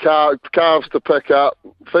 bloody calves to pick up,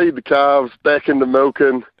 feed the calves, back into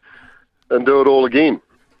milking, and do it all again.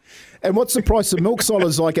 And what's the price of milk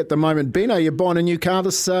solids like at the moment, Ben? Are you buying a new car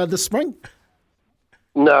this spring?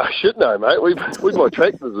 Nah, shit no, mate. We buy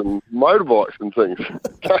tractors and motorbikes and things.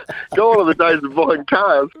 Go on the days of buying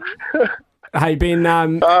cars. Hey Ben,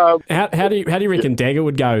 how do you reckon Dagger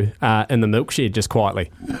would go in the milk shed just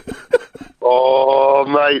quietly? Oh,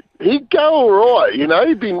 mate, he'd go all right. You know,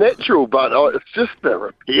 he'd be natural, but it's just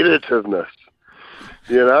the repetitiveness.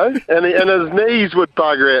 You know, and his knees would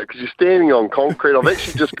bugger out because you're standing on concrete. I've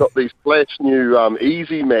actually just got these flash new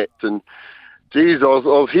Easy mats, and geez, I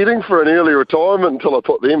was heading for an early retirement until I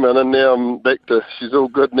put them in, and now I'm back to she's all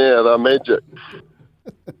good now. They're magic.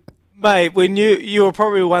 Mate, when you were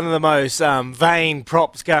probably one of the most vain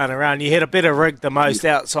props going around. You had a better rig than most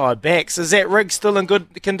outside backs. Is that rig still in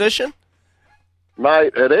good condition?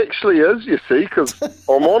 Mate, it actually is. You see, because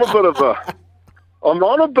I'm on a bit of a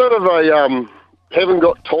haven't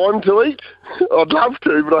got time to eat. I'd love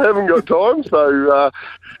to, but I haven't got time. So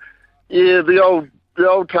yeah, the old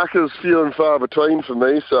tucker's few and far between for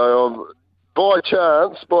me. So by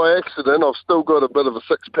accident, I've still got a bit of a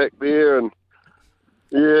six-pack there, and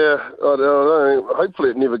yeah, I don't know. Hopefully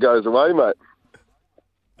it never goes away, mate.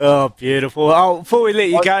 Oh, beautiful. Oh, before we let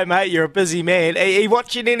you go, mate, you're a busy man. Are you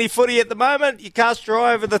watching any footy at the moment? You cast your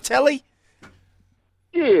eye over the telly?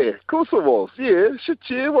 Yeah, of course I was. Yeah, shit,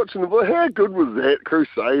 yeah, watching the ball. How good was that?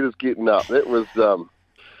 Crusaders getting up. That was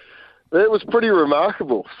pretty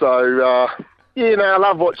remarkable. So, yeah, no, I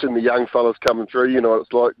love watching the young fellas coming through. You know what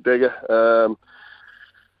it's like, Dagger.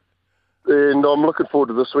 And I'm looking forward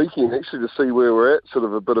to this weekend, actually, to see where we're at. Sort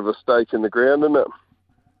of a bit of a stake in the ground, isn't it?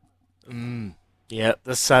 Yeah,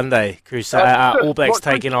 this Sunday, All Blacks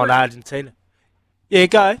taking on Argentina. Yeah,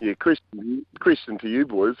 go. Yeah, question to you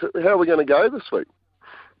boys. How are we going to go this week?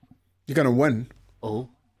 You're going to win. Oh.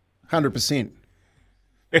 100%.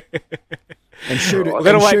 And shoot it. We're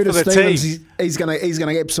going to wait for the Stevens, team. He's going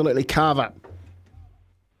to absolutely carve it.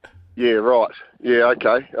 Yeah, right. Yeah,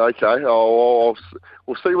 okay. We'll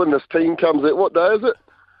see when this team comes out. What day is it?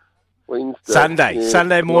 Wednesday. Sunday. Yeah.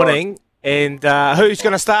 Sunday morning. Right. And who's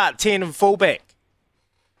going to start 10 and fullback?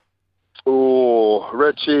 Oh,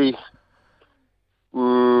 Richie.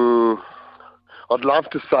 I'd love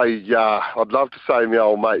to say my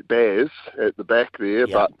old mate Baz at the back there,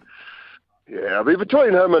 but yeah, I'll be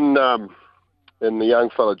between him and the young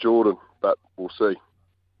fella Jordan, but we'll see.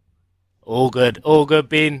 All good,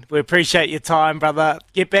 Ben. We appreciate your time, brother.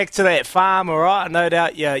 Get back to that farm, all right? No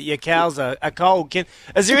doubt your cows are cold.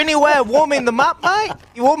 Is there any way of warming them up, mate?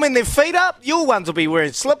 You warming their feet up? Your ones will be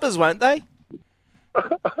wearing slippers, won't they?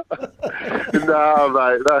 No,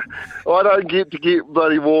 mate. No. I don't get to get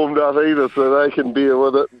bloody warmed up either, so they can bear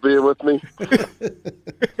with me.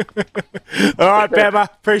 All right, Bama.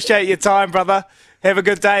 Appreciate your time, brother. Have a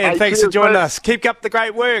good day, and thanks for joining us. Keep up the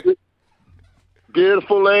great work.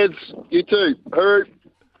 Beautiful, lads. You too. Hurry.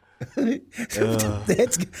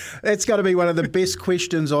 That's got to be one of the best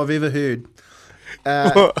questions I've ever heard.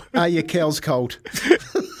 Are your cows cold?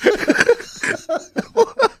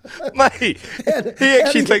 Mate, he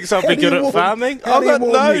actually thinks I'll be good at farming. I've got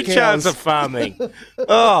no chance of farming.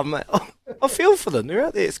 Oh, mate. I feel for them. They're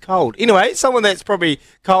out there. It's cold. Anyway, someone that's probably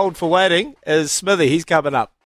cold for waiting is Smithy. He's coming up.